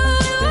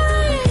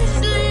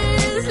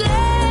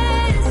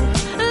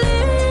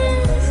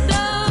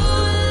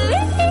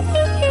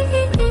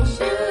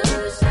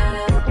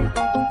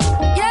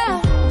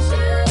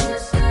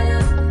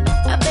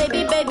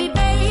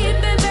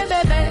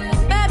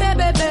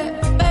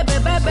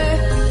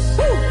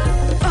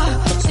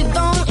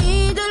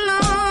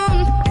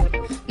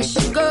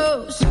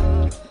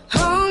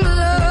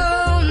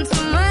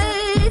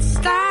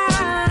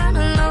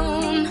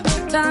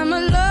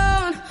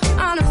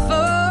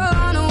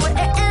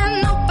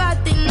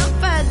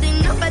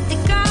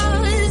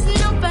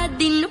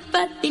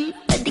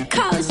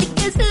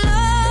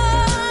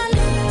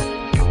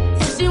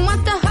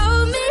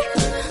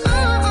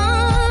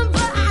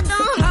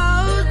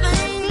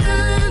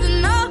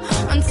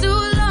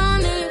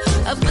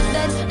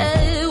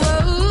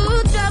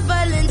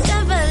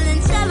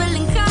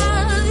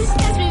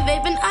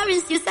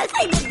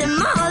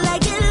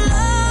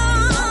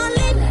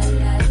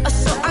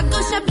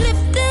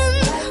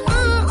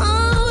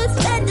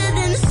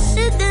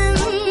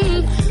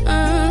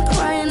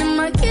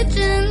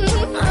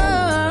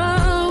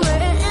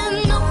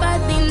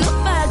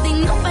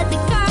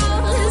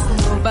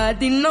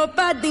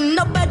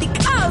Nobody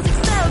calls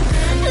except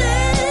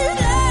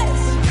Liz,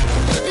 Liz.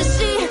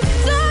 She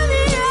taught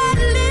me how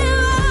to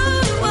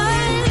live. It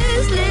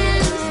was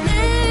Liz,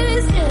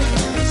 Liz, Liz.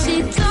 She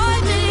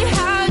taught me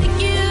how to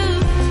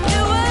give.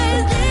 It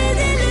was Liz,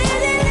 Liz,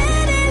 Liz,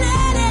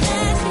 Liz,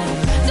 Liz, Liz. She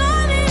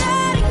taught me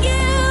how to give.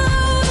 It was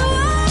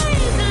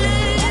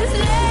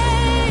Liz,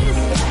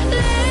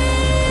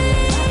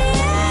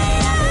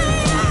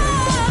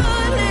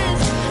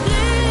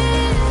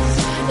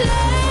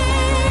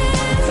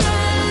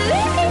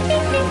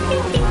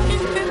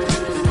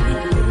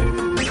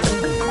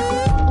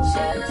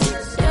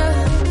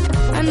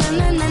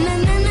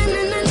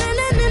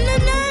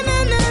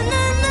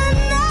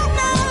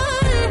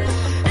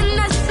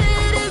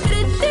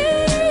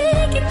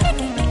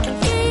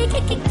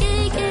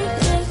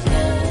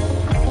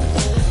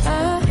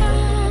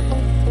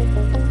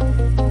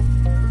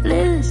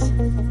 Liz,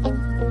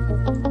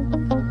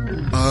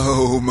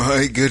 Oh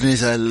my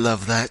goodness, I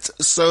love that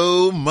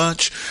so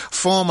much.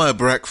 Former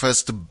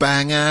breakfast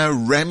banger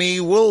Remy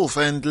Wolf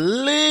and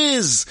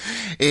Liz.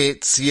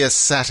 It's your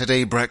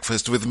Saturday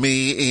breakfast with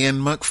me, Ian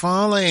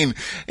McFarlane.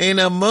 In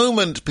a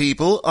moment,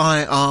 people,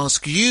 I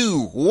ask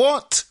you,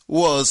 what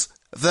was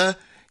the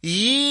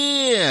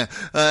Yeah,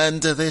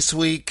 and this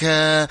week,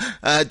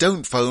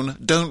 don't phone,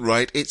 don't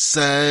write, it's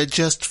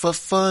just for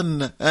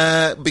fun,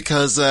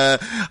 because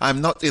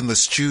I'm not in the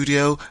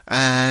studio,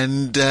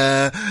 and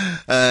I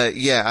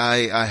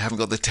haven't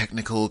got the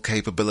technical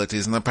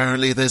capabilities, and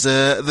apparently there's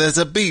a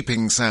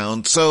beeping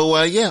sound, so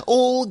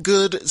all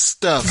good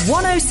stuff.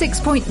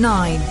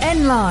 106.9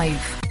 N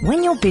Live.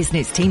 When your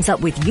business teams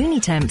up with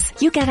Unitemps,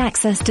 you get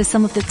access to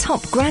some of the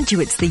top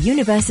graduates the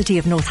University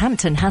of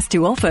Northampton has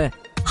to offer.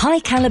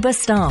 High-caliber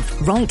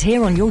staff right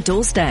here on your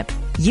doorstep.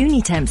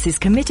 Unitemps is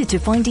committed to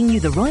finding you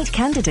the right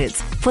candidates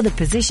for the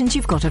positions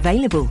you've got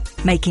available,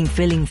 making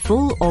filling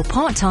full or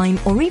part-time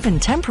or even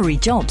temporary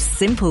jobs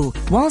simple,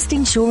 whilst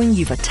ensuring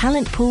you've a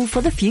talent pool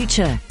for the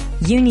future.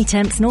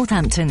 Unitemps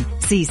Northampton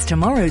sees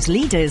tomorrow's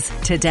leaders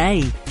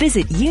today.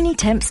 Visit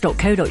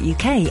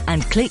unitemps.co.uk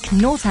and click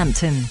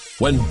Northampton.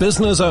 When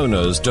business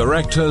owners,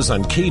 directors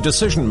and key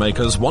decision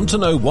makers want to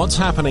know what's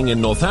happening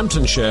in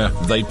Northamptonshire,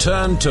 they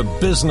turn to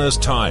Business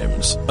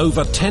Times.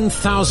 Over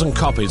 10,000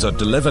 copies are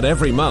delivered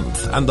every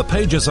month and the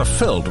pages are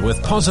filled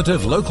with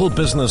positive local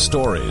business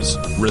stories.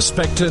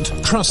 Respected,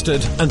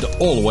 trusted and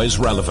always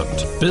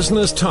relevant.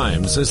 Business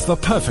Times is the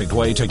perfect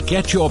way to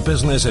get your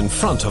business in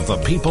front of the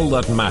people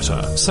that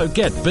matter. So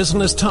get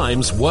Business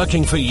Times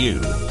working for you.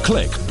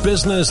 Click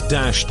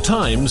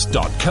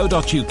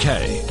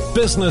business-times.co.uk.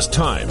 Business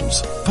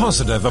Times.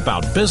 Positive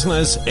about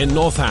business in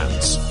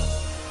Northants.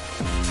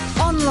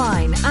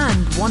 Online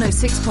and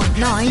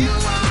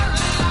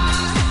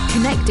 106.9.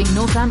 Connecting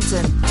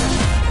Northampton.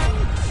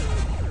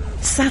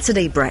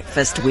 Saturday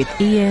Breakfast with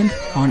Ian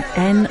on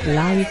N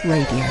Live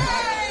Radio.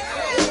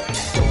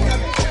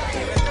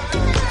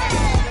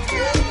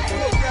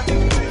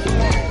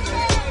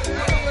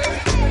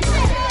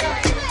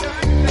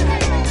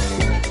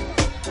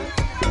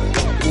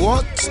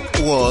 What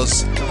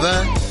was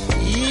the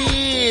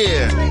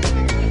year?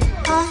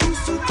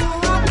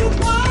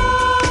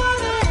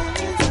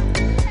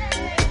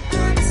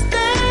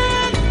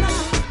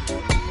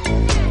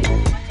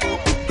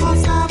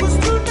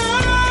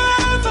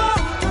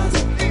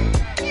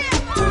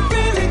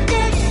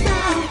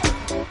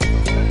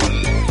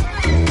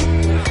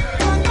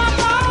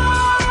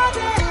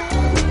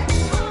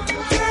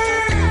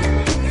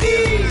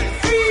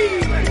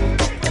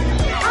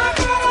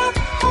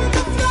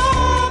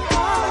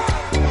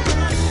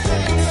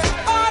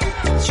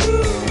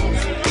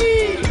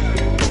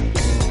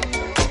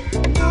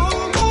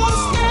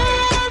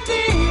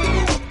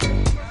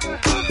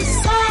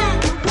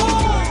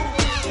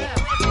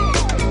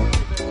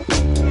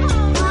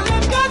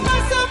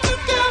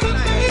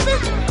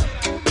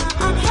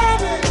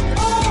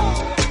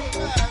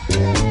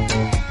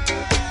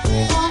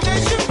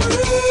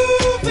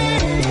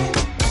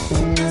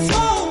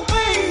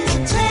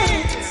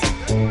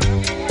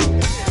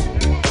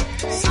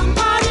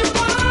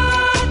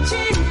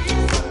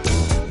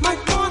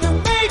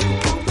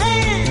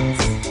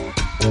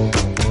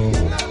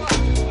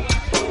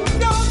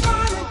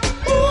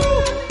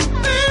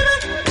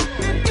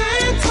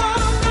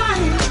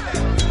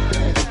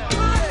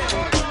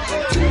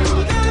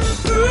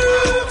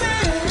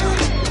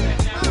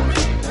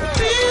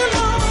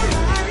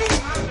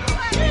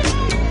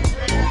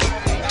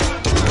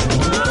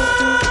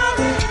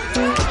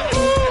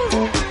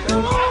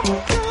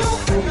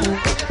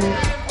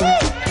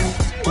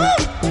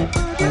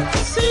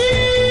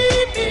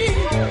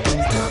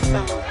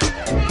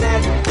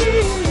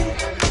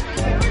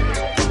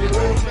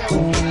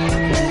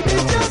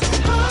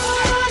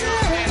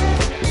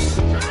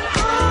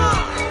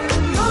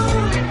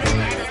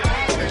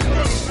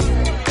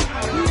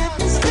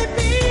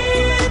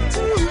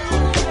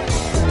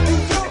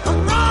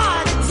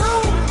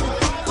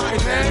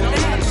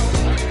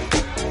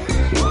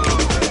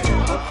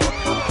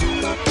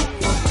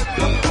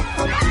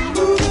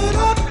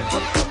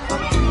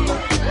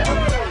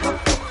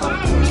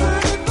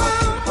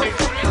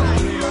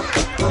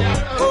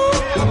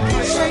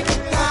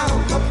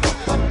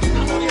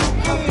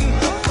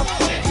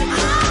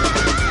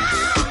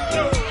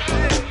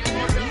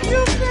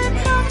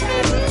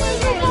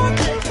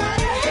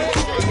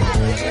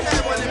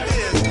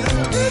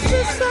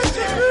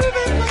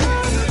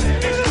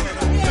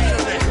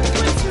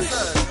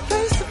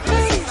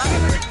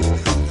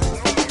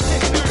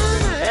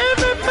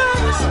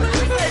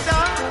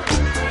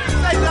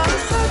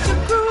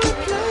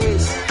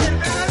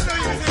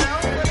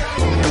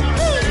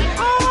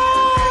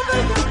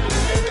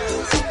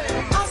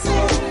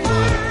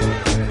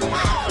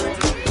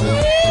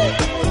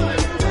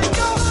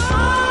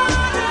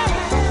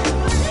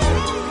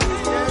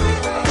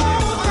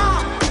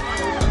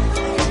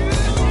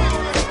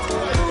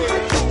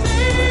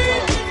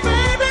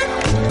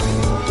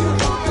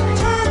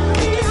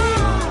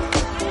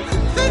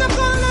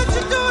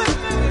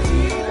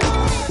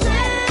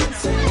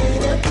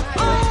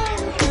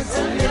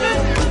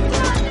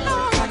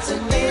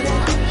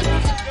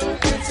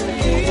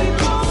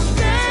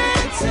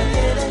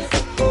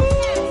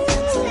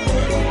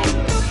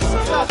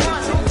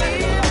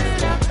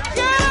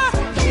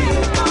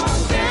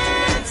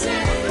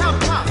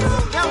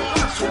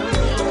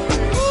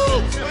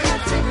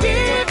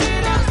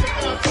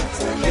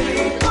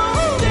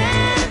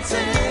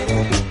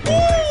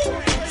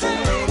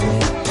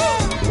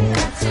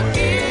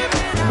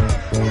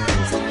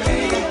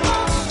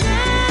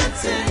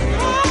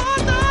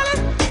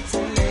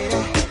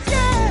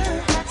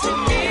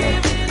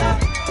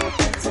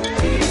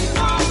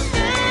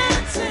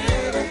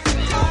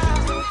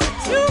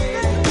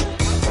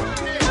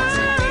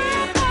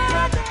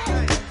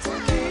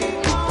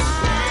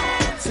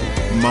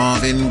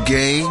 Marvin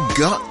Gaye,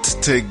 Got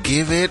to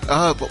Give It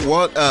Up.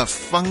 What a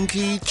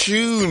funky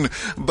tune.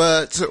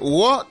 But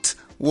what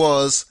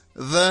was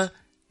the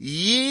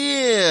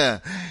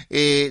year?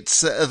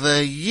 It's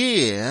the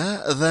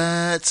year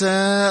that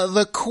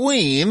the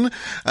Queen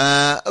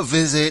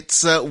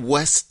visits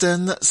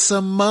Western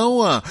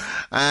Samoa.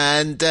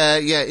 And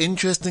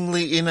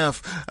interestingly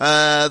enough,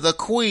 the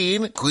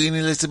Queen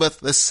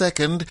Elizabeth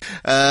II,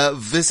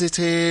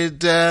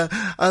 visited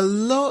a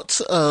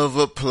lot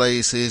of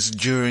places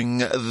during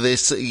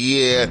this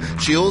year.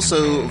 She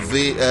also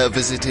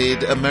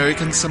visited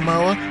American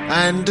Samoa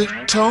and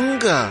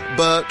Tonga.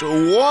 But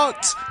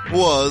what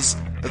was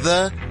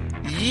the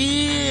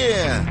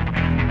year?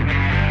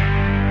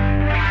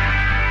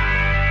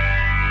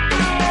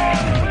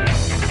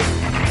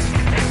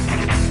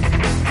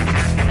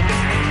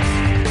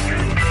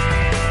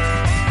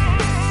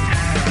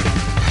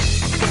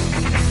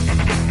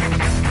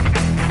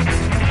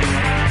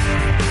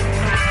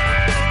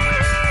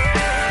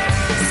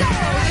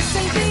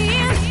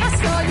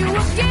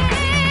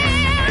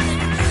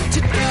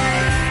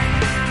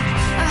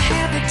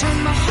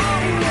 Turn my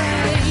heart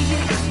away.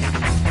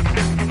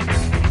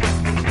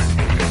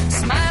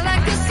 Smile like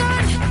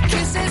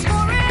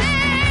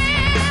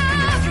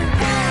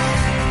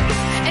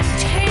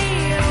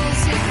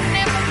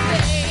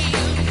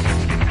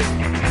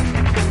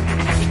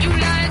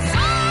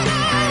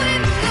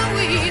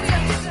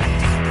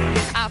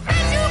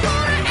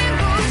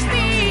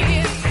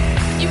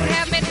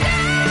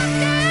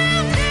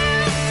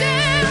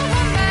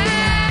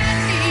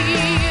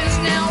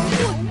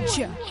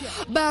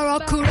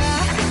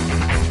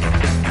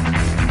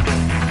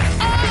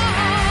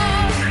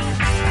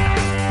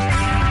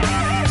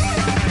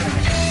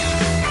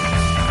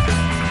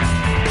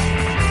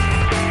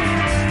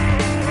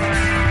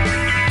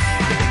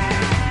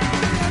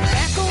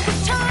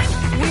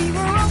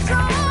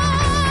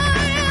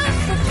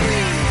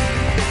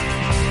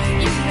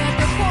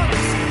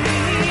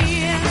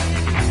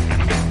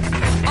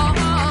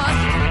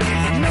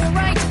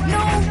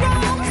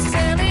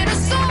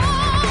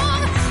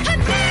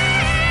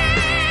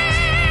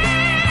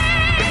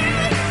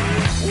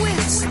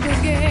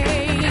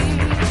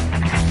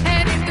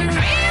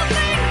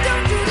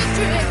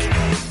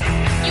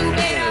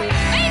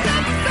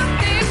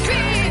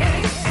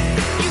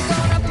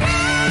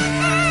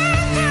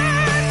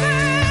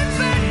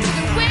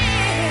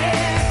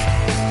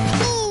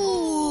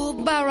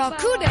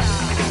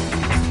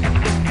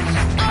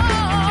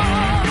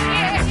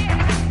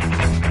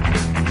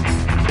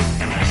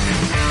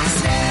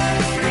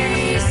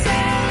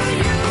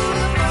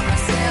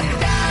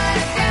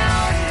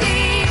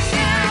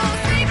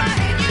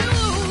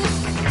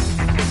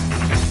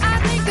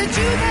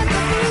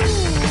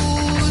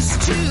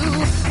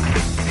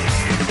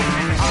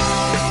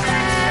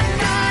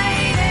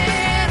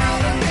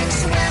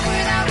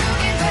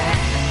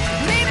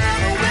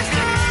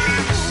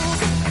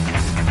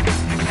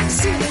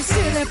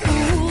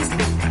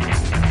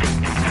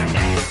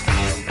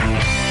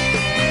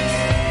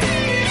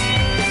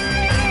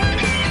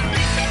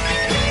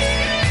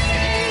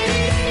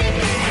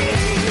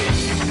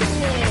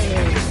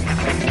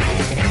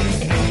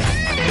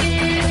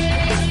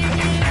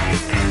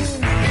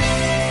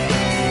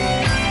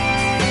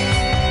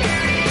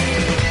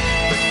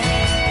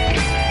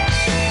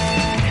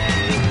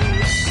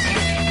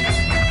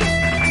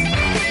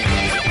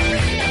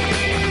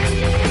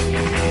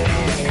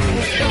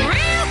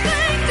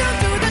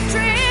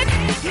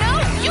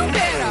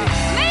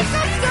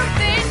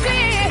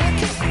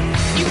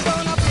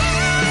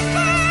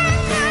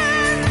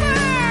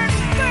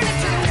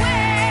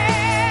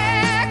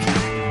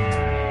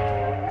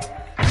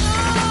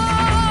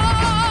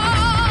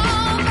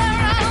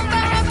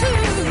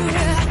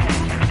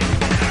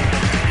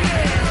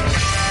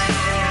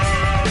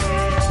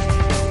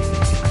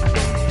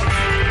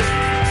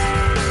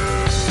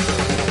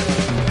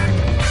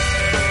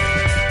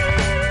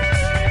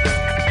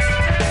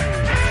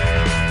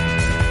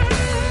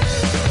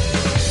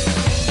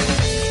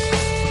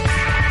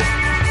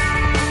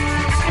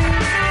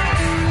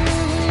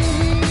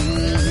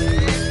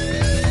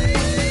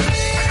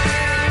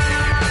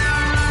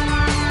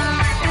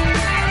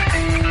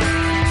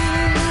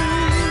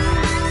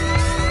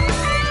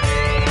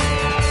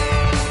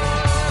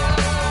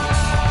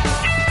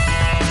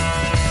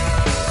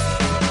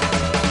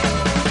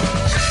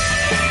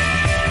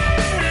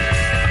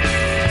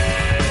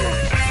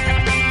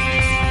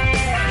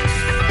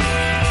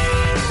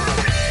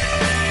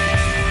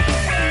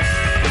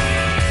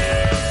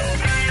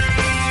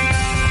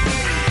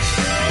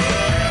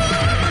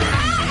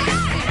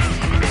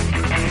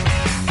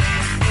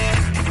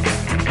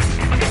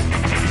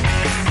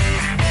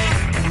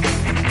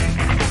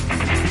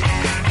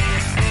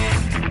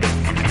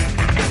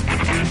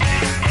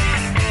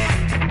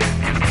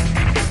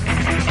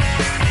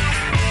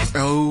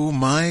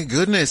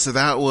goodness,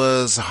 that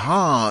was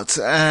Heart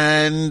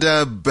and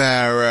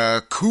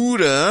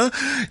Barracuda.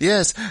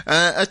 Yes,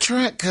 a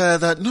track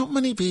that not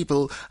many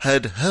people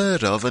had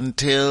heard of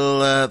until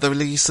the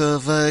release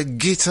of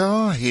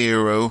Guitar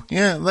Hero.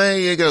 Yeah, there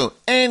you go.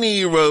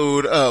 Any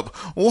Road Up.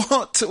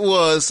 What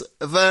was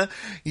the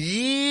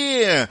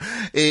year?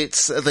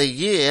 It's the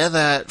year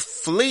that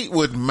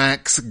Fleetwood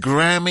Mac's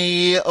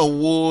Grammy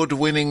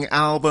Award-winning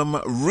album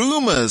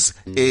Rumours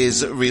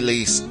is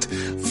released,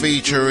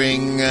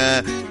 featuring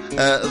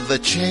The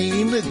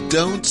Chain,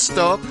 Don't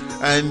Stop,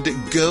 and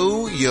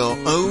Go Your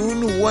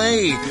Own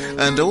Way,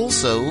 and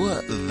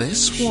also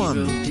this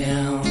one.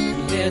 Down,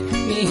 let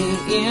me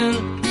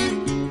in.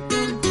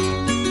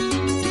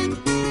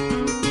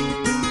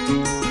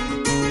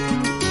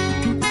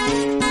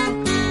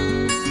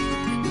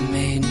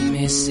 Made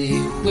me see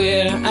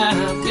where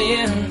I've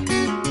been.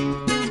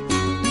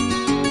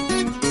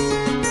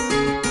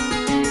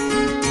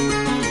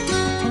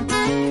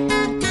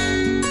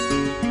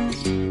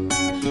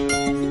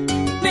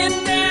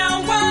 Been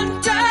down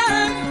one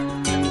time,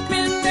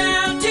 been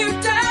down two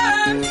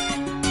times,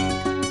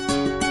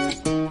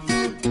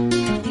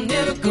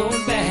 never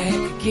going back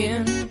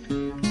again.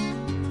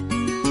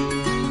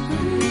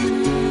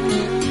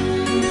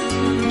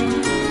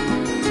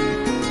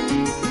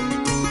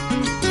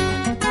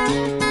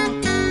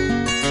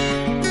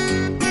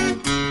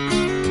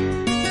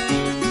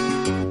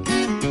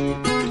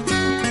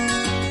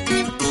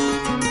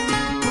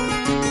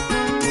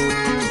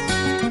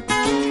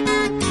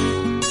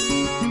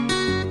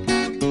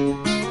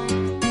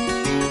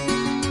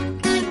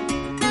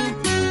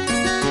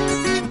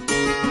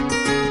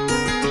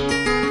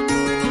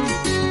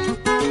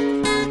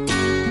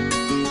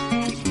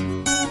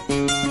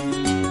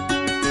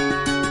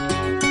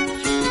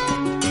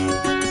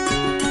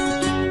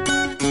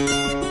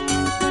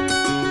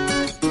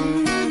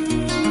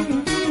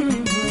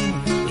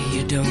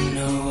 You don't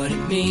know what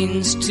it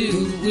means to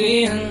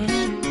win.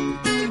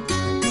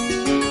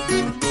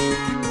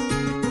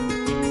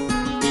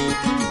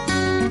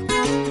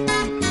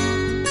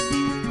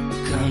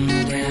 Come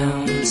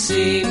down and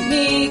see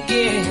me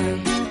again.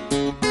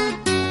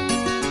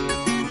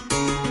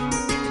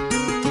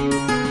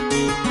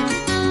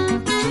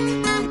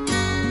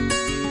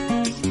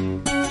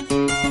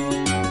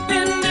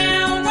 Been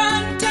down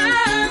one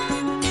time,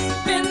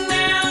 been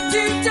down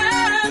two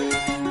times,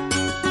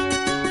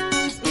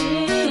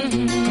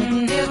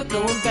 never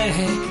going back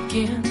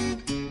again.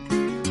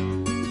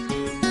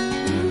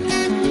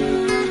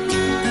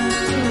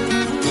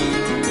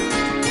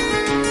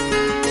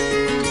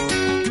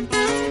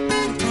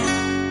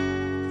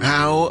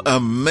 How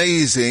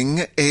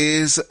amazing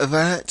is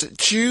that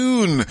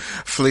tune?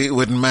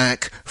 Fleetwood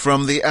Mac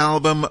from the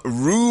album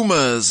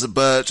Rumours.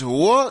 But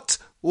what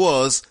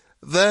was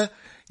the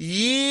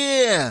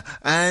year?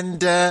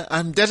 And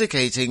I'm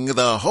dedicating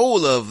the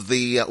whole of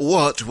the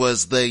What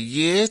Was the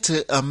Year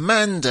to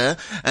Amanda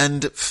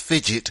and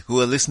Fidget,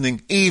 who are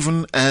listening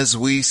even as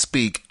we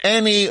speak.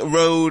 Any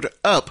Road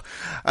Up.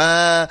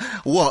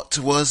 What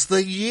was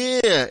the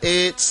year?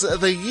 It's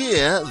the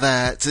year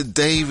that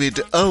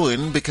David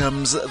Owen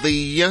becomes the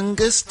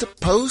youngest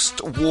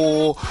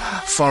post-war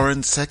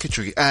foreign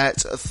secretary at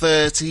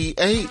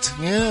 38.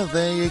 Yeah,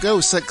 there you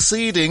go.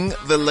 Succeeding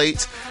the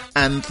late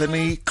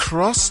Anthony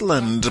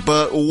Crossland.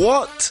 But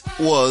what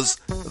was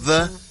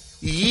the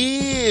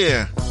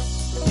year?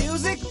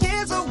 Music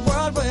is a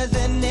world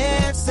within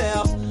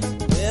itself,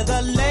 with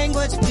a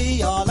language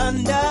we all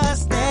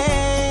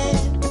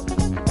understand,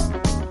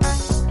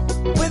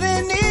 with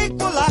an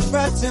equal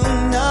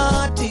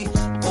opportunity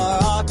for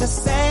all to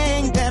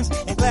sing, dance,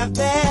 and clap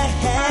their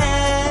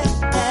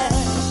hands.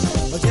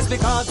 But just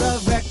because a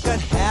record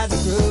has a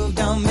groove,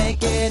 don't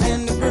make it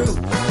in the groove.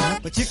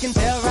 But you can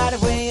tell right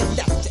away it's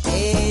left to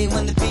A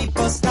when the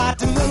people start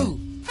to move.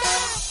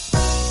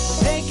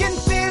 They can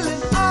feel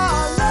it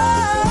all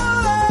over.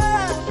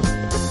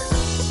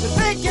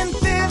 They can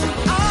feel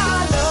it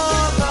all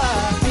over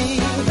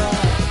fever.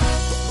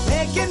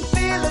 They can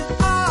feel it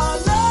all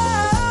over.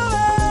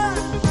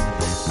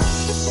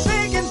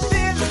 They can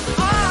feel it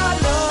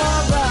all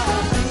over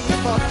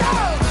fever.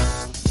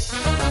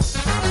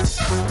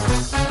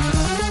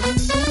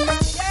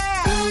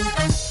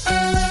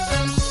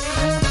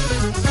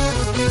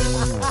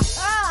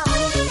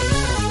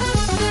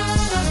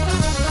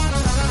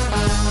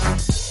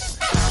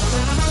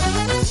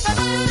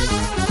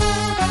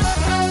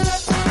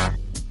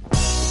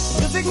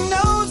 Music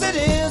knows it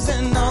is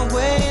and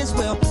always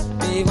will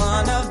be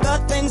one of the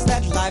things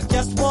that life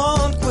just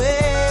won't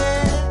quit.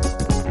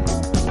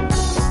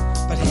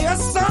 But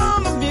here's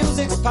some of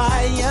music's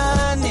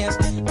pioneers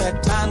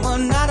that time will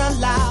not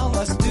allow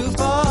us to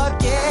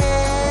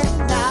forget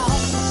now.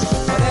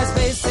 So there's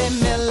Basie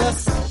Miller,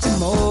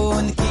 Timo,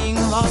 and the King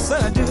of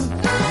Walser do.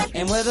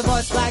 And with a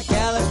voice like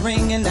Alice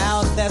ringing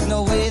out, there's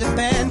no way the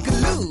band could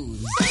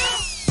lose.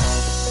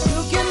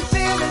 You can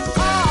feel it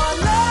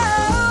all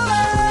over.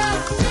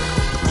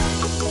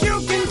 You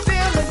can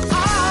feel it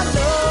all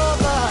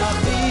over,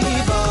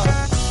 fever.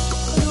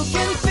 You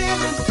can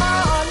feel it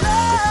all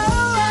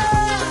over.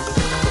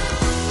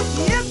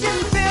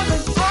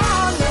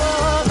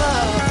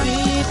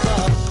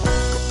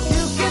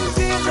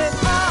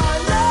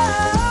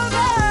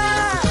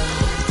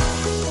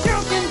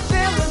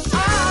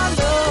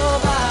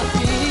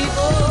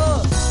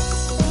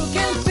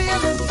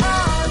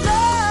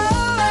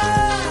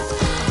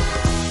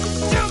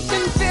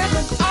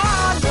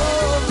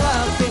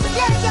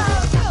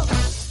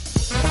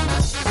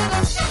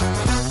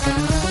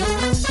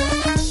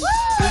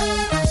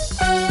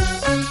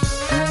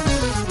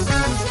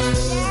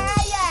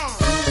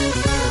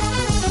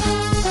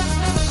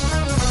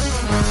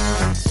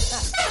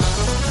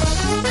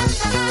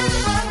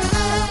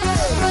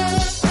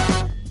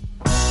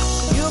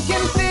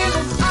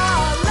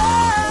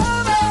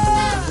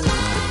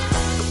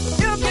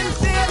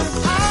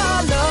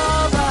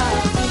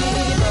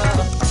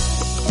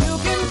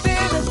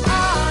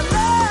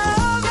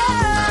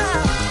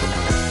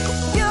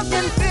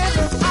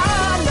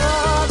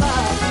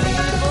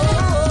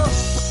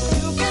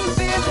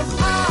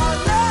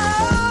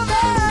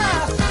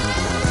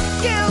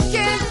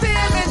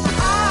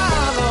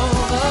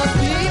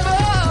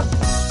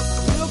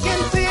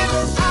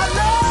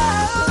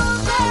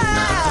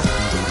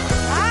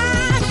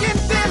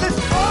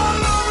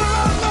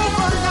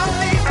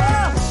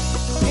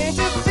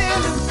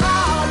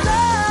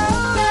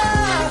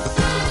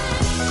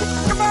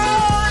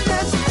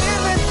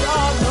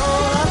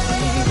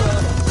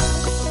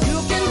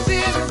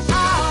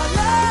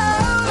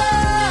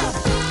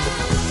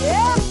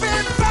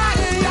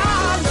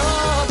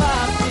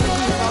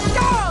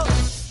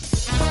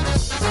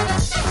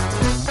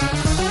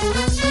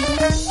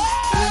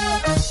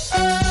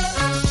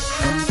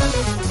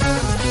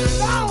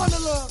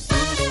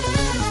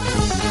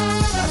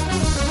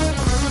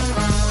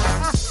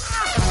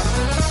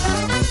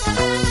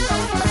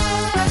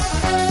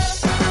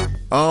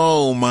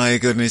 my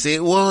goodness,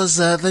 it was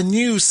the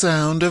new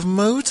sound of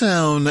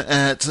Motown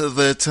at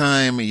the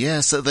time.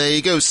 Yes, there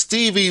you go,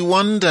 Stevie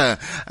Wonder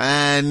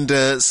and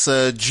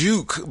Sir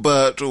Duke.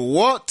 But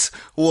what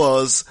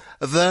was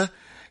the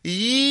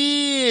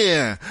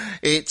year?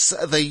 It's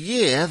the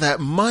year that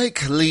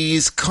Mike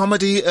Leigh's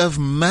comedy of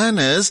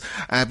manners,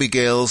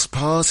 Abigail's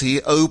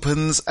Party,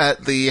 opens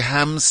at the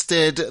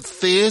Hampstead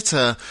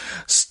Theatre,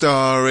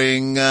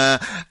 starring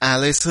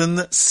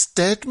Alison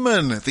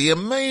Steadman, the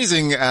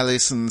amazing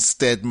Alison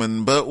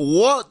Steadman. But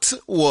what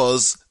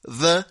was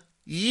the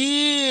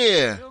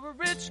year? You're a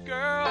rich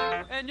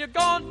girl and you're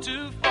gone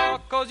too far,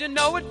 'cause you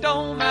know it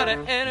don't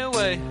matter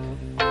anyway.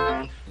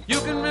 You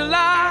can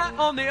rely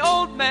on the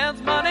old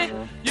man's money.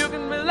 You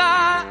can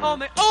rely on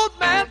the old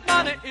man's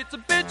money. It's a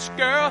bitch,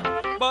 girl,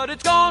 but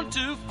it's gone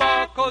too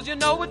far, 'cause you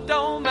know it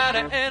don't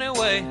matter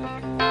anyway.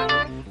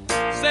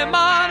 Say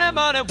money,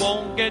 money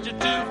won't get you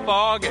too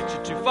far, get you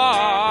too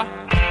far.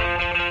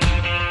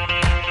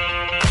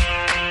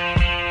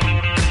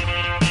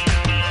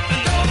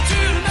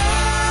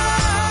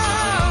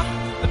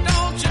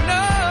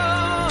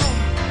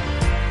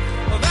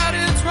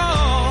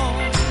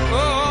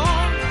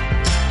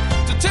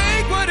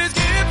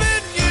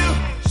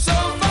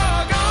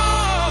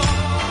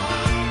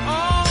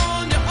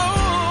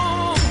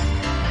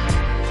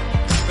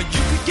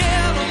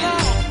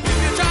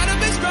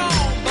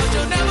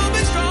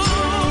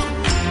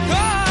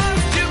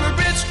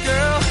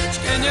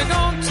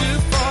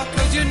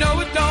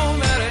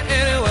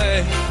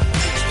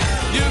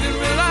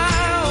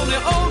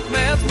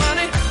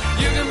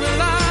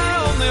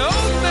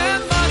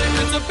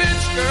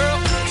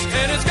 Girl,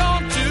 and it's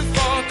gone too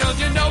far, 'cause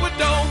you know it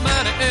don't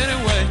matter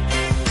anyway.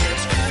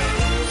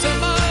 So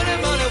money,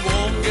 money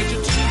won't get you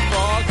too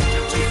far, get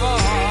you too far.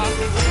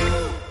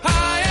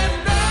 High and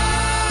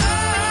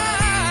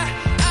dry,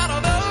 out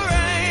of the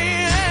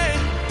rain.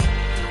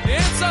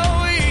 It's so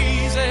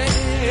easy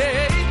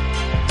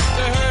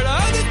to hurt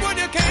others when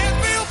you can't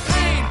feel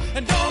pain.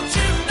 And don't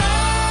you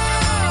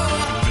know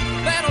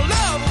that a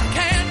love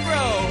can't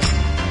grow?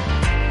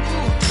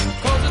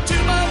 'Cause it's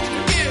too much to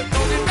give,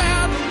 'cause it's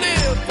bound to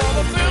live for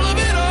the thrill of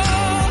it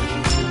all.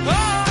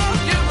 Oh,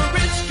 you're a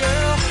rich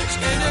girl,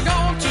 and you're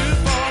gone too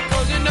far,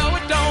 'cause you know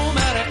it don't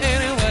matter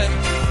anyway.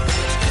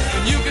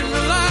 And you can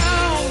rely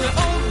on the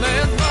old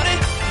man's money.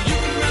 You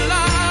can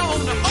rely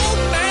on the old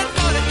man's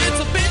money. It's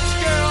a bitch,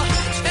 girl,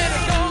 and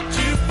it's gone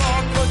too far,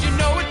 'cause you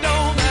know it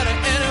don't matter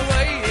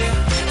anyway.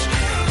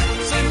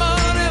 Say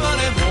money,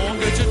 money won't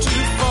get you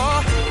too far.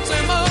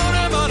 Say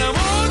money, money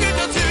won't get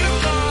you too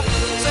far.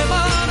 Say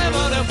money,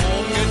 money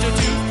won't get you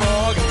too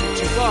far, get you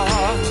too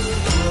far.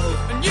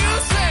 And you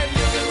say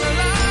you can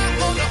rely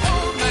on the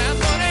old man's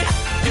money.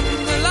 You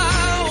can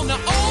rely on the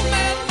old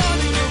man's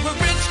money. You're a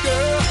rich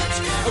girl,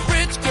 a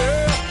rich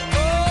girl. Oh,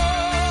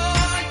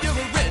 you're a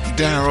rich girl.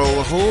 Daryl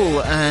Hall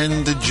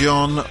and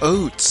John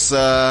Oates,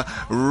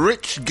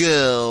 Rich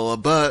Girl.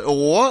 But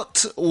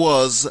what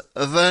was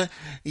the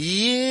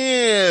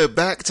year?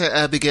 Back to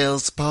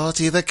Abigail's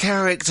Party, the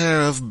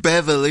character of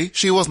Beverly.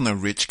 She wasn't a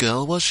rich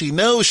girl, was she?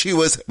 No, she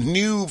was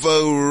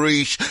nouveau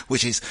riche,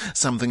 which is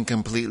something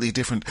completely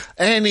different.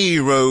 Any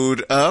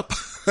road up.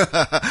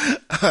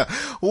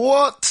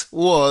 What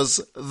was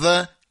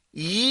the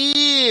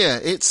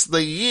year? It's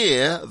the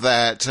year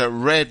that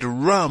Red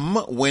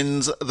Rum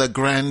wins the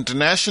Grand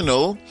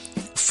National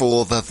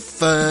for the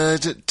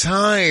third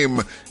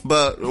time.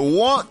 But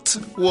what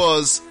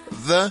was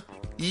the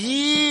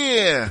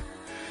year?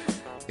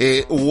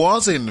 It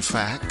was, in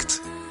fact,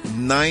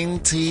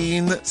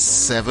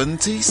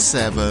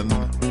 1977.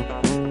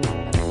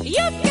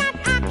 You've got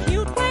a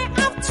cute way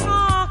of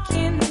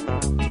talking.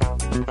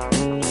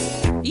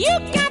 You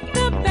got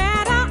the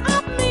better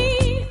of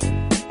me.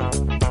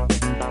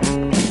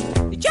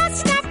 Just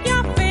snap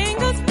your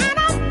fingers and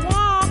I'm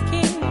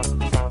walking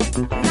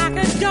like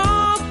a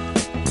dog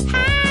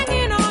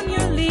hanging on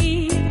your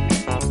lead.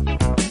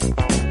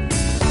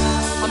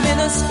 I'm in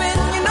a spin,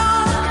 you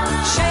know,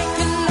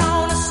 shaking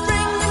on a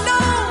string, you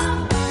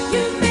know.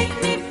 You make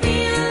me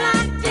feel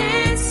like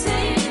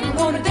dancing.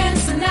 Wanna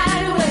dance the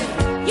night away.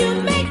 You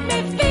make me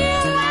feel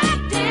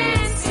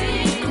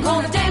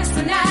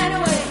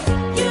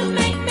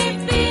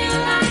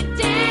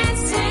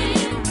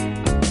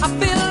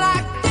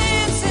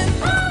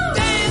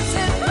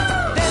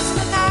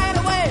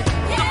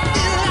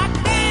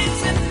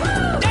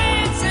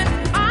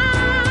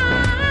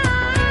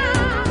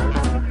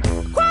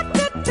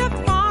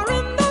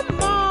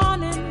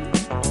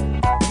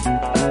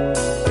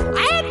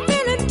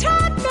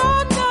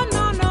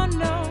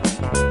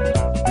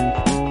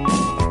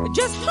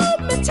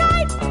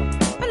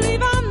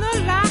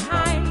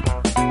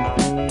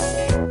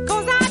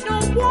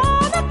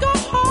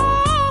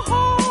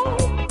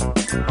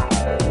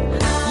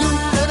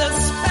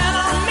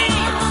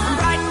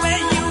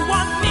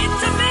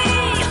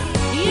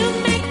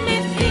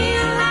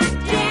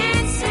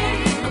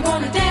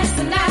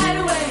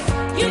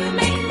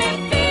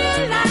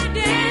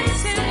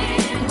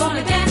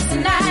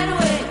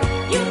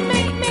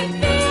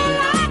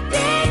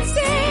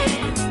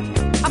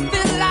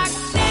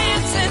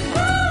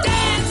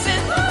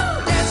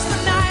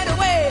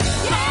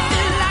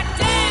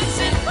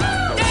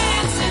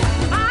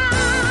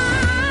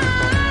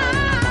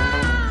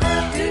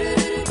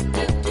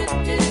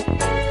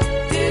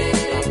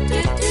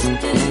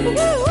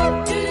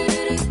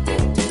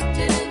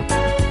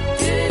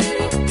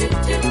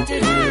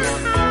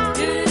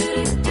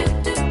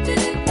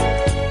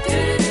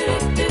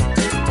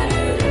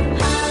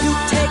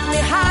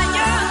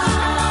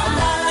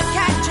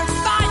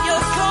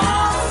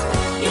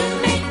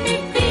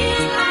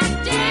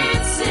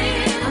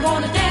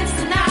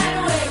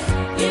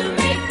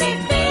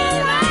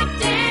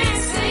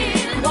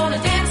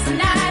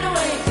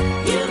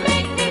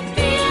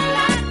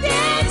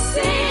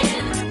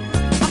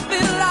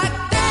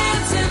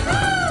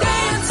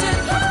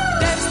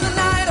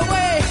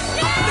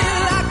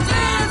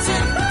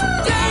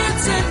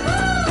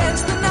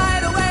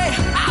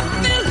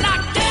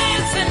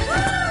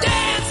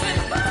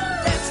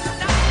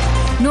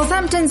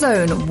Northampton's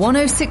own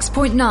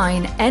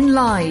 106.9 N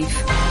Live.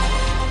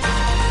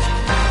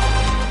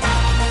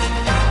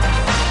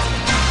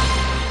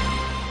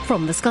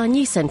 From the Sky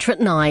News Centre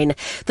at 9.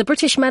 The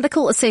British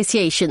Medical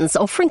Association's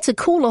offering to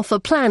call off a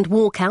planned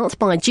walkout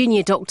by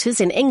junior doctors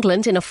in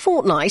England in a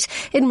fortnight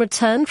in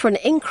return for an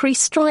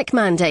increased strike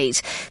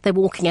mandate. They're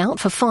walking out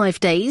for 5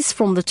 days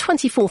from the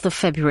 24th of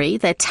February,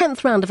 their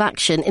 10th round of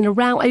action in a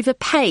row over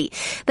pay.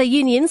 Their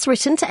union's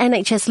written to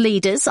NHS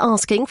leaders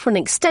asking for an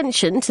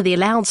extension to the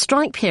allowed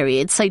strike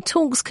period so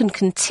talks can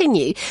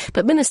continue,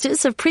 but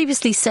ministers have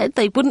previously said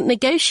they wouldn't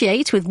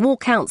negotiate with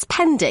walkouts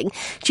pending.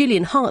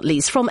 Julian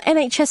Hartley's from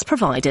NHS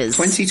providers.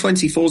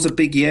 2024 is a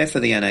big year for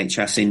the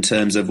NHS in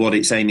terms of what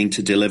it's aiming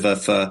to deliver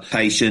for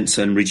patients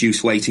and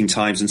reduce waiting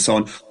times and so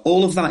on.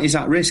 All of that is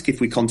at risk if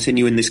we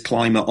continue in this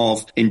climate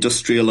of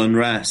industrial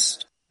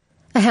unrest.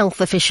 A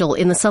health official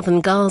in the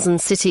southern Gazan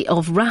city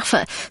of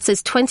Rafah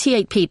says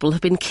 28 people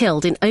have been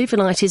killed in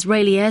overnight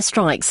Israeli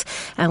airstrikes.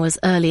 Hours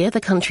earlier,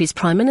 the country's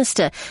prime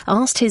minister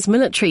asked his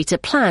military to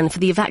plan for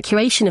the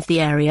evacuation of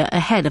the area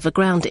ahead of a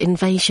ground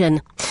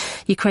invasion.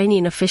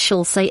 Ukrainian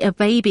officials say a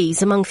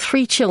baby's among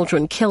 3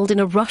 children killed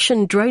in a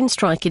Russian drone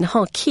strike in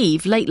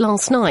Kharkiv late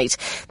last night.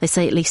 They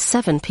say at least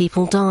 7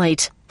 people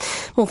died.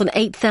 More than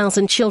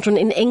 8,000 children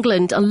in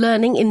England are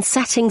learning in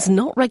settings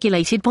not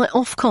regulated by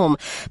Ofcom.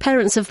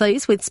 Parents of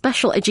those with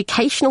special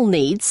educational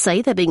needs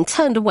say they're being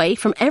turned away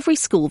from every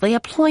school they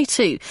apply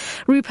to.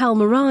 Rupal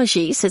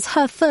Maraji says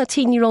her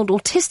 13-year-old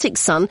autistic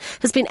son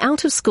has been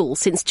out of school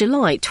since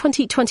July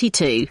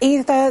 2022.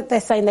 Either they're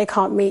saying they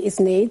can't meet his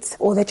needs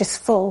or they're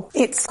just full.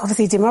 It's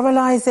obviously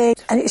demoralising,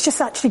 and it's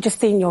just actually just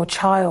seeing your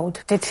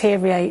child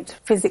deteriorate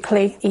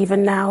physically,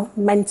 even now,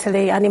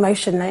 mentally and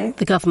emotionally.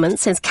 The government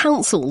says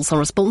councils are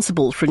responsible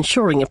for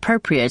ensuring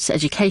appropriate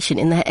education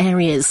in their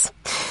areas.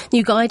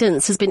 New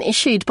guidance has been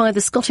issued by the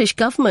Scottish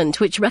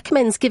Government, which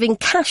recommends giving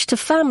cash to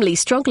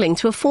families struggling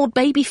to afford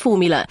baby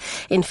formula.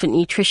 Infant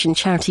nutrition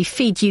charity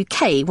Feed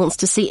UK wants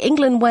to see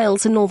England,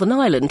 Wales and Northern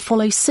Ireland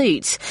follow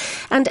suit.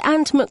 And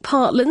Ant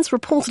McPartland's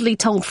reportedly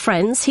told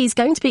friends he's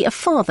going to be a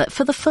father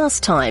for the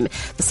first time.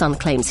 The Sun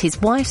claims his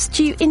wife's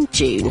due in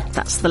June.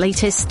 That's the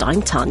latest.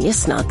 I'm Tanya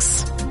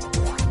Snuggs.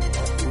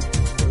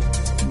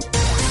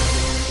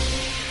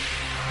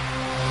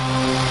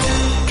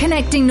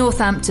 Connecting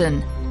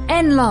Northampton.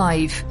 N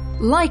Live.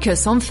 Like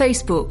us on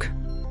Facebook.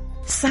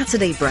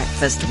 Saturday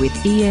Breakfast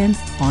with Ian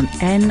on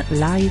N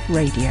Live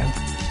Radio.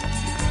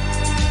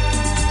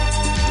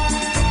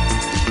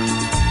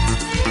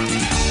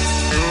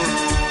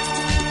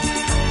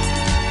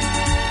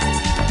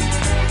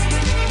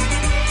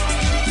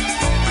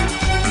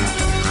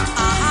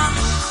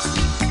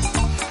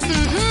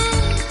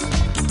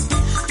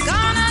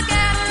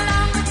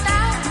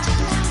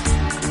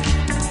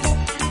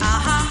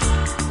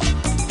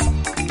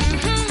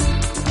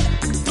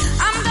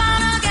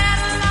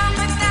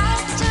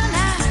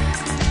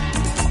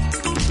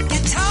 You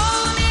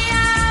told me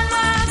I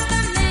was the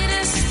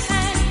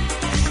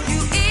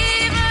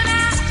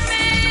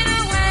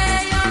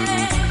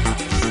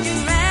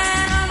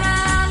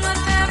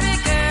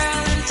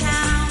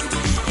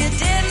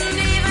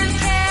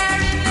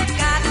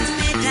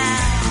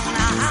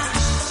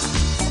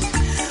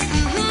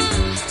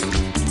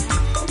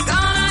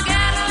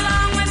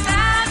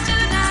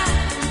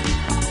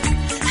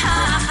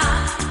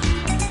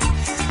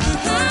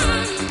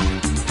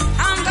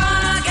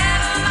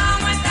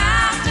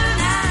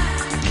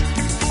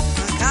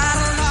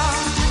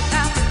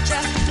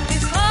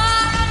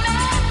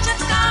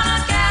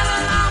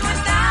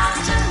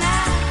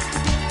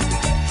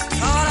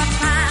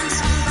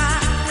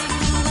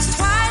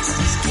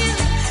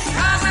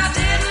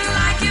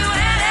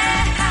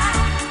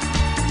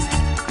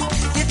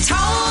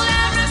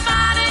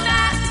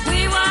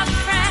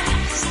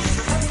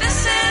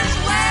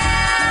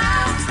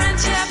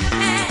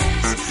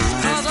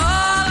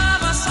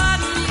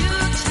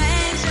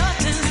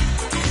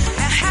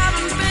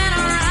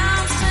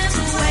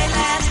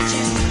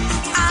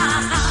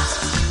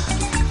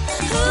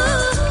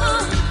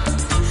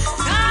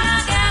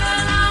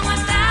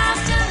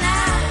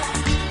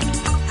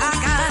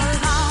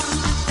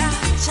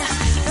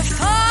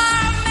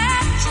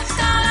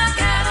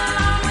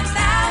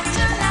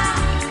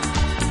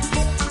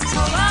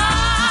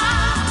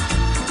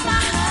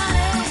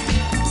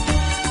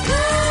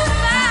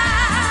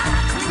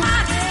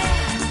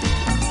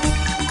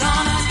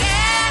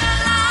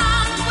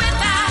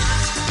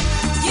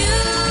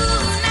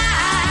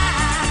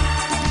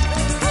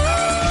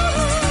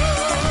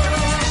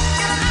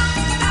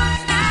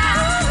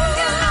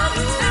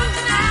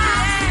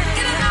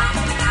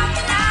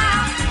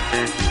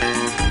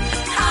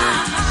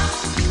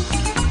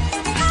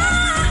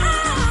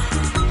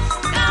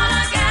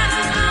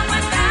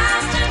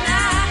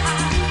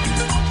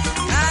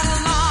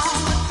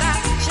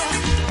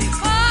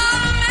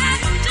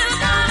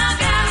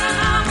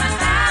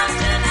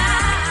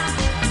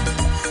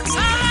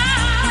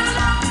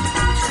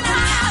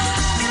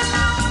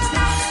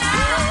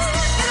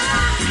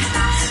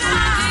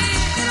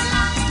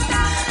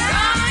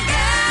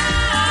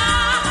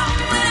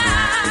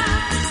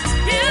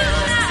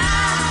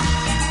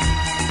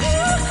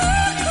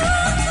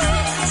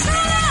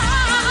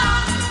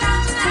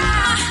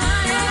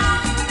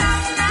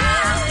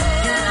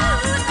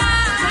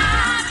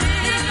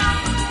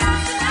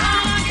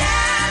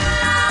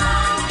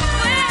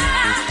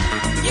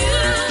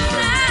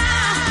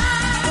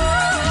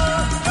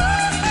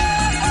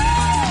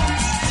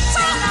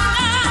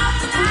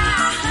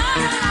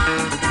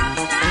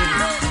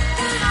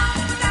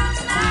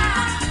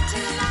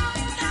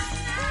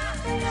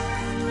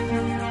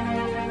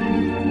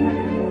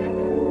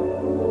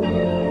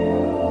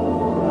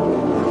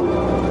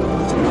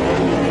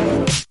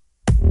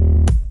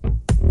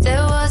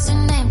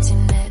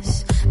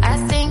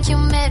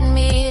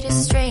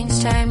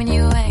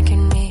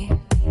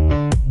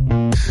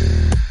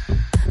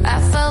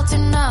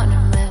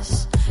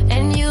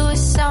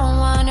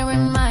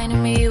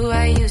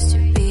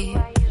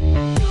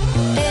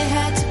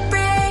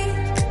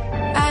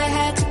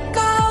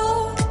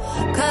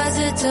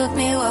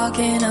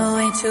walking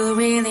away to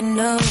really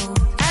know.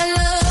 I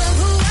love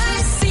who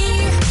I see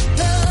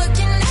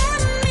looking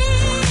at me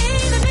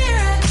in the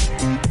mirror.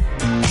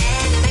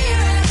 In the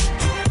mirror.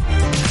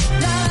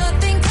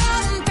 Nothing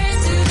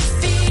compares to the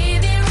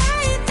feeling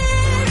right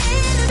there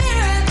in the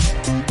mirror.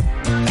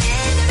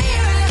 In the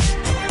mirror.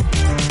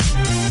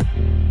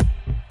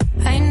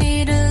 I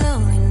need a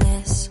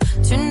loneliness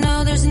to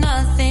know there's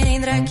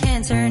nothing that I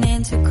can't turn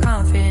into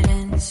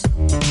confidence.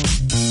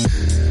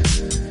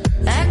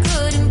 I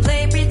couldn't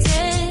play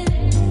pretend,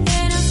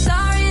 and I'm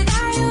sorry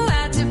that you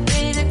had to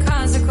pay the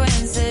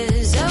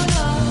consequences. Oh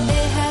no,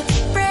 it had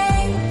to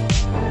break,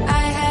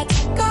 I had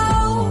to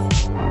go,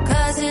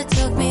 'cause it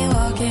took me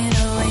walking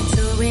away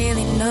to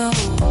really know.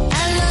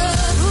 I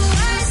love who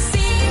I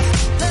see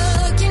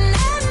looking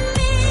at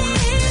me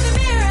in the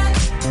mirror.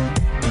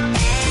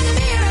 In the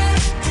mirror.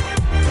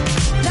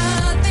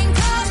 Nothing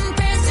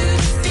compares to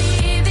the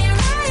feeling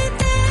right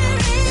there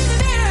in the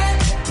mirror.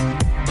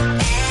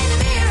 In the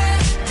mirror.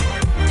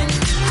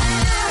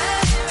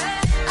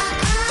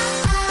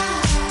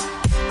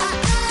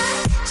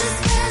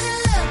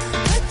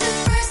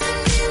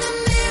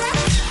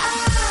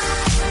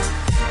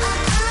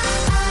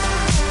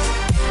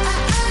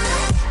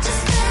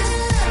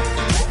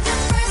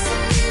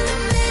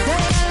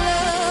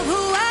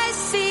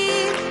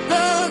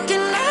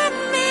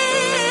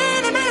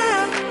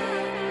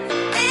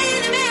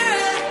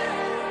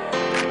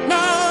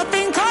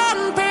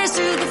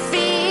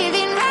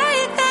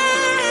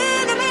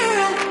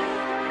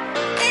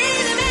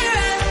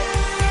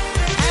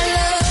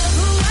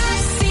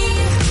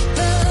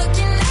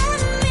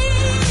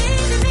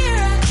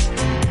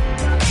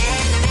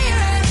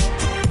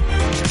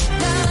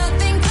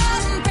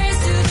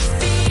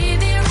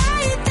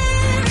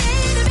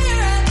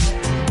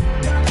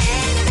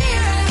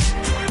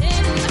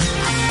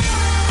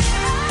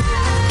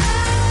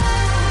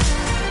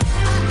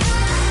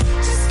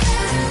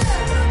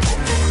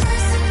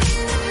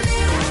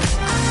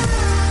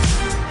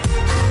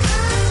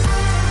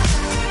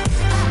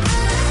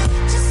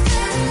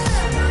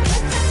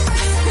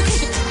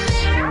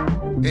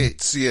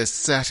 It's your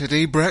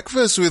Saturday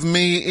breakfast with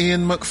me,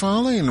 Ian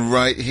McFarlane,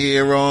 right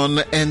here on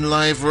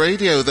NLive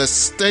Radio, the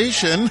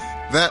station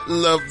that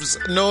loves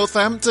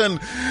Northampton.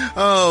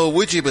 Oh,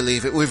 would you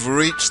believe it? We've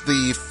reached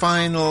the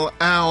final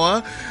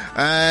hour,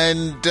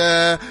 and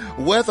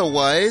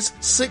weather-wise,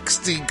 6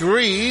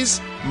 degrees,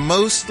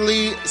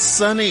 mostly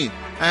sunny.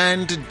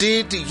 And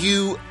did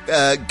you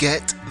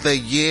get the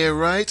year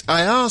right?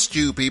 I asked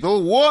you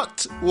people,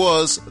 what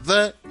was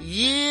the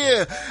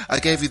year? I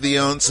gave you the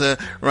answer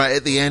right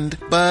at the end,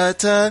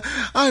 but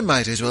I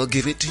might as well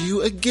give it to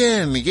you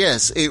again.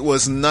 Yes, it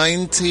was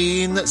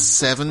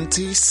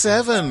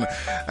 1977.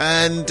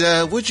 And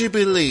would you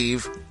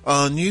believe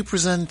our new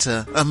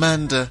presenter,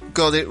 Amanda,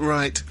 got it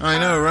right? I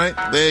know, right?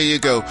 There you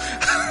go.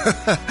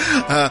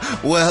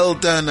 Well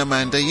done,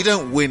 Amanda. You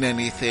don't win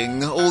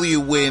anything. All you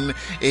win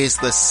is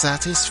the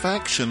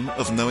satisfaction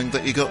of knowing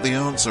that you got the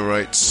answer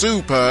right.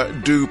 Super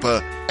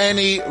duper.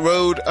 Any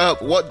road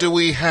up. What do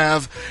we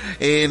have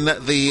in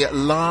the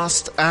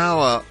last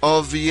hour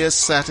of your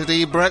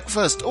Saturday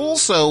breakfast?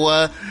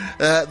 Also,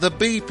 the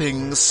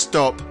beeping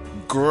stop.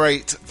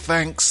 Great.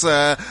 Thanks,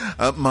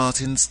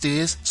 Martin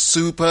Steers.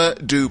 Super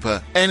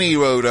duper. Any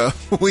roader.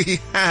 We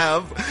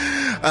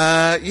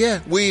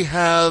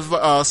have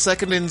our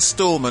second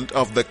installment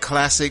of the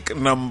classic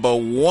number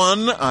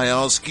 1. I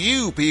ask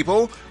you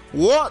people,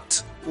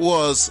 what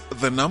was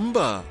the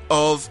number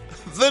of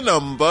the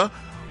number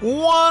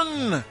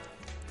 1?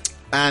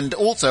 And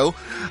also,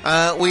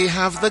 we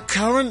have the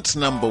current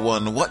number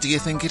 1. What do you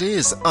think it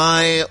is?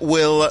 I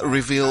will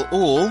reveal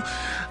all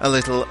a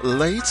little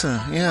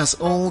later. Yes,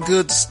 all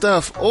good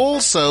stuff.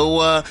 Also,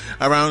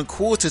 around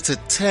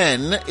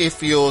 9:45,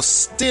 if you're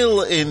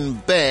still in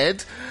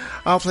bed,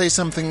 I'll play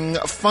something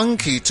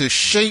funky to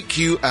shake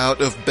you out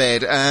of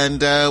bed.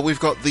 And we've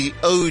got the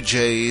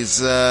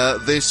OJs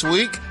this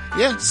week.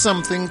 Yeah,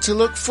 something to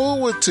look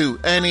forward to.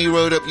 Any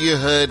road up you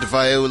heard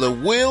Viola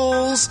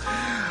Wills.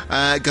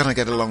 Gonna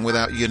Get Along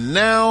Without You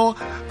Now,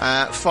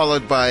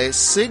 followed by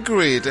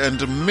Sigrid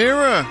and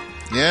Mirror.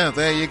 Yeah,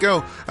 there you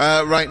go.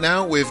 Right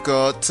now we've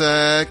got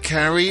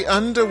Carrie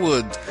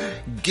Underwood.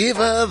 Give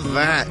her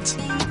that.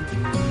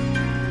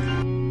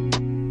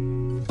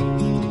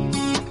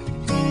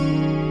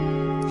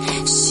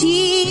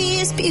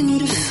 She's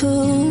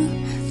beautiful,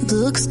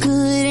 looks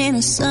good in a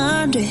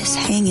sundress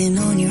hanging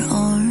on your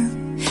arm.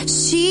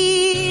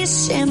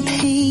 She's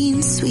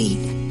champagne sweet,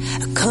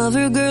 a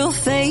cover girl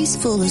face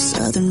full of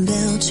Southern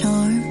Belle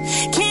charm.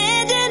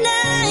 Can't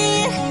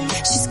deny it,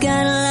 she's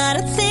got a lot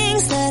of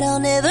things that I'll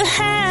never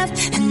have,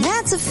 and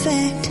that's a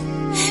fact.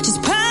 She's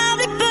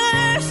probably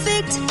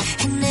perfect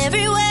in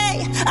every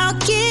way, I'll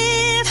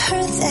give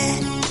her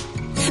that.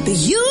 But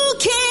you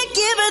can't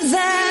give her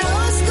that.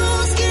 Old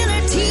school skin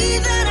her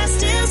teeth and I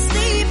still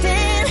sleep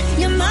in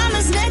your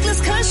mama's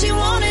necklace 'cause she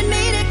wanted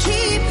me to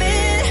keep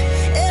it.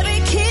 Every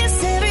kiss,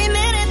 every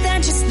minute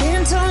that you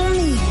spent on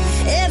me,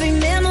 every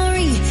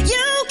memory.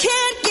 You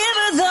can't give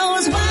her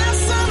those wild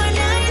summer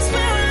nights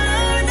where I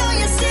learned all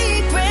your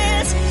secrets.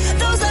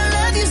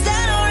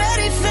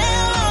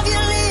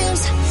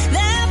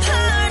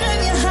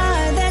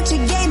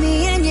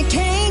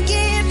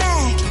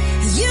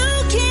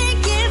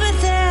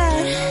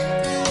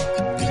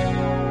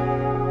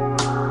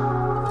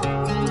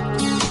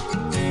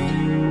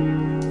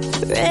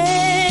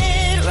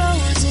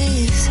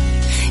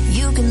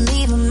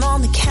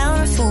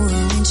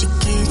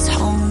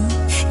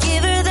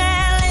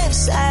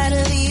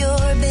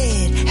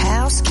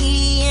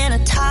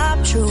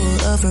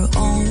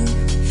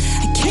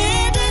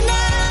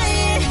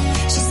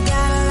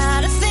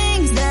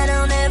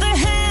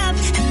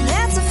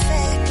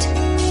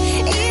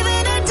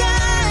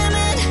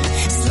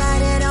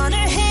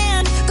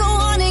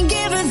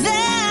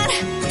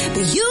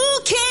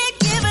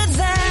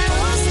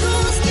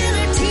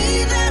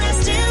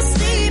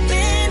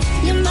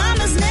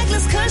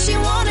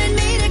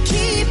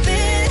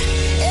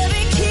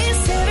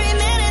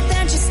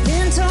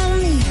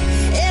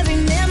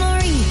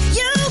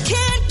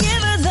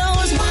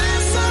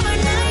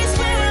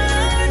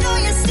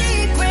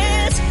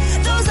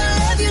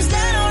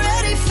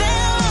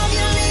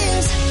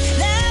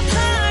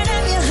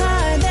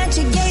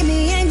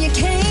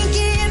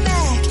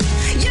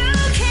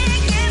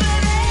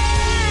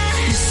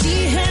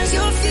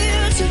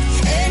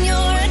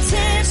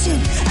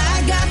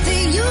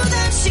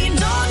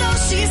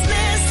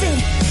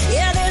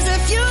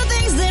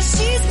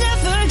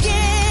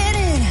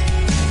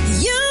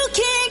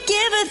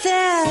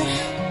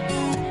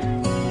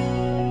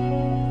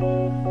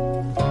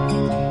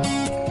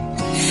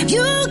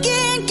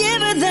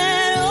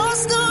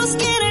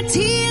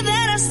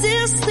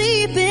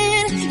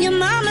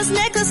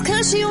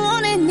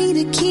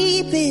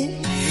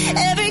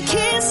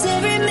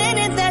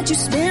 you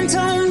spent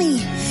on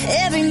me,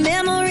 every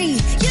memory.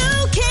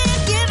 You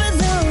can't give her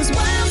those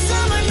wild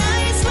summer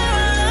nights where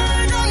I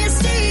learned all your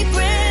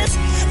secrets.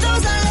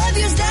 Those I love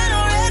yous that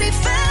already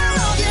fell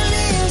off your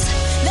lips.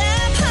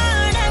 That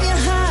part of your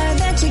heart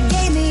that you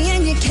gave me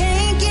and you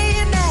can't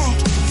give back.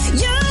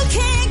 You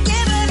can't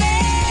give her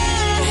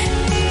that.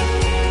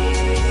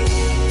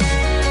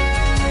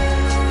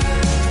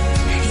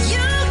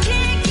 You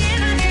can't give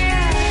her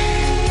that.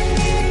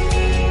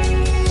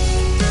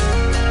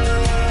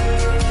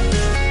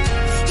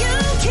 You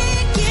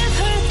can't give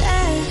her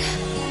that.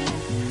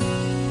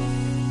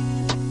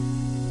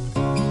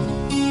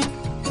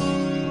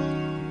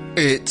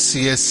 It's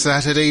your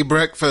Saturday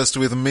breakfast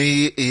with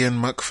me, Ian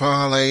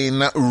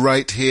McFarlane,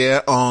 right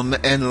here on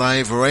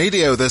NLive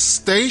Radio, the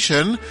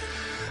station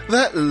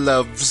that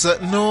loves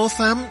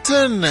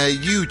Northampton.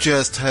 You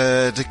just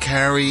heard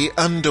Carrie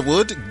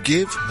Underwood,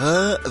 Give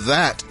Her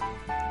That.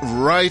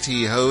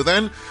 Righty-ho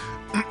then.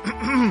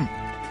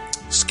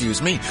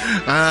 Excuse me.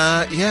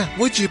 Yeah,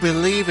 would you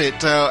believe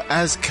it?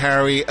 As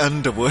Carrie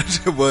Underwood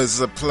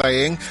was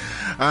playing,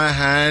 I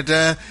had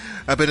a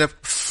bit of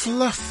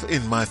fluff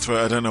in my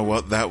throat. I don't know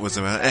what that was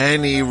about.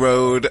 Any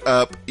road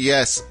up.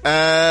 Yes.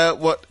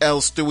 What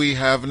else do we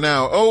have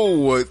now?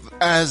 Oh,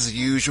 as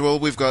usual,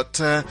 we've got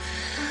the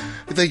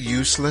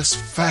useless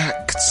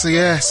facts.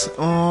 Yes.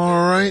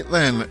 All right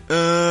then.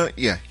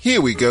 Yeah,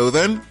 here we go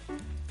then.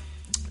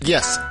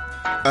 Yes.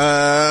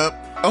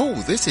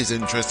 Oh, this is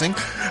interesting.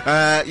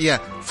 Yeah,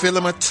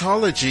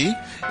 philematology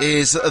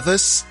is the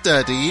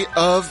study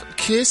of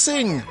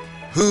kissing.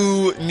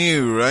 Who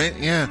knew, right?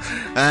 Yeah.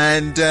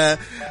 And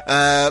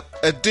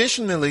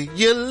additionally,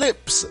 your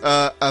lips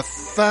are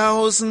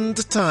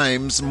 1,000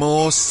 times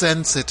more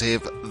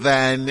sensitive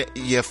than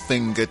your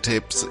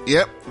fingertips.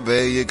 Yep,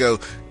 there you go.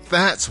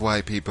 That's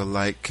why people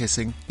like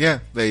kissing.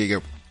 Yeah, there you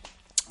go.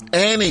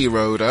 Any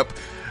road up.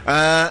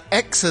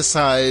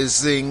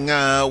 Exercising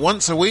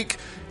once a week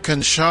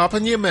can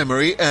sharpen your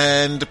memory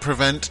and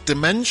prevent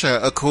dementia,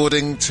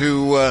 according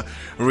to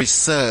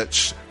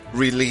research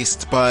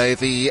released by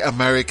the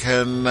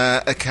American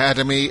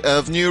Academy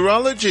of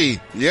Neurology.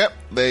 Yep,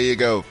 there you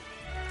go.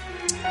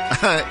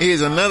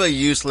 Here's another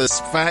useless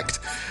fact.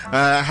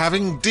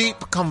 Having deep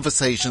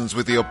conversations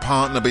with your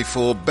partner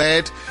before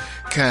bed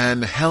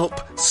can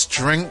help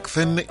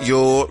strengthen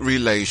your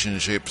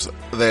relationships.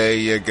 There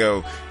you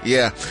go.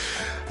 Yeah.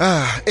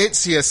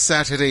 It's your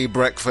Saturday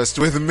breakfast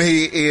with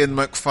me, Ian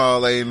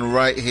McFarlane,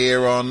 right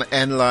here on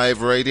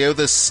NLive Radio,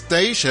 the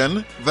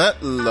station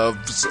that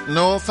loves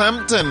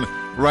Northampton.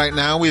 Right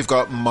now, we've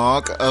got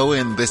Mark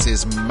Owen. This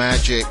is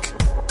Magic.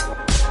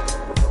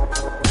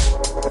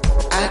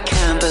 I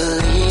can't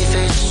believe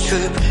it's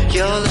true.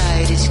 Your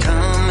light is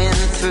coming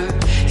through.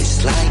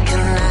 It's like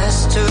an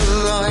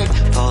asteroid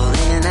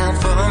falling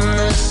out from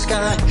the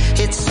sky.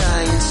 It's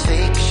science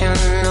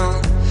fictional,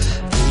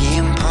 the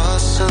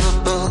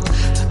impossible.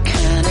 I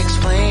can't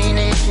explain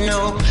it,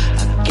 no.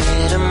 I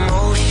get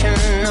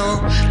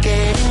emotional,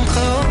 getting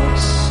closer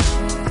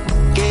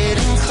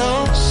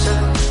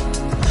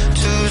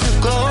to the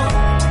goal.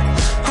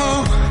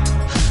 Oh,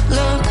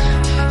 look,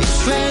 it's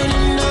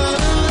raining all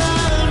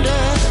around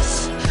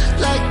us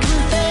like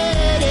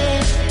confetti.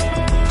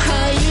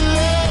 Are you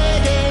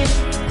ready?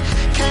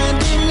 Can't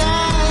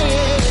deny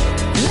it.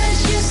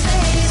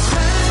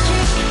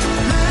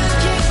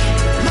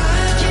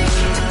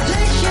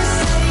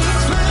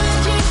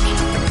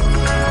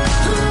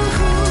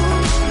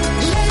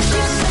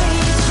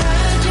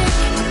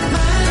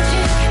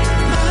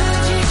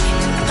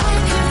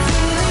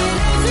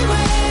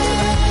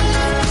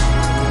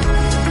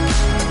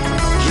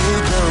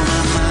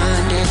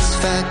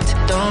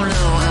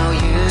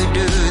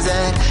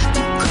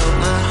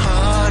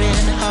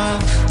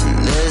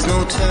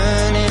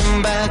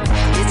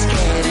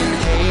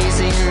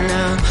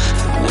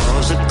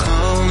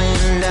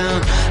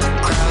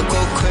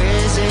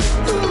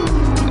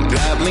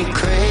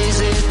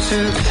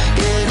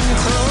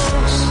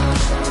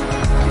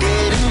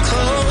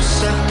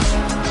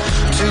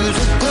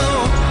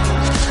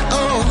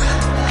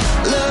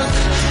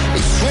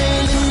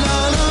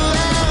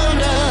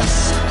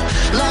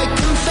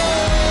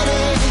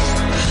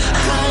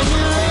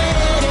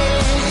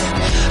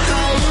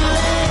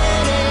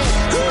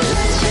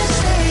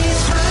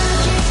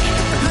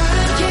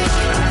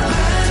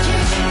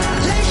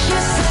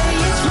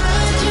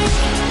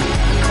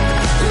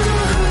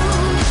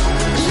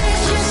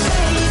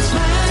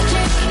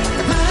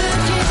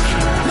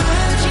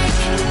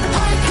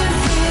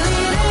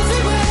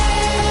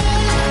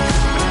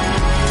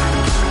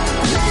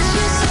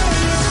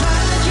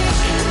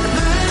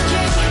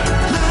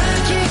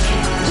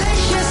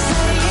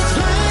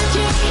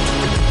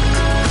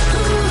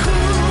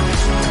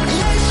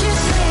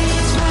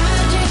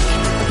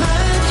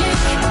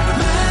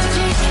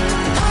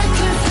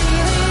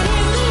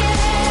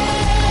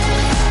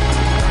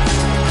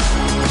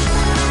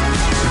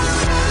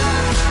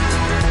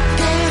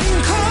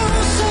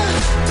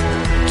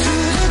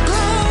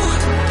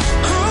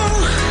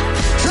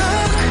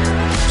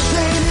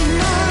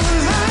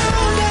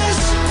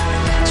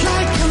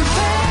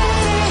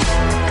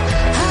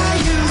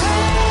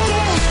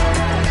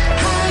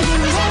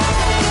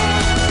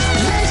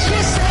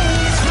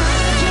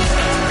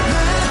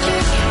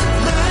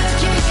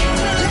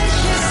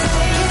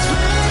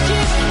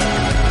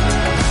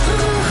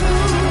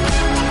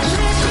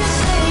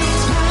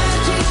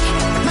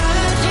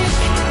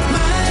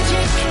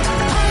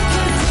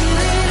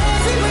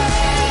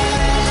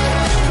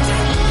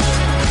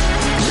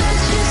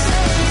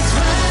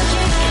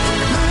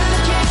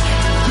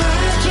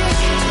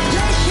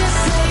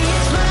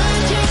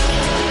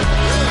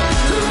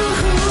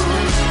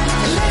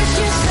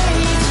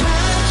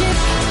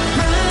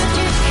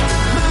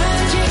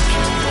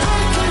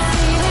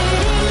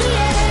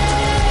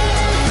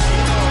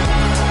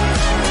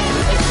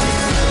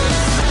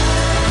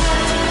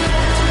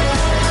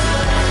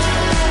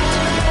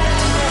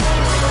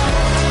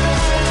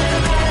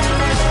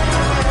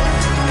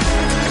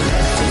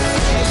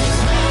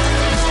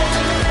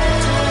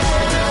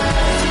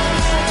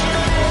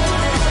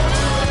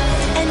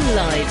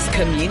 Lives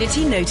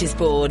Community Notice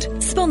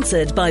Board,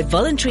 sponsored by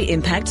Voluntary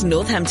Impact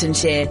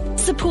Northamptonshire,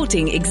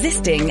 supporting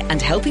existing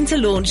and helping to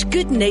launch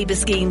good neighbour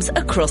schemes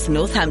across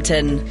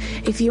Northampton.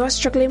 If you are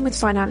struggling with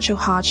financial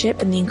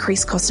hardship and the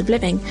increased cost of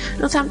living,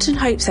 Northampton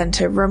Hope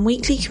Centre run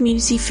weekly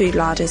community food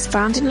larders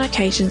found in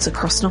locations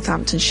across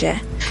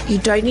Northamptonshire. You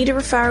don't need a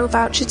referral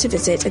voucher to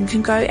visit and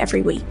can go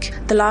every week.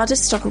 The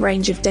larders stock a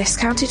range of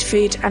discounted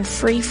food and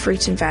free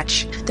fruit and veg.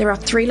 There are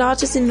 3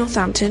 larders in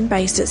Northampton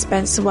based at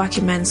Spencer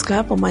Working Men's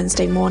Club on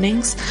Wednesday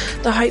mornings,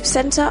 the Hope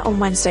Centre on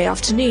Wednesday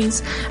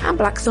afternoons, and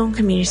Blackthorn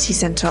Community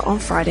Centre on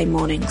Friday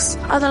mornings.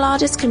 Other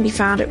larders can be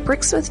found at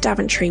Brixworth,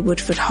 Daventry,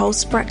 Woodford,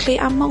 Hulse, Brackley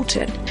and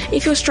Moulton.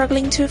 If you're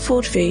struggling to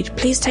afford food,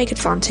 please take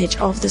advantage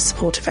of the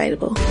support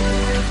available.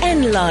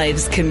 N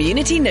Lives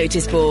Community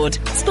Notice Board,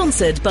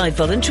 sponsored by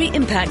Voluntary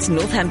Impact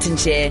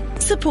Northamptonshire,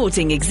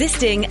 supporting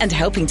existing and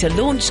helping to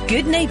launch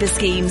good neighbour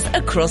schemes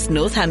across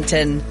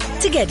Northampton.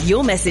 To get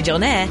your message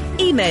on air,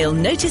 email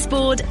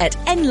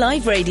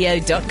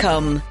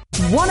noticeboard@nliveradio.com.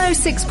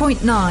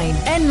 106.9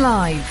 N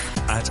Live.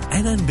 At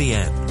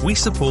NNBN, we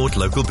support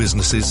local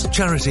businesses,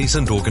 charities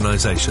and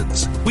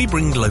organisations. We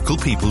bring local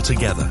people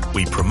together.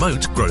 We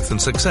promote growth and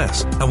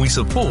success, and we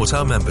support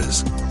our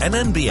members.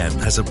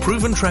 NNBN has a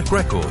proven track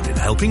record in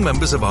helping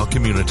members of our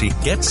community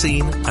get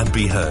seen and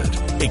be heard.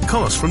 It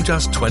costs from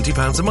just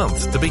 £20 a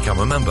month to become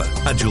a member,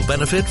 and you'll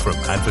benefit from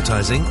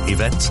advertising,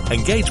 events,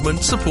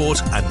 engagement,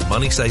 support and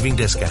money-saving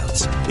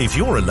discounts. If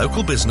you're a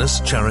local business,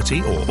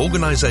 charity or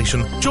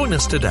organisation, join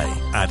us today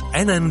at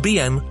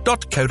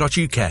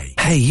nnbn.co.uk.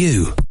 Hey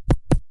you.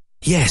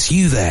 Yes,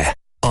 you there.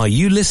 Are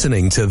you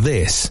listening to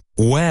this?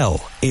 Well,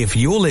 if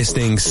you're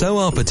listening, so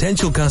are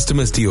potential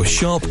customers to your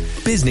shop,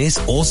 business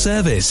or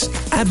service.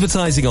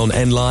 Advertising on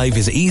NLive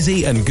is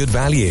easy and good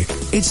value.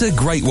 It's a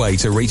great way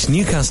to reach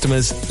new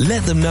customers,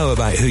 let them know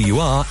about who you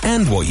are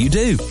and what you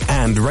do.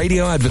 And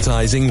radio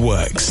advertising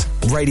works.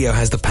 Radio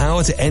has the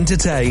power to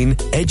entertain,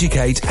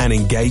 educate and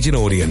engage an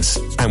audience.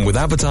 And with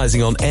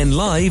advertising on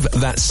NLive,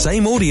 that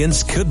same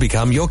audience could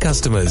become your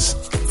customers.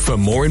 For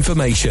more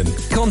information,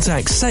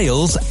 contact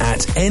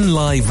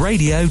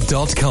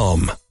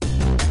sales@nliveradio.com.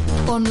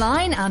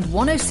 Online and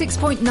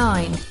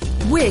 106.9.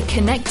 We're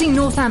connecting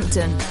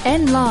Northampton.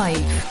 N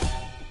Live.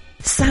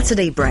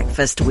 Saturday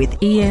breakfast with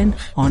Ian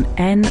on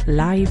N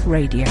Live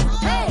Radio.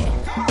 Hey!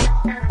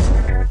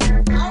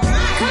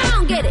 Come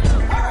on, get it.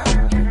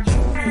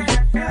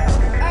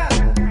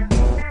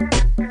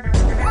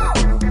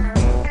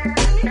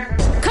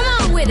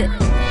 Come on with it.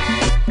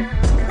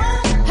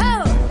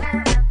 Oh.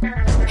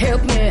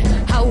 Help me,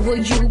 how are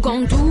you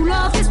gonna do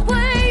love this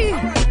way?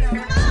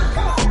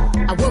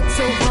 I work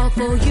so hard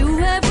for you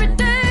every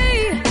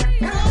day.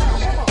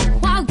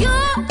 While you're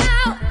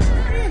out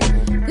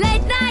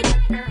late night,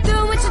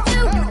 do what you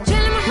do,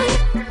 chilling my hoop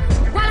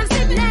while I'm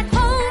sitting at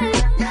home.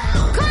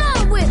 Come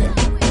on with it.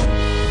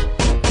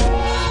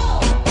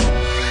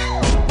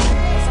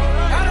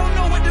 I don't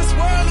know what this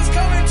world is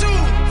coming to.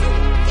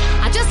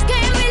 I just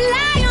can't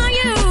rely on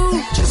you.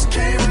 Just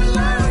can't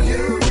rely on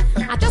you.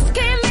 I just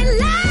can't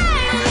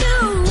rely on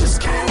you.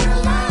 Just can't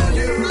rely on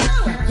you.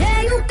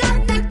 Yeah, you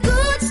got that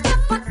good stuff,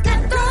 but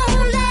that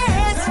don't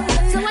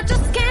last. So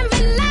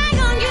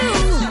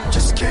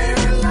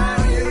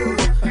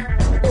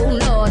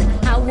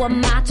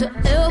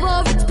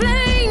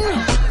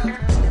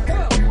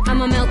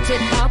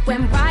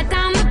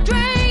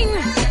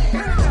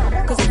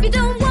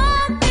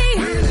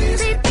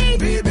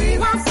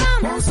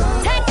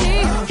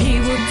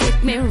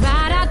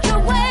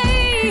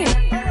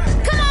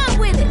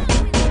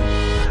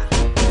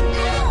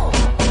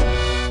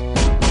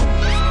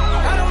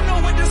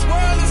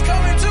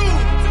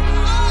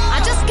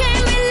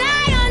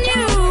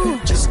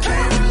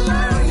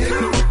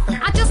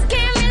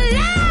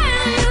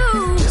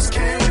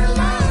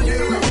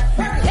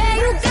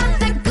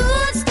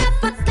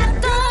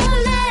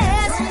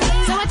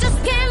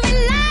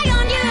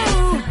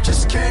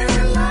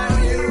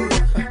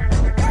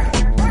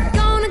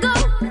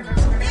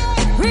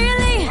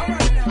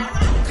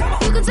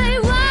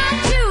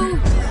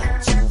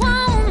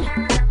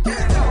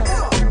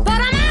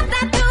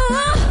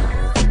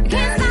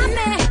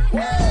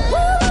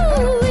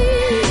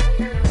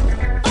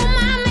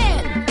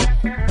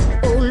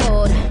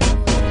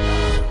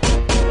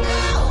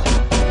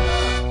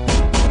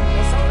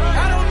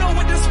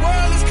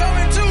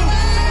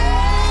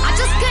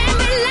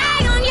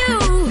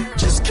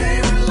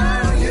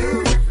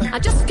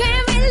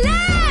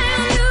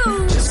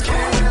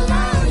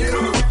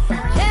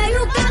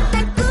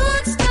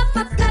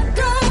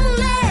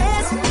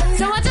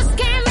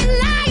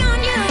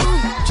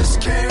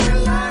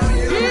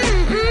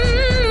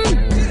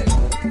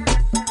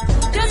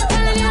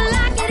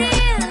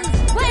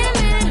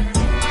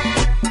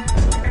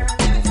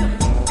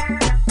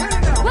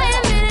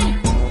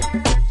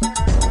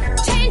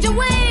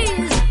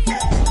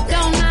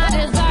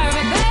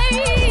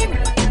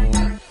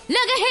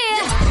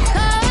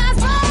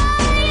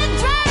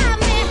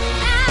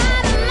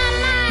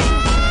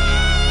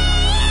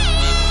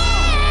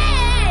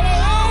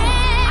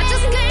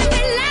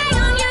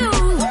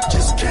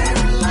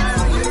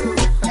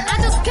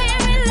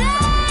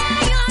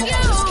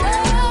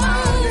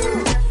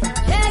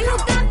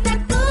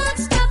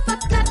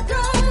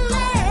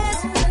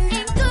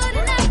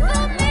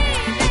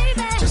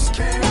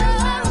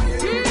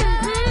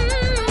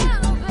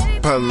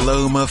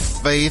Paloma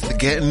Faith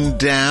getting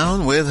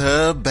down with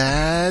her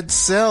bad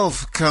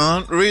self.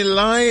 Can't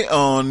rely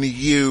on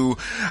you.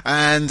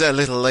 And a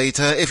little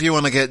later, if you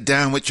want to get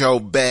down with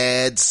your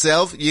bad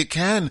self, you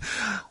can.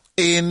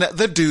 In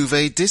the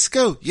Duvet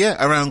Disco,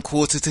 around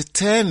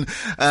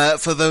 9:45.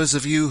 For those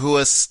of you who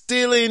are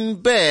still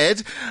in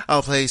bed,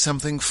 I'll play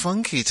something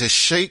funky to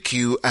shake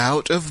you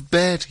out of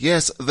bed.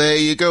 Yes, there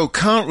you go.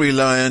 Can't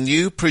Rely on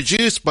You,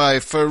 produced by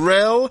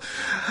Pharrell.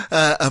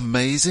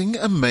 Amazing,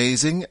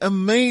 amazing,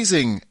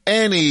 amazing.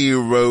 Any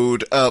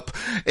Road Up.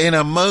 In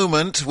a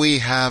moment, we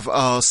have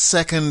our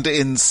second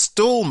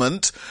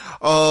installment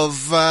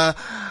of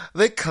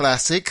the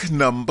classic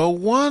number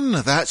one.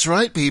 That's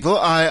right, people.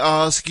 I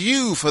ask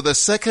you for the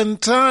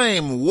second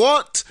time,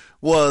 what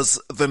was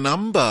the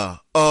number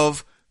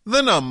of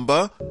the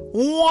number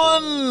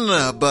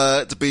one?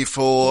 But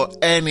before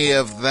any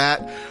of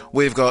that,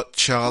 we've got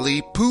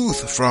Charlie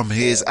Puth from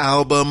his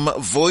album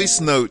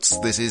Voice Notes.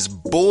 This is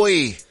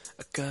Boy.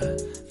 I got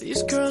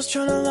these girls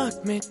trying to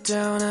lock me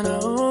down, and I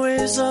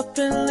always up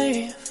and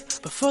leave.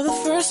 But for the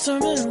first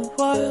time in a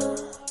while,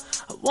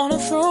 I wanna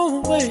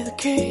throw away the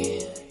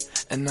key.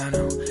 And I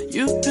know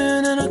you've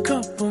been in a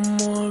couple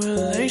more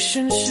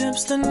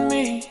relationships than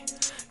me,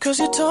 'cause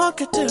you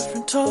talk a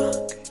different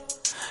talk,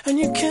 and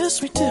you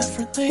kiss me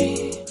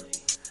differently.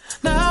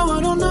 Now I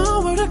don't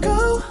know where to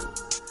go,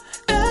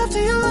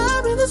 after you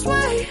love me this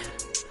way,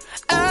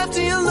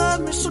 after you love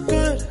me so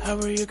good. How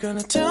are you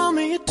gonna tell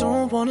me you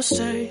don't wanna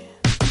stay?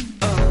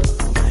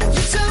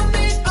 You tell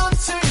me I'm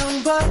too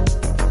young, but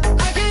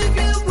I gave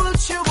you what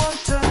you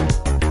wanted.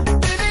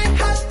 Baby,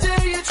 how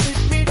dare you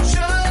treat me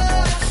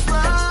just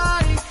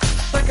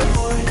like a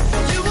boy?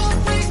 You won't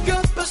wake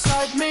up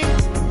beside me,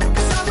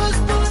 'cause I was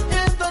born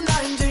in the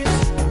 90s.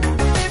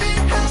 Baby,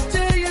 how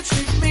dare you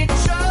treat me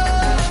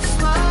just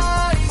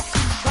like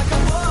a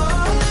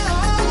boy?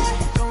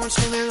 Go and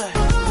treat me like,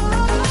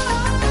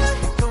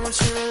 go and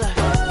treat me like.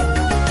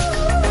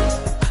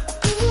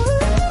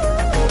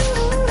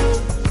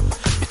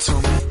 You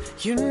told me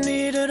you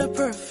needed a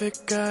perfect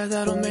guy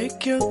that'll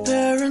make your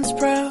parents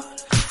proud.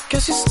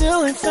 Guess you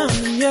still ain't found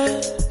him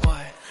yet.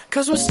 Why?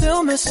 'Cause we're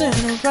still messing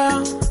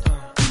around.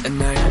 And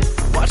now you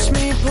watch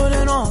me put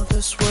in all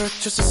this work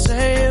just to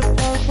say it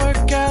won't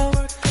work out.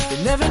 You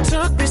never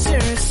took me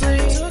seriously.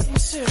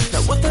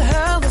 Now what the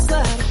hell is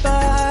that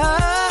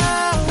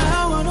about?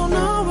 Now I don't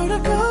know where to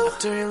go.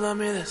 After you love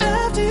me this,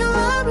 after you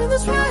love me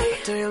this way,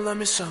 after you love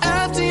me so,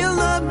 after you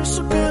love me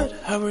so good.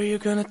 How are you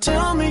gonna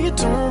tell me you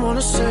don't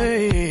wanna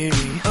say?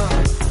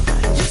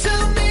 You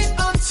tell me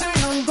I'm too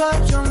young, but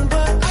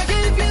I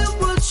gave you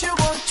what you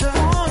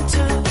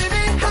wanted.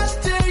 Baby, how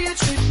dare you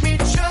treat me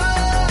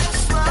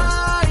just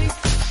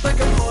like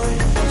a boy?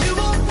 You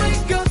won't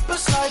wake up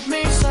beside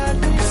me, 'cause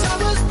I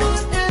was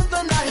born in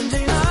the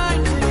 90s.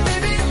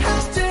 Baby, how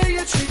dare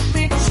you treat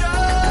me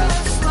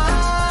just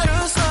like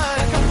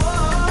a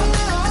boy?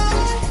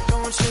 Go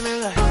and treat me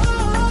like,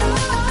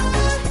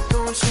 go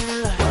and treat me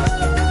like.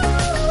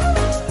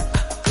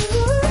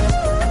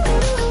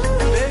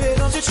 Baby,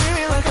 don't you treat me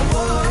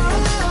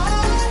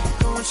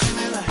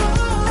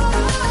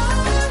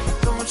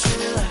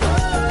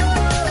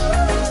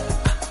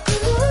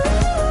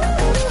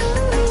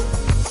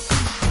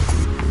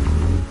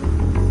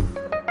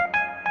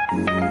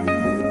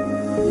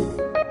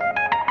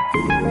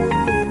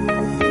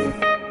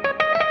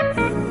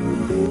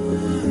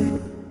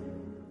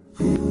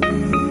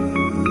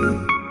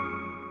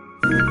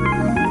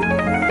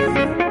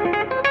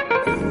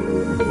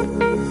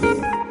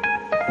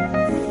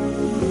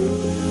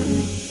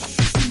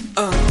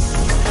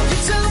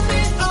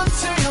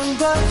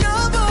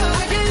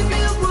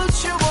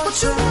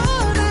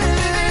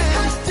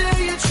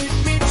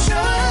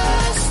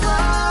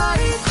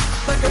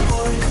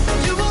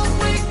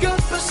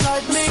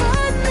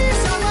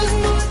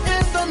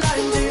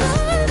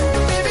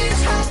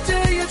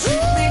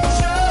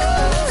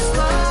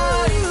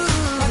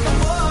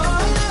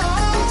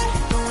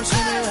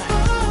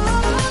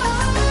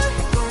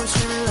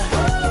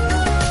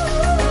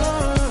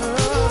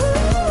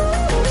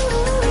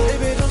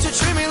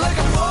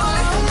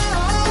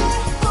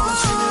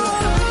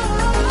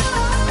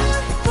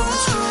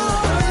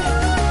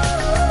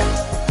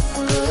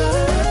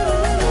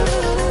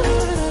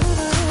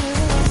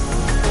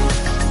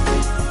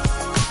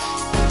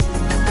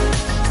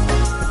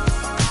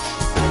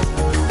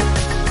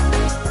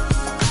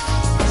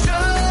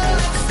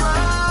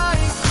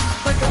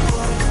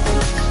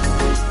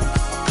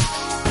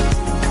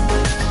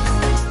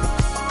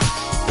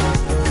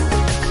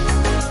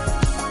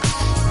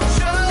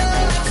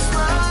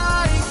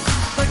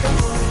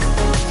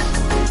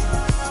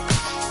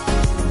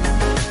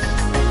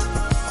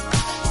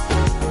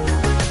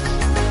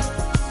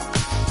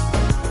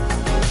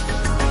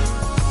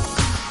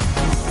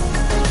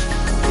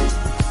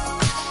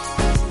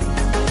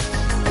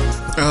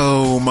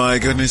my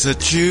goodness, a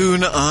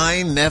tune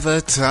I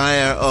never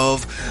tire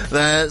of.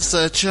 That's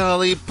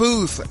Charlie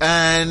Puth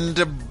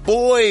and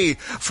Boy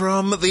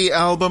from the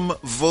album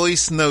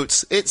Voice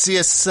Notes. It's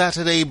your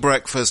Saturday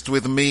breakfast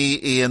with me,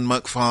 Ian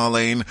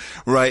McFarlane,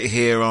 right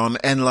here on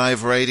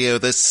NLive Radio,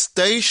 the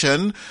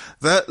station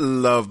that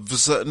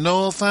loves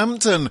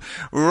Northampton.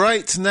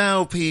 Right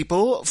now,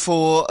 people,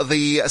 for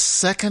the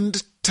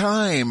second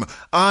time,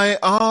 I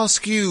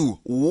ask you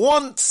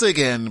once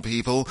again,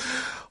 people,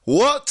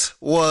 what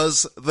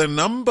was the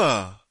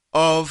number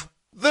of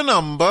the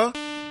number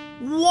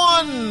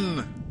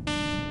 1?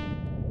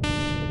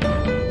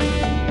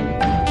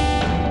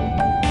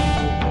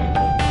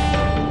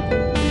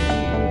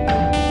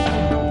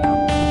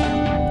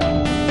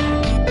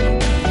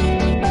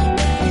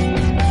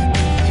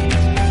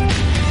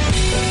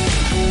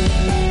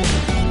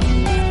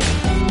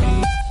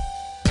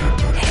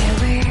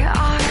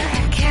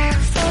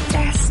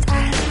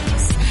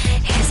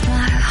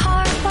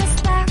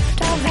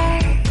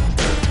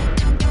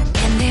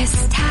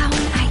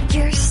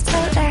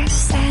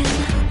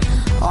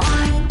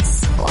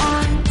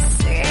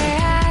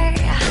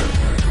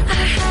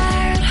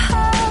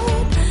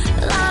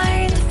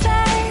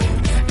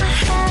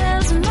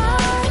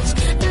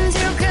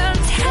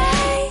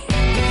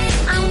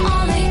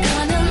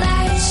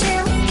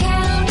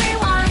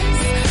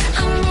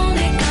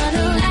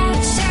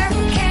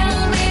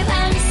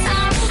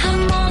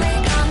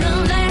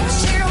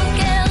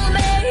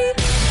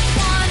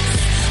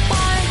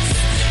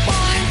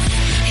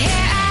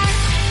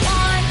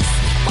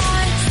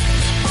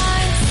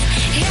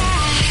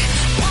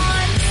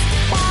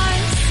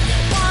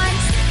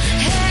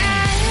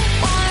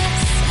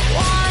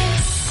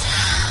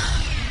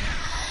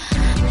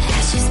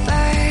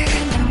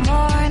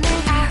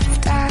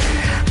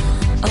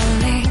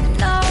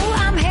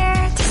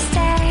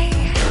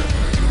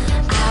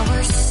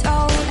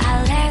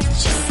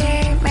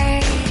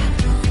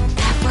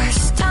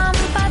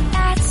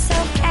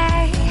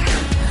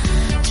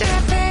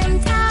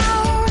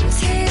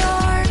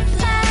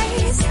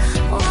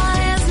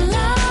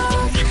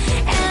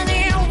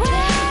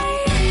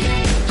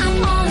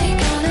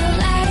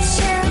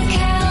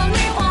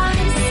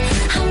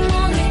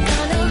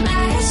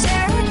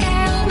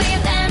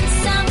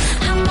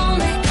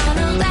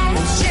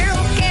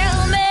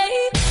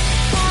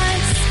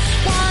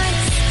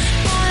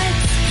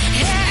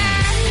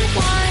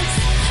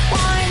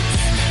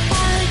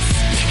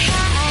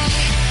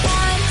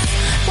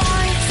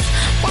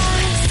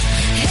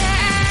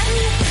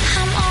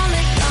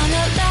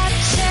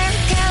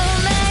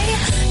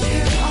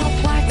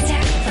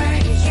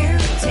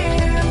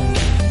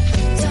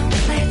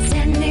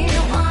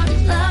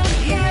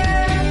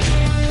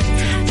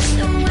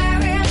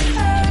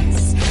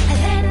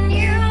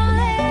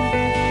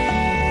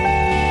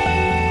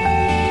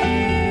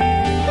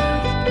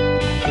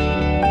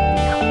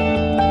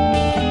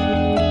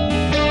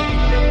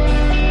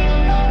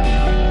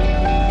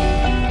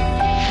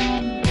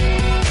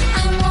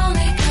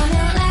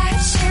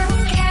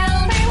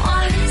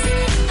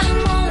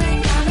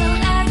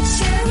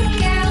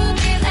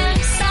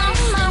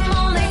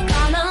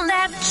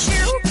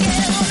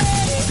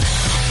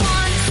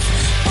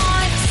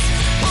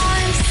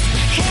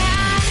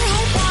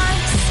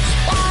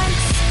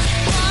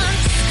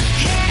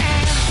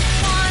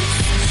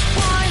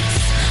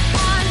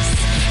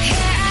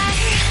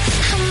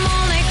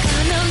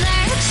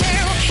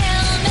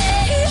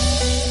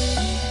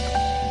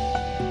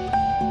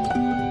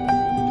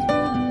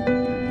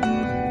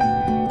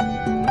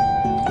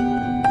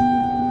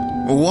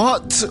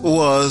 What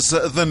was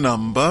the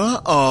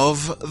number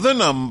of the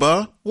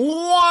number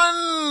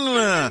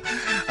 1?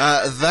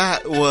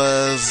 That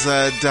was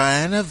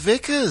Diana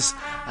Vickers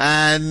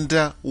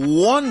and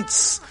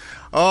Once.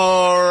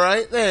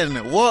 Alright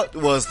then, what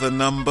was the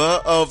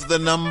number of the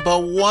number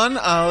 1?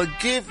 I'll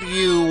give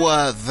you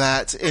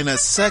that in a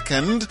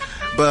second,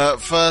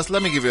 but first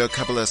let me give you a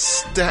couple of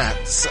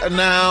stats.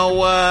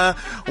 Now,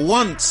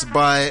 Once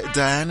by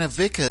Diana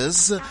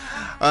Vickers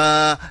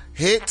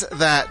hit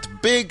that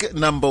big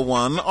number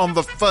 1 on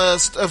the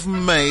 1st of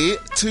May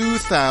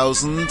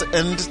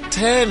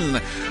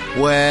 2010,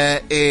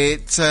 where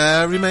it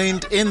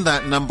remained in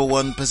that number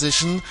 1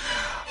 position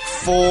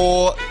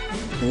for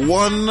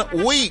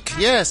 1 week.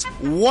 Yes,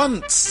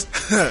 once.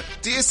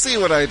 Do you see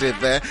what I did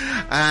there?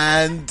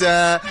 And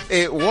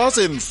it was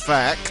in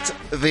fact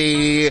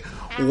the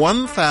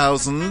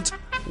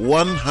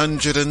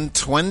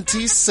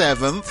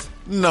 1127th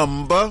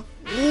number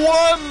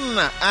 1,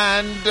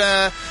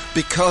 and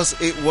because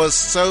it was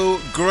so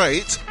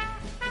great,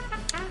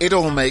 it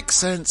all makes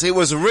sense. It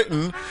was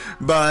written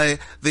by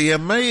the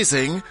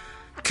amazing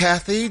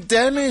Kathy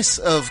Dennis,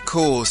 of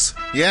course.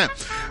 Yeah,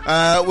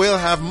 we'll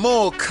have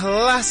more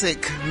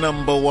classic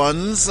number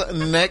 1s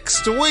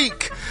next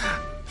week.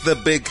 The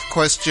big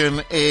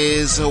question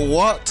is,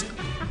 what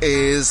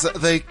is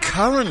the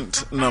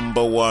current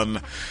number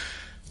 1?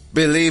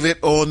 Believe it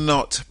or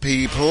not,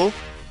 people.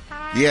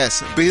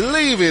 Yes,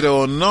 believe it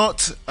or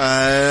not,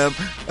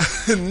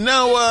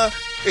 Noah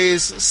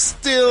is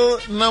still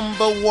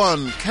number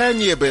one. Can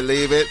you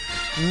believe it?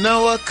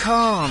 Noah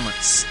Khan,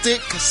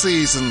 Stick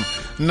Season,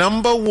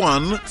 number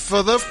one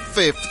for the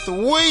 5th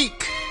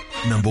week.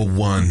 Number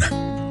one.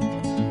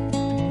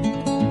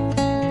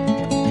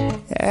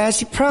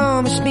 As you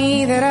promised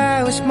me that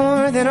I was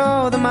more than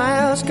all the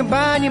miles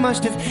combined, you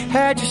must have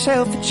had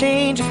yourself a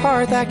change of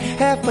heart like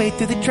halfway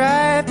through the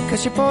drive,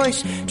 because your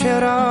voice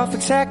trailed off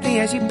exactly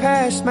as you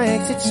passed my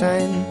exit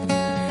sign.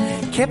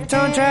 Kept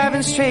on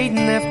driving straight and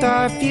left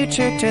our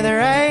future to the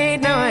right.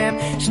 Now I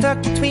am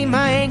stuck between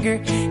my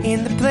anger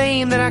and the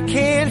blame that I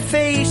can't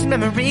face.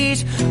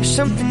 Memories or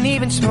something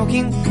even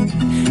smoking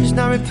is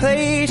not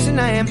replaced.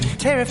 And I am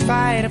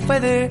terrified of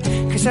weather,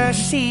 cause I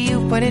see you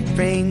when it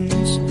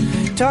rains.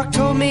 Doc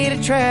told me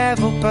to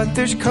travel, but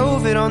there's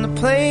COVID on the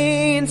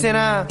planes. And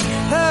I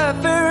love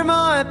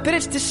Vermont, but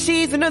it's the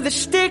season of the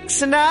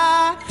sticks. And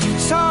I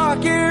saw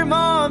your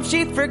mom,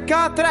 she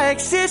forgot that I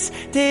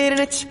existed. And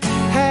it's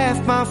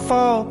half my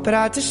fault, but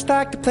I just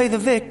like to play the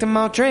victim.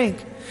 I'll drink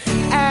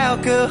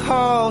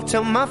alcohol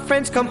till my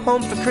friends come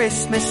home for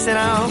Christmas. And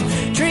I'll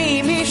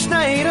dream each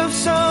night of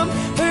some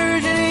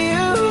version of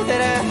you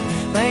that I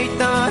might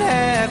not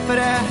have, but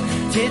I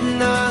did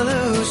not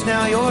lose.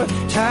 Now your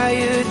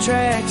tire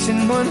tracks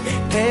in one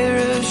pair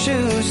of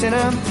shoes, and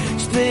I'm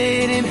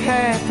split in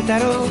half, but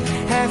that'll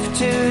have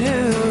to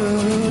do.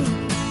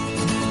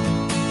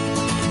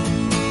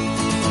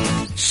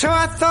 So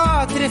I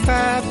thought that if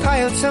I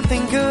piled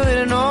something good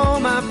and all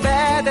my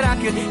bad, that I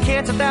could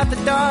cancel out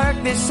the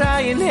darkness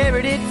I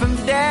inherited from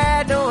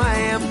Dad. No, I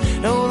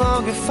am no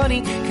longer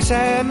funny, cause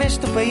I miss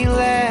the way you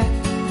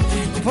laugh.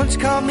 You once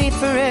called me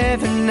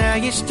forever, now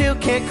you still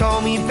can't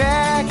call me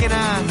back. And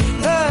I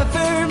love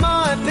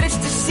Vermont, but it's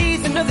the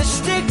season of the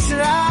sticks.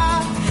 And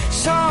I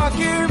saw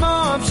your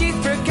mom, she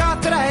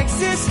forgot that I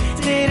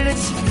existed. And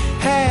it's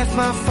half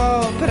my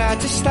fault, but I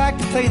just like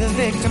to play the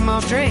victim. I'll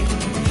drink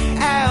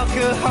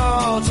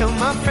alcohol till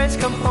my friends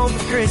come home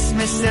for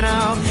Christmas. And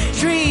I'll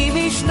dream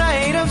each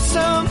night of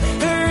some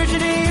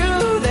version of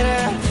you that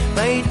I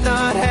might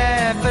not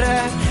have, but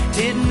I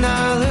did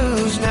not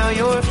lose. Now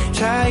your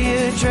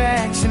tire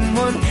tracks in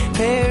one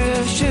pair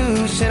of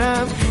shoes, and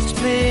I'm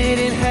split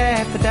in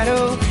half, but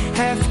that'll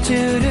have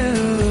to do.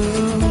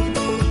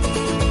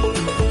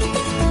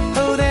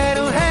 Oh,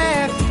 that'll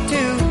have to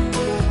do.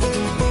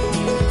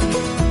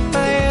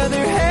 My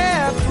other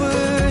half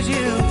was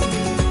you.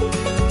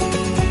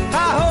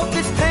 I hope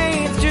this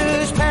pain's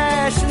just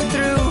passing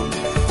through,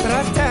 but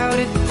I doubt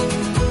it.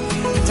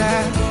 And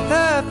I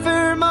love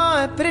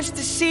Vermont, but it's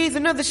the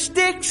season of the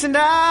sticks. And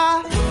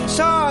I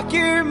saw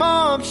your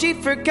mom, she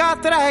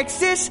forgot that I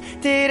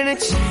existed. And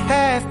it's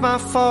half my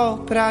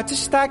fault, but I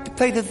just like to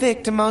play the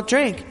victim. I'll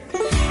drink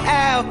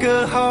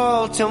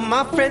alcohol till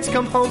my friends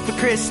come home for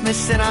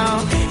Christmas. And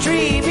I'll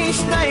dream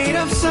each night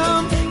of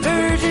some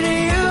version of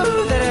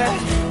you that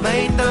I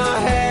might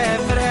not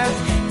have, but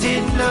I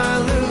did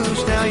not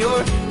lose. Now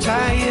your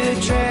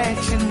tire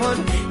tracks in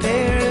one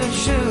pair of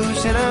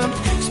shoes, and I'm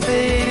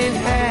split in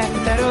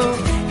half. That'll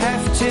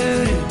have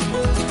to do,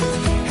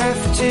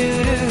 have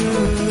to do.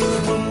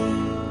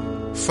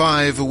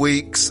 5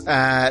 weeks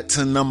at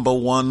number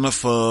one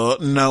for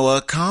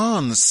Noah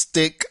Khan,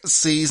 Stick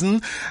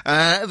Season.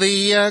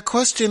 The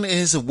question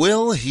is,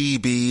 will he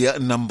be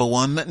number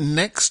one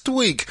next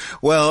week?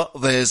 Well,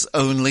 there's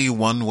only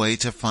one way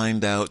to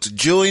find out.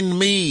 Join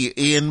me,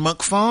 Ian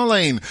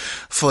McFarlane,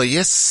 for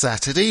your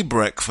Saturday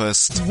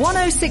breakfast.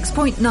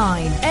 106.9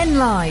 N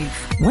Live.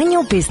 When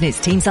your business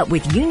teams up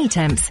with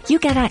Unitemps, you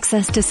get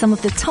access to some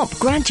of the top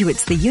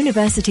graduates the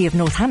University of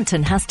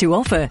Northampton has to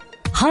offer.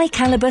 High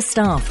caliber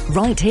staff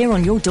right here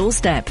on your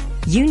doorstep.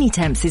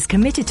 Unitemps is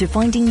committed to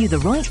finding you the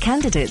right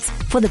candidates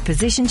for the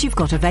positions you've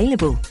got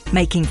available,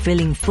 making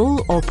filling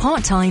full or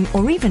part-time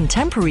or even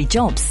temporary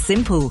jobs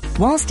simple,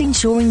 whilst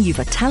ensuring you've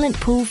a talent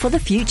pool for the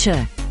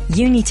future.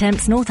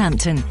 Unitemps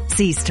Northampton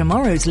sees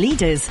tomorrow's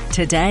leaders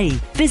today.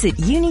 Visit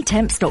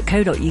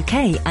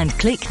unitemps.co.uk and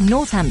click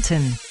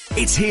Northampton.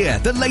 It's here.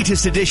 The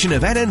latest edition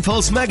of NN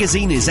Pulse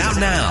magazine is out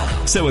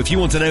now. So if you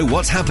want to know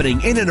what's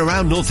happening in and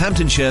around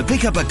Northamptonshire,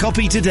 pick up a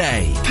copy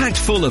today. Packed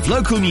full of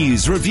local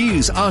news,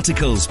 reviews,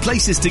 articles,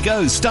 places to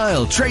go,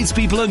 style,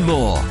 tradespeople and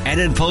more.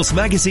 NN Pulse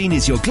magazine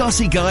is your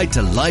glossy guide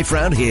to life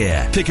round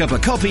here. Pick up a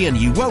copy and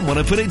you won't want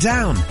to put it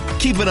down.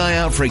 Keep an eye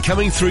out for it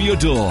coming through your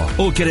door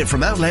or get it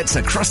from outlets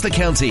across the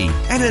county.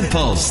 NN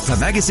Pulse, the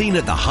magazine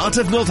at the heart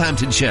of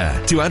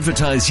Northamptonshire. To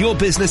advertise your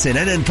business in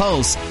NN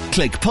Pulse,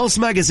 click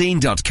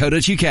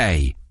pulsemagazine.co.uk.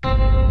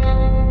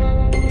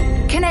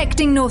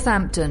 Connecting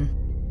Northampton.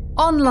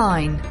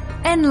 Online.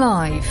 N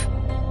Live.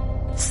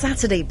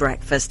 Saturday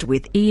breakfast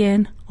with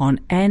Ian on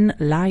N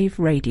Live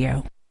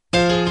Radio.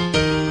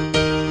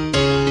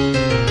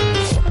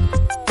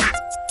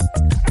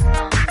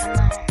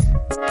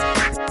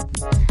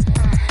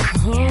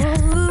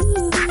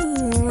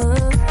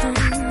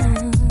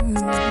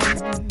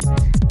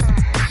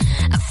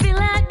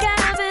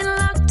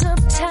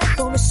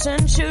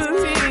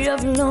 Century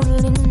of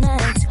lonely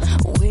nights,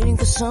 waiting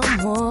for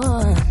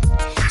someone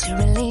to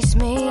release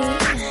me.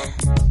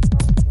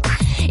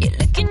 You're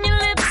licking your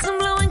lips and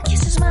blowing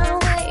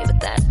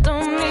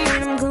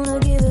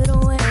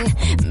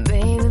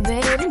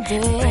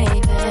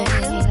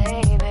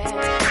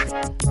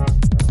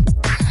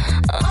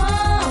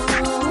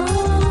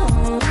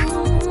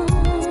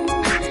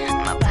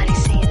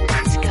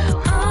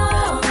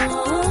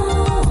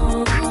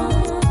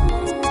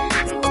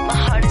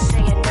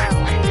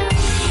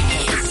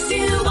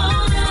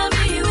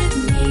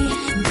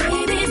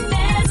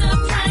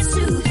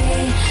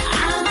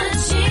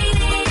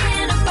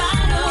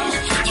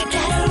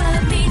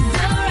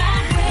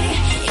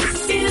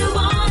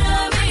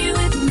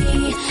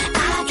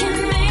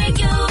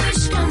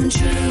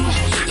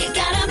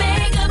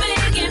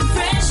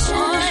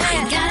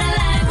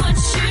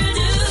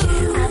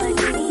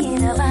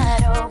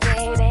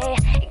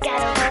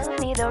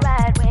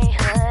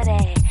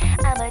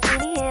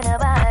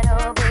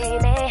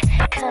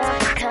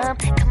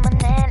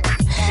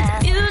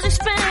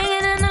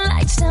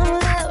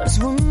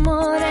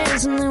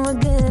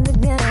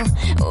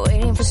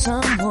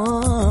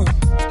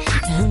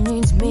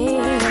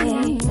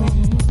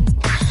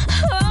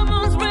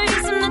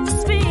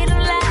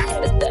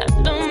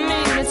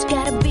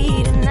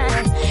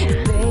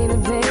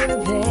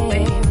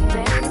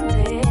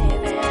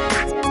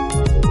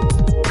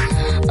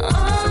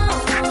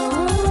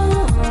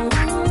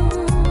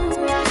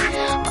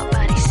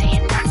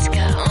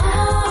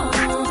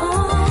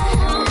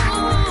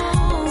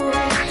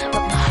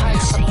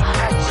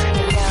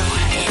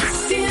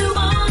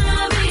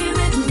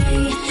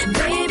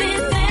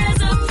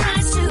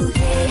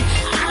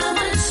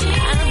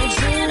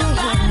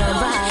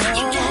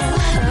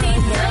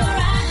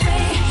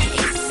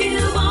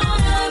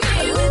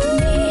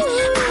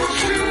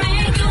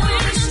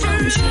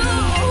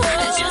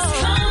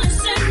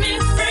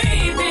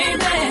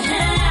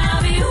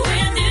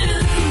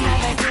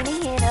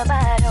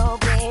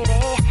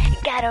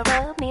Gotta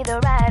rub me the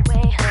right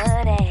way,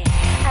 honey.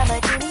 I'm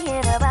a genie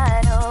in a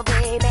bottle,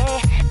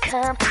 baby.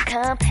 Come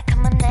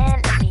on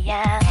and let me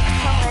out.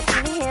 I'm a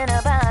genie in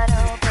a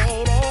bottle,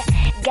 baby.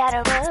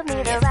 Gotta rub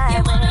me the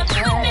right way,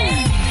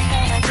 honey.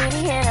 I'm a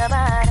genie in a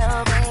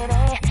bottle,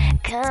 baby.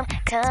 Come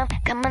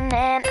on and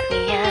let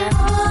me out.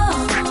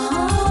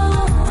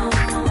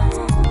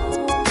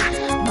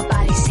 My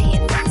body's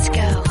saying let's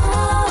go,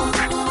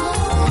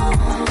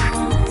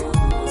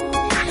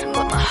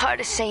 but my heart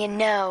is saying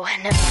no.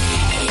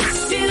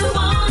 If you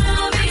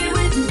wanna be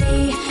with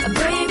me,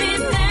 baby,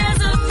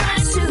 there's a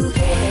price to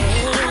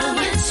pay. I'm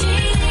a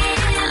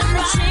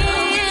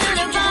cheating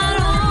about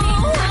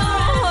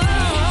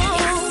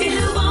if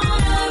you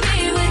wanna be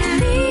with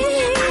me,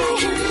 I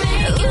can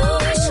make your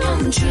wish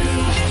come true.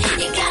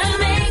 You gotta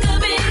make a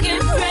big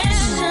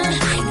impression.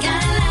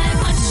 Gotta like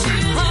what you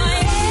do.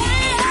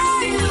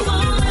 If you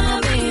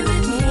wanna be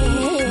with me,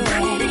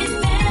 baby,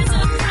 there's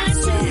a price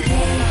to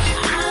pay.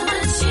 I'm a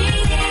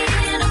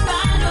cheating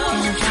about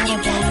you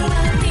gotta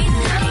let me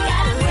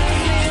know.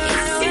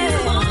 If you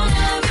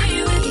wanna be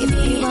with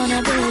me, I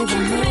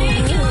can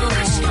make your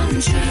wish come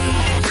true.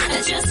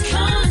 Just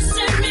come and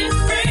set me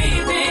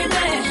free,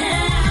 baby.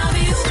 I'll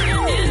be with you.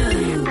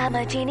 I'm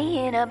a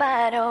genie in a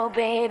bottle,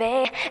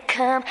 baby.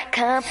 Come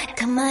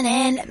on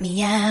and let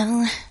me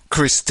out.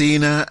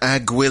 Christina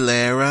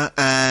Aguilera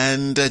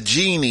and a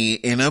genie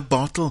in a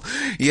bottle.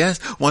 Yes,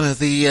 one of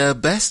the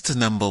best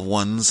number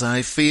ones,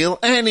 I feel.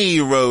 Any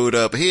road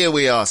up. Here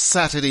we are,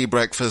 Saturday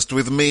breakfast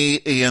with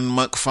me, Ian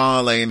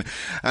McFarlane.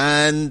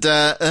 And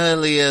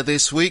earlier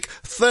this week,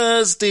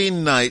 Thursday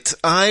night,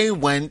 I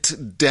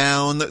went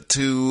down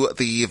to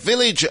the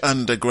Village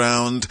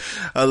Underground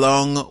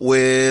along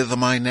with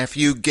my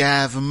nephew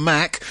Gav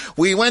Mack.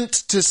 We went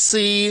to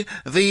see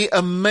the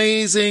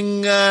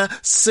amazing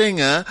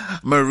singer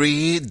Marie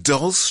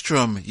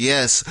Dahlstrom.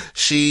 Yes,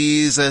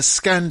 she's a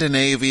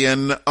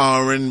Scandinavian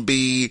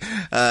R&B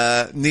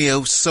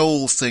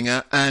neo-soul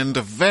singer, and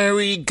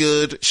very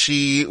good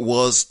she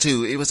was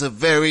too. It was a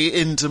very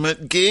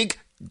intimate gig.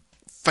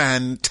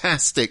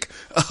 Fantastic.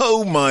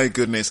 Oh my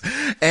goodness.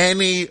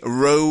 Any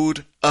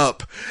road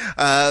up.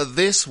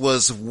 This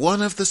was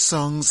one of the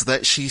songs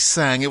that she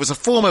sang. It was a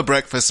former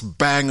breakfast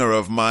banger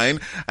of mine,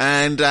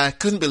 and I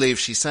couldn't believe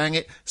she sang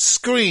it,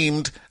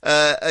 screamed,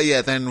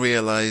 then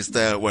realized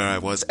where I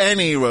was.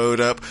 Any road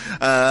up.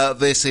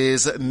 This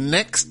is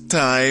Next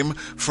Time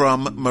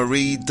from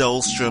Marie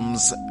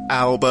Dahlstrom's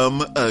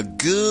album, A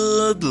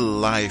Good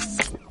Life.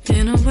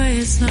 In a way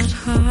it's not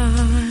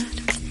hard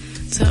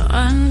to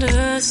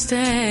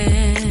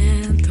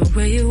understand the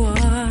way you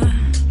are,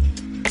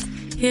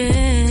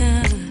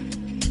 yeah.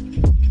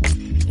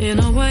 In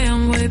a way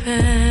I'm way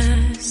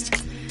past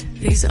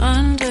these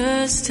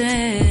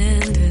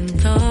understanding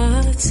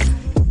thoughts.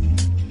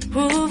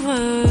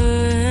 Over,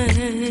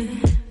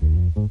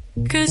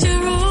 'cause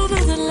you're over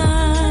the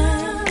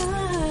line.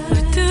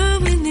 Why do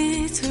we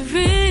need to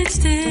reach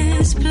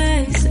this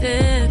place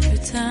every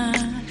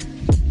time?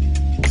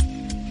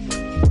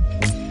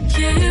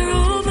 Yeah, you're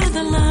over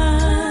the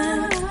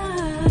line.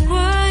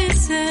 Why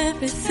is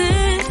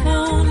everything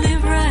only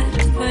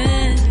right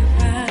when you're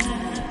right?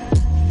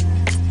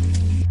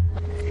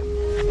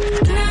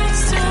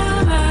 Next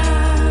time I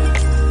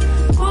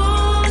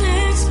won't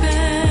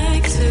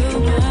expect too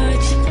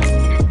much.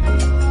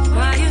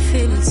 Why you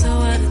feeling so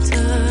out of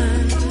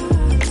touch?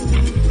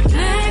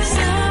 Next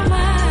time I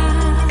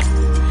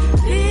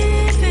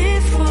leave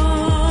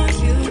before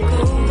you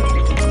go.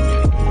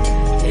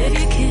 If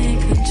you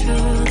can't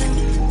control them,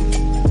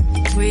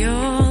 we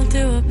all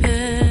do our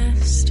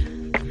best,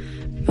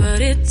 but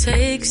it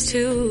takes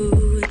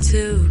two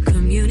to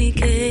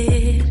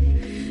communicate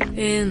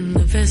in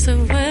the best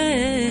of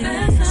ways.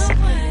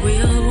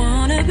 We all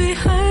wanna be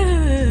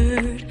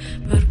heard,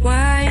 but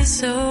why it's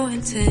so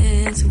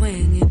intense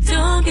when you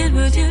don't get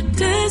what you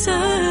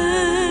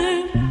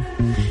deserve?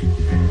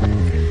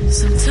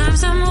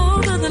 Sometimes I'm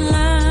over the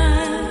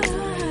line,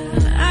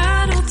 and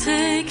I don't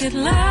take it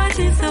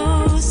lightly,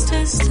 those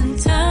testing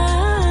times.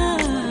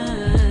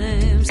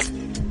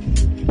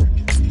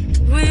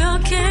 We all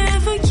care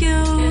for you.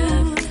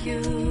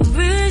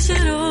 We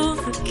should all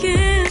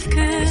forgive,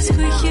 'cause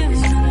we're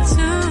human too.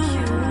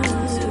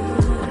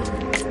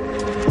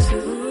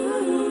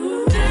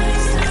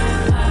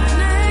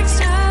 Next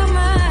time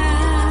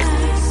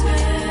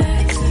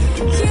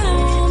you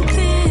won't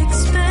be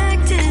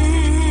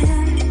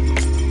expecting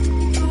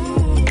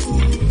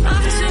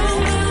of too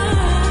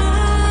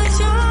much.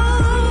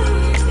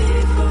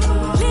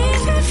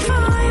 Leave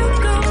before you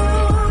go.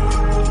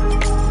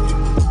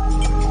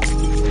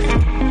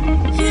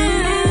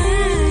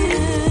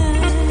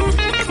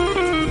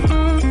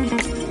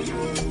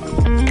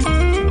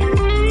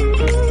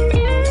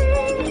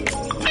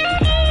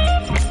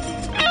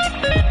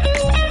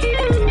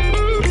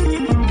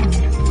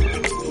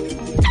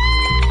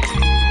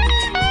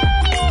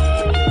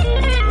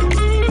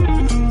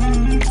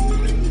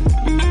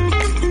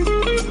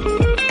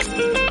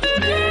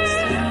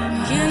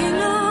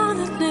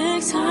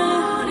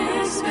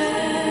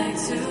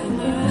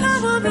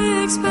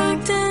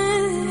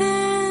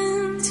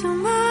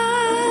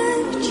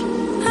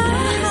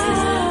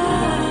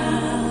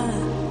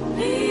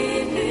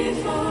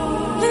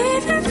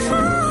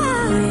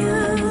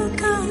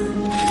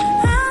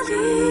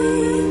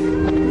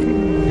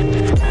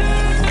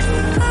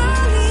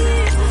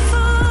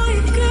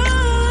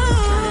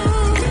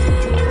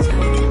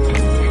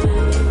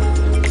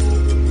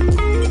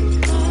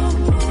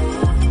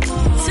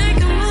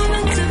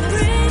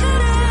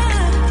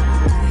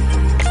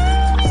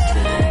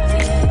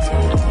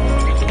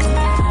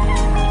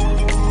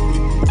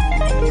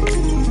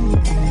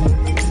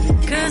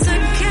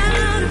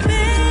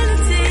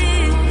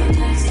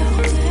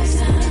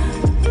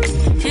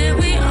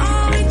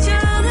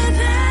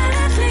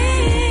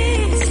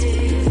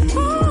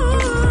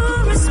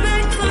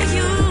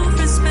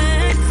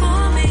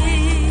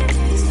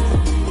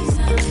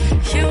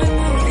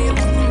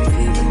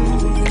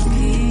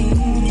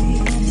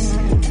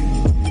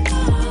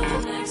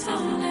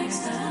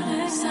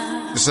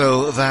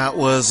 That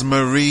was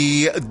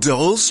Marie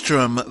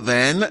Dahlstrom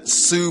then.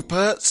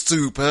 Super,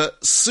 super,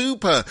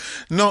 super.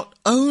 Not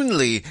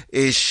only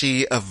is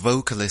she a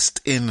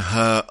vocalist in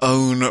her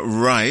own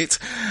right,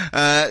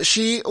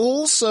 she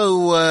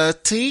also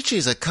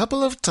teaches a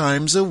couple of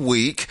times a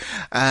week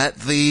at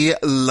the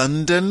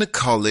London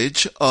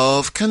College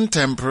of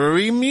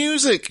Contemporary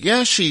Music.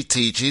 Yeah, she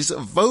teaches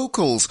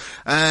vocals.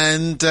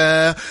 And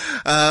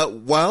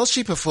while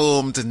she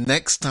performed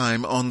Next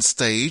Time on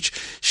stage,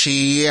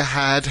 she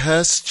had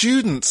her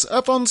students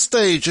up on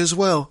stage as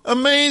well.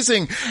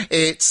 Amazing.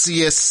 It's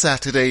your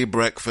Saturday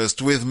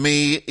breakfast with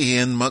me,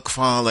 Ian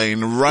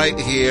McFarlane, right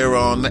here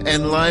on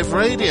NLive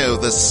Radio,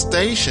 the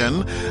station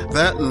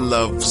that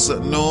loves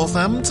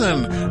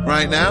Northampton.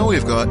 Right now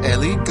we've got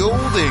Ellie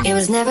Goulding. It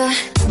was never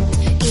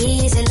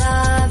easy,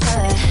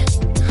 lover,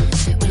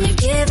 when you've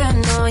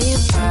given all you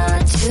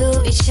got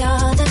to each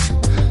other,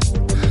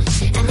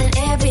 and then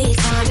every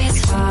time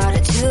it's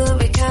harder to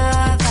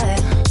recover.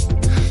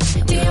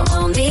 We are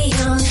only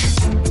young,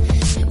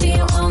 we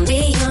are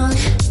only young.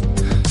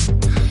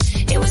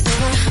 It was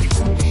never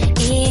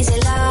easy,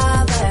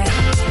 lover.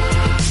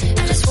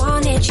 I just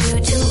wanted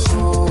you to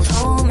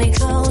hold me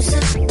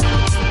closer,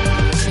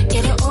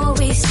 yet it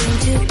always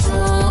seemed to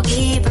go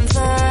even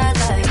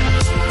further.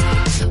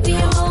 We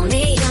are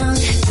only young,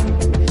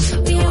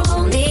 we are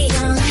only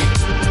young.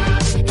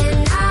 And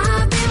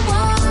I've been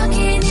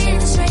walking in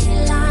a straight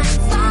line,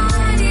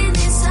 fighting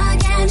this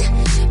again,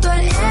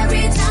 but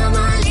every time I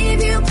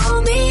leave you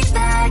pull me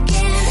back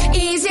in.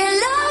 Easy,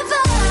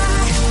 lover,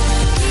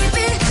 keep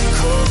it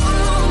cool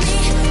on me,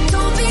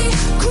 don't be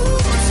cruel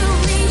to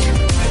me,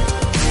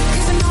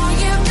 'cause I know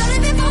you've done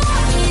it before.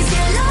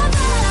 Easy,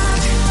 lover,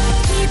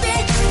 keep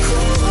it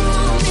cool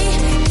on me,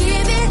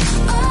 give it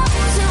all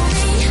to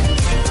me,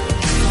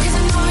 'cause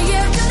I know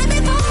you've done it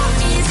before.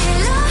 Easy,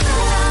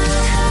 lover,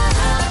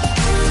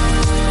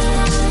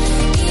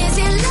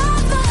 easy,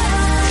 lover.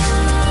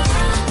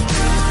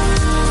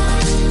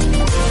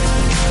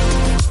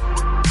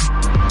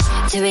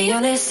 To be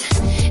honest,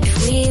 if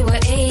we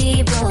were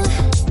able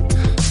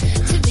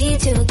to be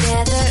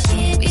together,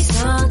 it'd be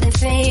something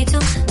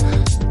fatal.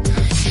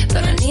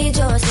 But I need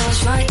your touch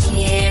right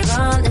here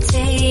on the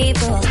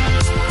table.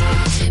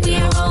 We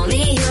are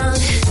only young,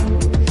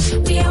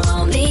 we are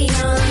only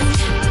young.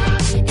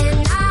 And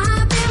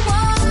I've been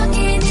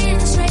walking in a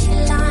straight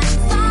line,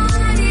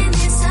 fighting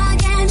this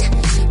again,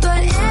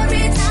 but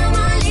every time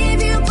I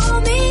leave you pull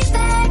me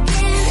back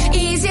in.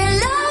 Easy,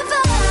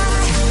 lover,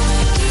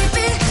 keep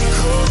it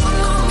cool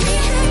on me,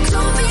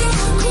 don't be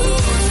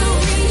cruel to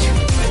me,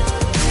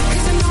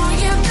 'cause I know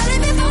you've done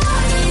it before.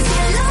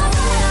 Easy,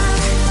 lover,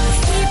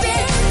 keep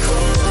it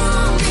cool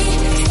on me,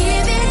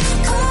 give it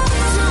all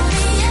to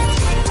me,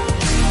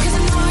 'cause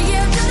I know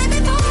you've done it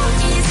before.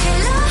 Easy,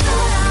 lover,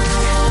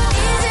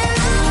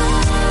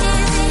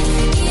 easy,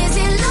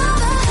 easy,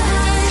 lover,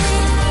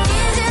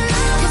 easy,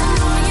 'cause I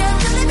know you've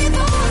done it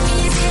before.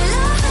 Easy,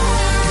 lover,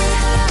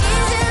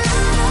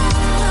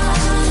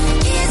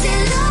 easy,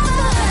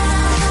 lover.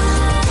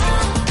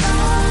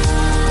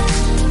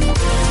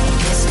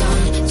 It's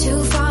gone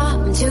too far,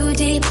 I'm too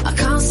deep, I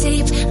can't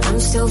sleep. I'm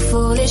still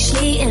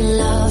foolishly in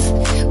love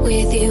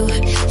with you,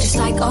 just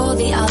like all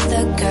the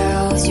other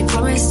girls. You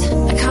promised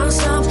I can't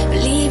stop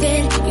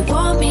believing you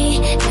want me,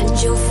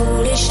 and you're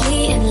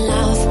foolishly in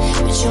love,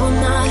 but you're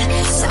not.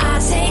 So I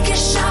take a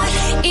shot.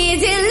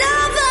 Easy,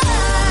 lover,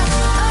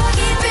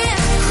 keep it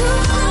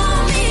cool on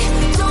me,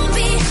 don't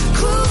be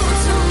cruel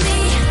to me,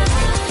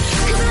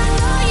 'cause I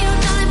know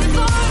you've done it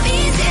before.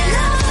 Easy,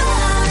 lover,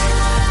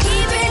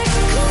 keep it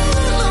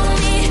cool on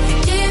me,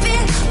 give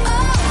it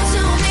all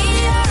to me,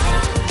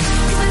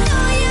 'cause I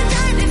know you've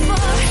done it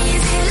before.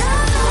 Easy,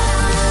 lover,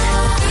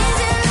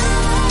 easy,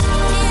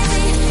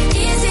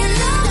 easy,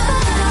 lover,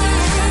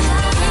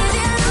 easy,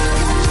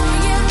 'cause I know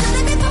you've done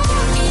it before.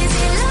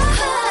 Easy,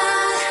 lover,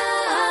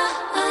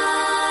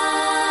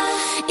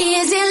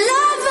 easy,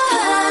 lover.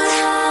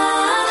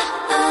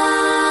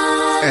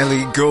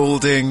 Ellie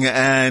Goulding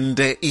and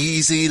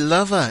Easy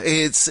Lover.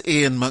 It's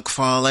Ian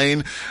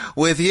McFarlane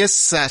with your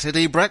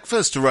Saturday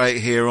breakfast right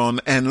here on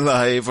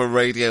NLive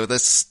Radio, the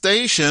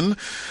station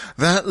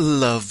that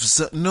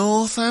loves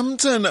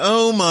Northampton.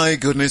 Oh my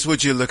goodness,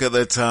 would you look at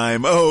the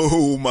time?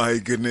 Oh my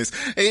goodness,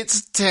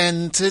 it's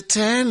 10 to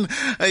 10.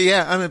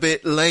 Yeah, I'm a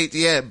bit late,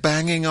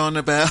 banging on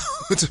about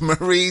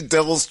Marie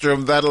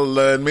Dahlstrom, that'll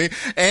learn me.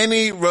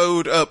 Any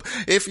road up.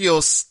 If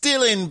you're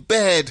still in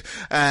bed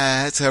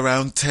at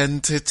around 10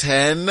 to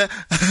 10,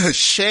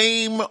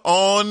 shame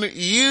on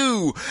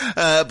you.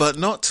 But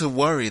not to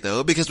worry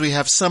though, because we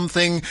have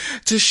something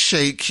to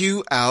shake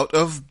you out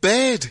of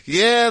bed.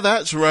 Yeah,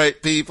 that's right,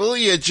 people.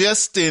 You're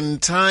just in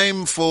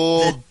time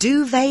for the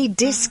Duvet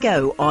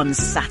Disco on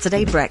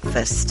Saturday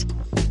Breakfast.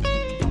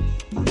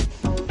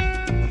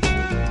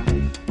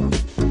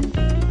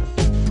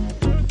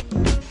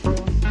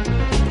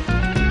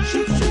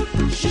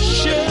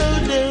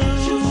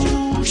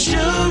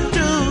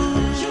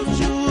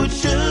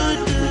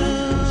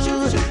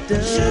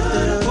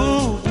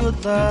 Ooh, good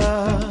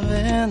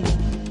lovin'.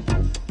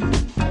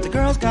 The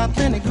girls got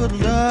plenty good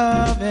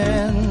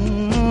loving.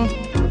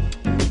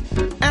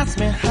 Ask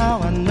me how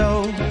I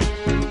know,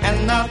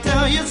 and I'll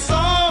tell you so.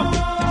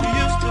 She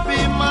used to be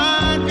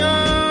my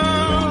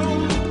girl.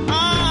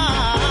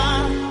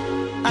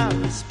 I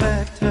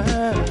respect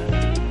her.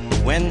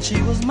 When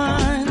she was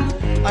mine,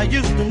 I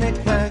used to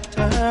neglect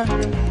her.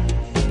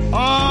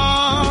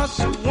 Oh,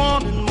 she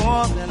wanted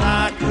more than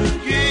I could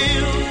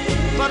give.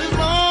 But as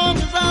long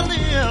as I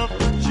live,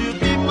 she'll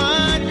be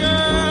my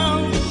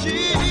girl.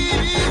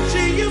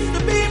 She used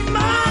to be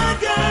my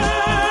girl.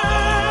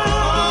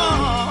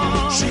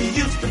 She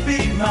used to be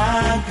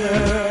my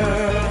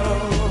girl.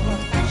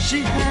 She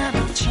had a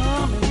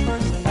charming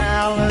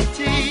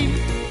personality.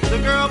 The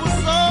girl was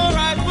so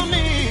right for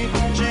me.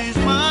 She's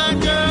my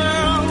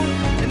girl.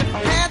 And if I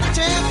had the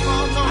chance,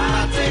 oh no,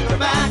 I'd take her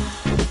back.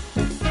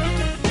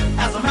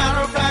 As a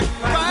matter of fact,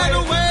 right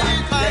away,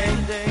 like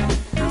today.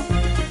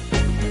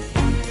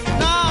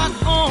 Not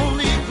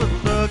only good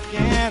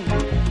looking,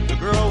 the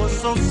girl was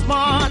so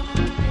smart,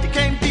 you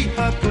can't beat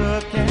her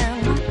cooking.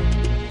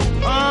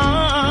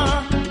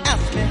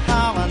 Ask me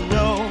how I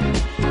know,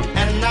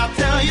 and I'll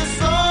tell you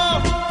so.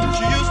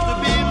 She used to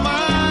be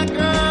my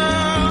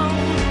girl.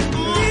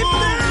 Deep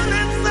down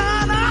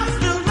inside, I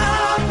still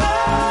love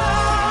her.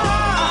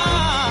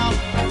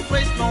 I'll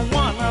place no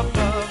one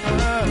above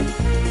her.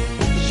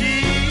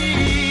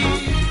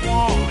 She's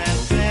warm and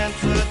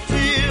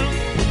sensitive.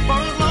 For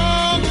as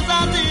long as I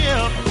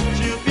live,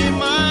 she'll be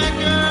my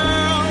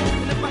girl.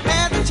 And if I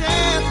had the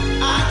chance,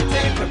 I'd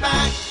take her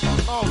back.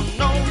 Oh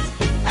no,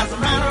 as a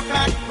matter of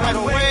fact, right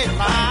away,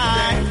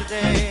 like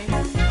today.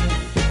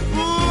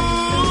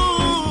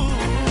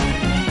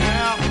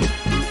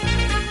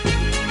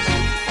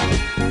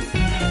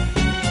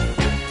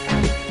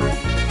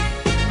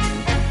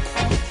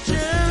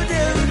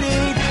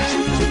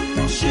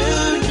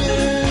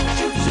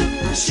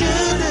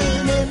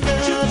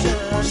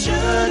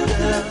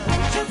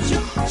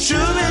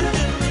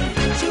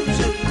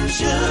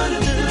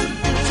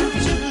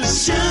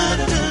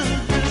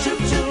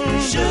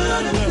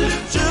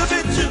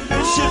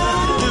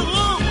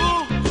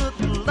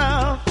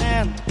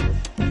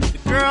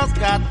 Girls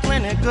got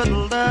plenty good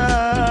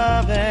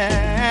loving.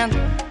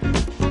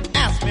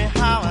 Ask me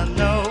how I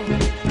know,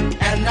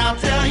 and I'll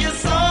tell you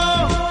so.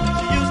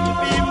 She used to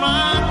be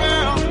my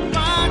girl,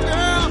 my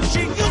girl.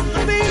 She used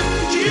to be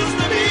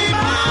my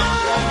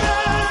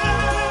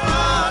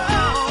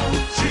girl.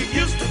 She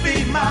used to be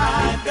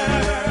my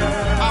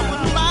girl. I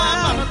wouldn't lie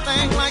about a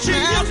thing like that. She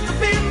used to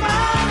be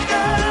my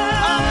girl.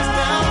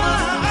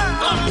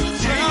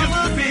 She used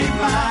to be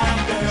my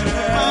girl.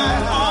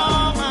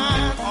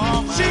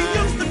 She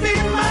used to be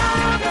my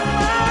girl.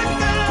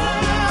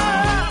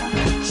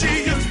 She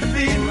used to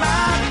be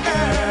my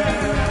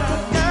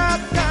girl.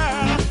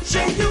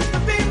 She used to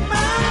be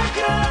my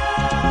girl.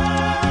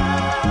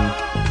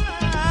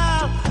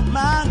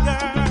 My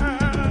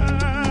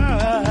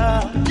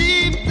girl.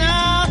 Deep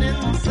down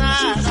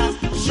inside, I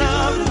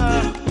love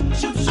her.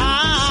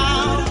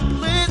 I'll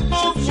live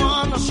for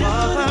one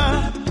above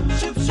her.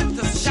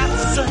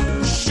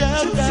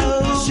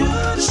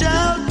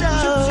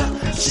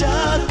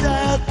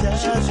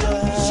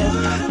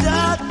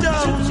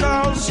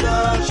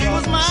 She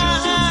was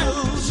mine.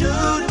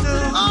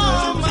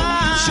 Oh,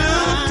 mine.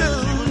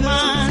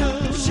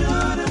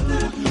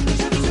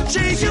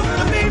 She used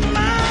to be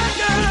my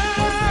girl.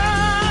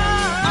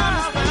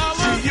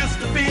 She used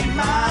to be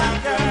my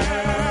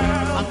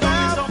girl.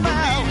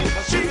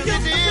 She used to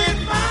be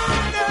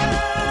my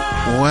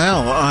girl.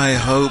 Well, I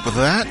hope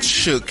that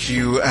shook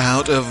you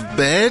out of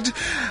bed.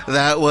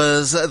 That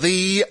was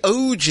the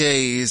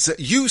OJ's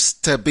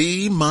Used to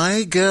Be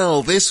My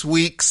Girl, this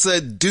week's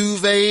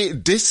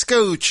Duvet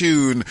Disco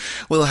tune.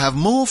 We'll have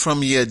more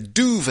from your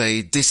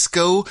Duvet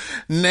Disco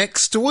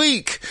next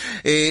week.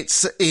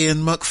 It's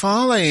Ian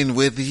McFarlane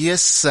with your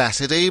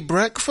Saturday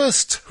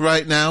Breakfast.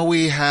 Right now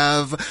we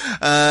have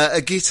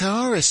a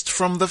guitarist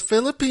from the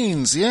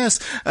Philippines, yes,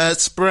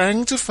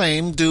 sprang to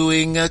fame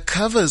doing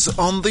covers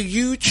on the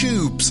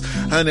YouTubes.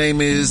 Her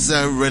name is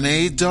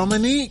Renee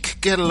Dominique.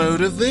 Get a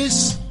load of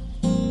this.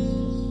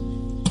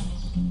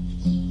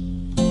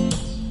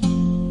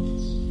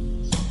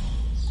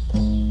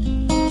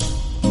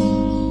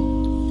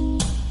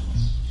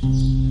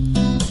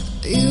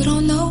 You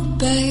don't know,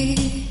 babe,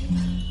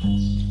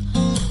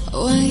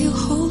 when you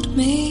hold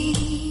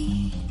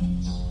me,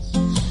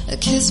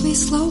 kiss me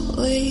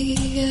slowly,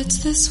 it's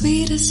the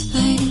sweetest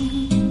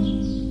thing.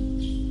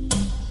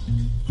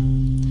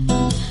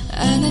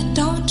 And it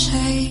don't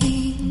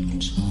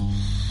change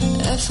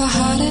if I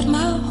had it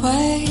my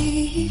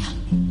way.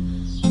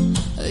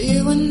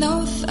 You would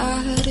know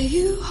that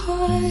you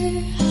are.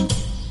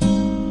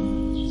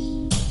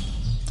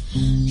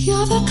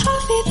 You're the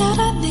coffee that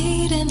I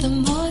need in the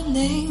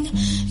morning.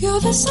 You're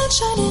the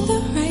sunshine in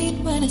the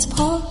rain when it's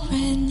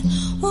pouring.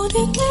 Won't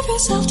you give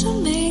yourself to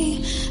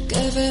me?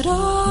 Give it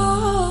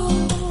all.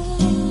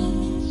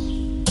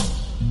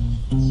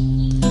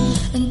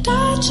 And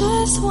I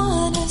just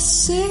wanna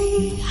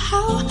see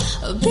how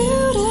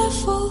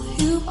beautiful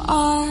you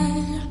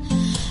are.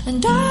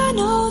 And I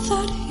know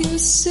that you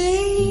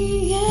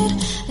see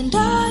it, and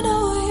I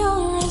know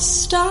you're a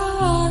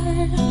star.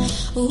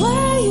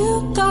 Where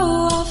you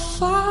go, I'll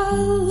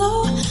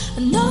follow,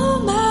 no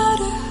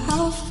matter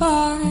how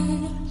far.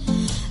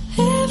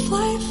 If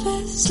life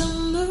is a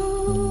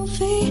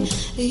movie,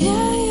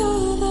 yeah,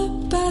 you're the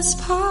best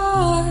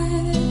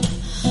part.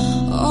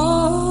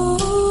 Oh,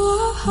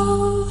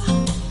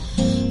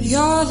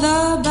 you're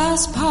the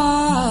best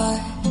part.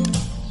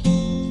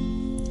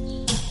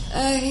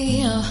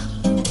 Hey,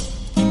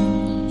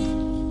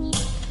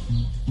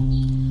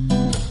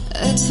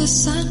 it's the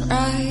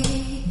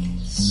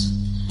sunrise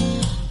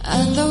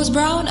and those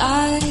brown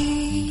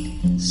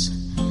eyes.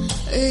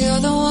 You're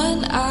the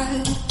one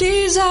I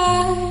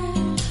desire.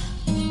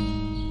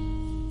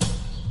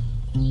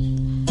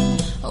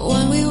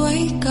 When we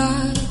wake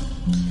up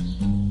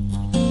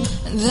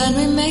and then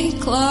we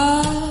make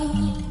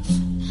love,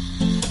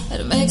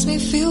 it makes me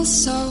feel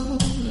so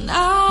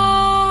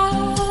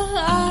nice.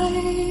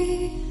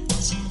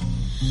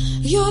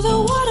 You're the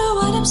water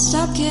when I'm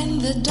stuck in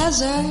the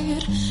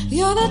desert.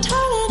 You're the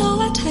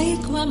Tylenol I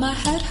take when my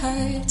head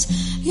hurts.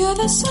 You're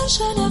the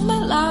sunshine of my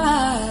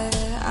life.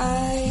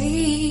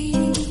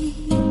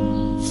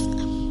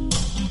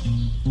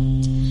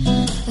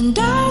 And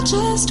I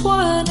just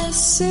wanna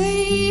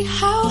see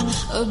how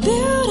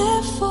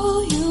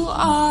beautiful you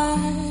are.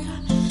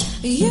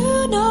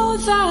 You know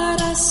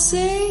that I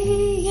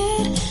see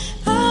it.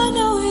 I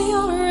know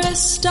you're a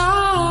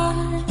star.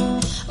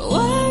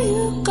 Where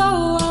you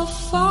go, I'll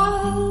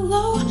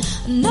follow,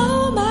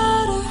 no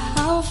matter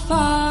how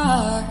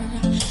far.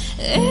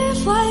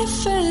 If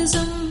life is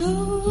a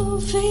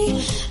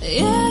movie,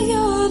 yeah,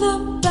 you're the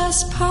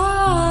best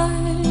part.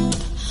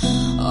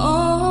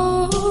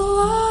 Oh,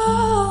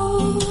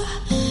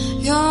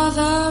 you're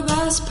the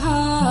best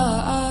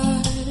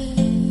part.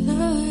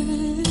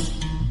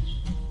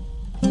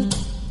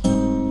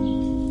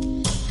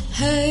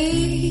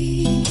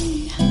 Hey,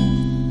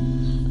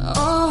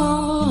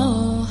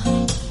 oh,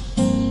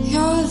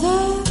 you're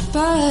the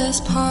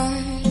best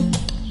part.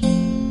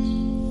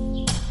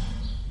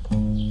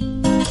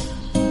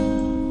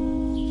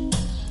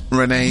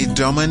 Renee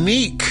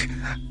Dominique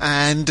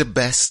and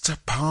Best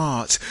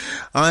Part.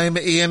 I'm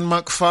Ian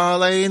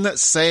McFarlane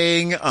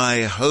saying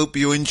I hope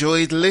you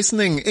enjoyed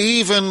listening,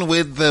 even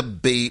with the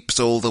beeps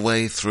all the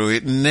way through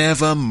it.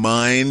 Never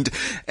mind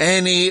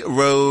any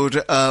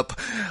road up.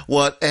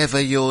 Whatever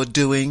you're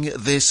doing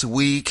this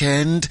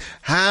weekend,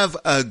 have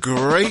a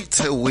great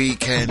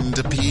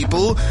weekend,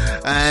 people,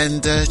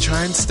 and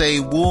try and stay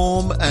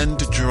warm and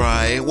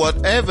dry.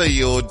 Whatever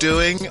you're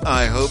doing,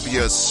 I hope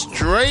you're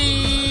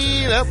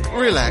straight up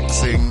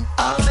relaxing.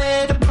 I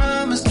made a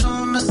promise to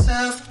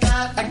myself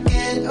that I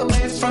get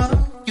away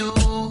from you.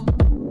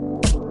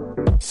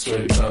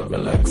 Straight up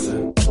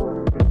relaxing.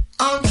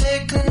 I'm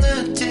taking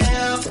the day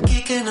off,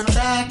 kicking it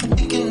back,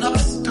 thinking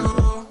us through.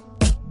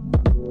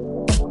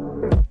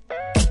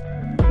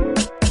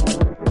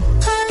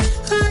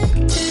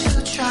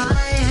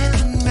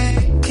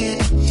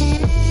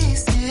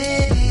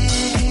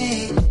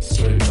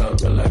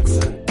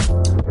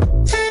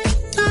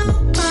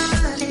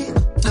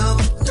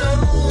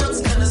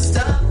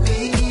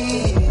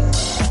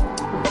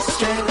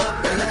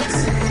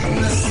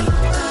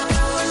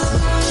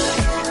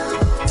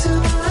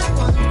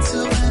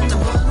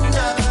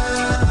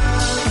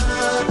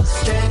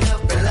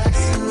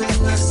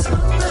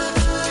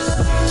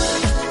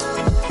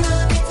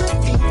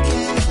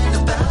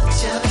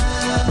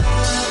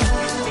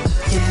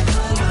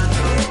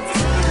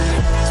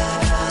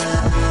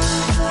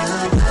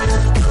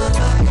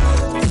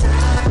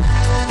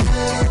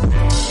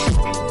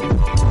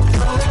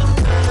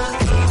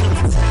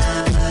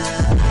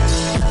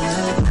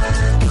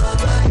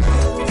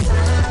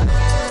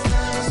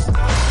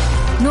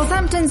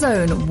 Northampton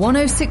Zone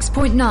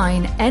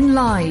 106.9 N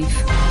Live.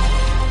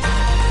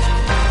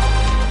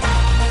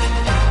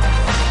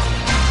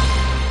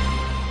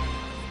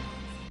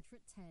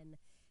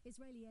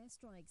 Israeli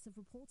airstrikes have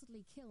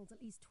reportedly killed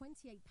at least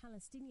 28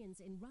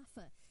 Palestinians in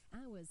Rafah,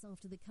 hours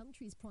after the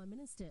country's prime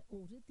minister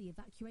ordered the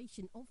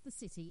evacuation of the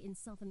city in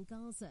southern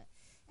Gaza.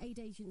 Aid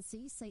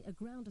agencies say a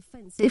ground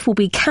offensive will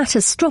be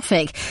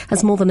catastrophic,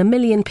 as more than 1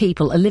 million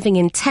people are living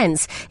in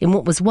tents in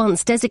what was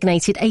once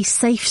designated a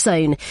safe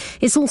zone.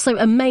 It's also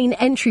a main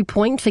entry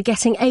point for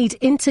getting aid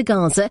into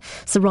Gaza.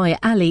 Soraya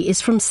Ali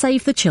is from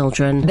Save the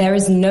Children. There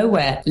is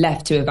nowhere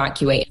left to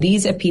evacuate.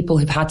 These are people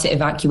who've had to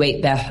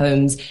evacuate their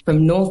homes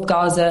from North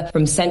Gaza,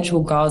 from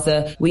Central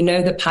Gaza. We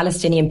know that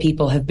Palestinian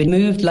people have been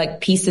moved like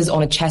pieces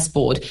on a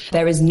chessboard.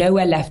 There is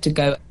nowhere left to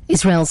go.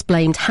 Israel's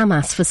blamed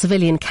Hamas for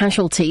civilian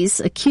casualties,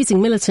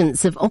 accusing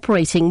militants of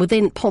operating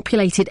within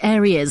populated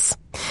areas.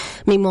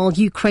 Meanwhile,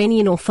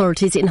 Ukrainian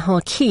authorities in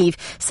Kharkiv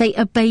say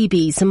a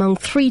baby's among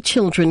 3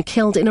 children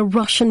killed in a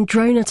Russian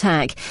drone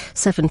attack.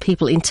 7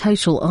 people in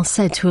total are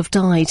said to have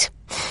died.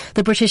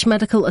 The British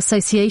Medical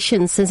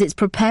Association says it's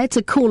prepared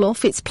to call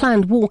off its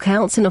planned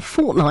walkouts in a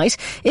fortnight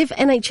if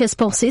NHS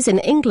bosses in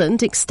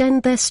England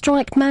extend their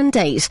strike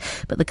mandate.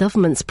 But the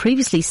government's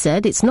previously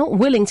said it's not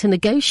willing to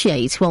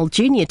negotiate while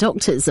junior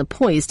doctors are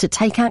poised to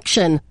take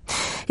action.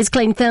 It's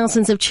claimed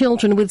thousands of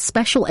children with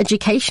special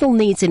educational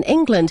needs in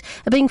England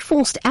are being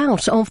forced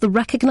out of the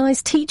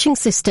recognised teaching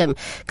system.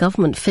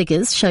 Government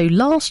figures show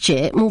last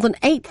year more than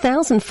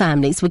 8,000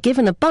 families were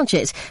given a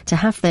budget to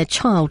have their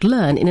child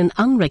learn in an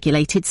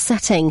unregulated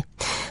setting.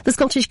 The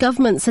Scottish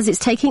Government says it's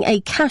taking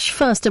a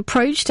cash-first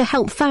approach to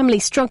help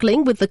families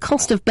struggling with the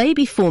cost of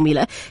baby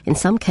formula. In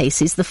some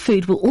cases, the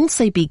food will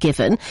also be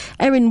given.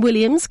 Erin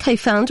Williams,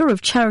 co-founder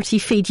of Charity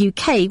Feed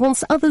UK,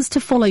 wants others to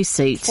follow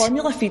suit.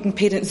 Formula feeding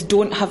parents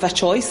don't have a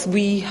choice.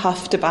 We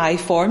have to buy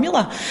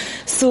formula.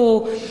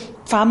 So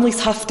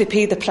families have to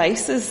pay the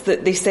prices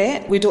that they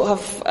set. We don't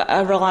have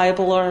a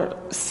reliable or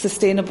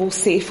sustainable,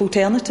 safe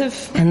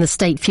alternative. And the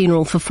state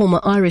funeral for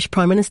former Irish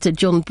Prime Minister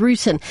John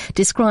Bruton,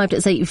 described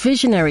as a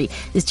visionary,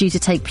 is due to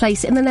take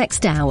place in the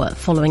next hour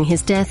following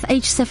his death,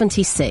 aged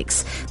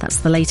 76. That's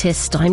the latest. I'm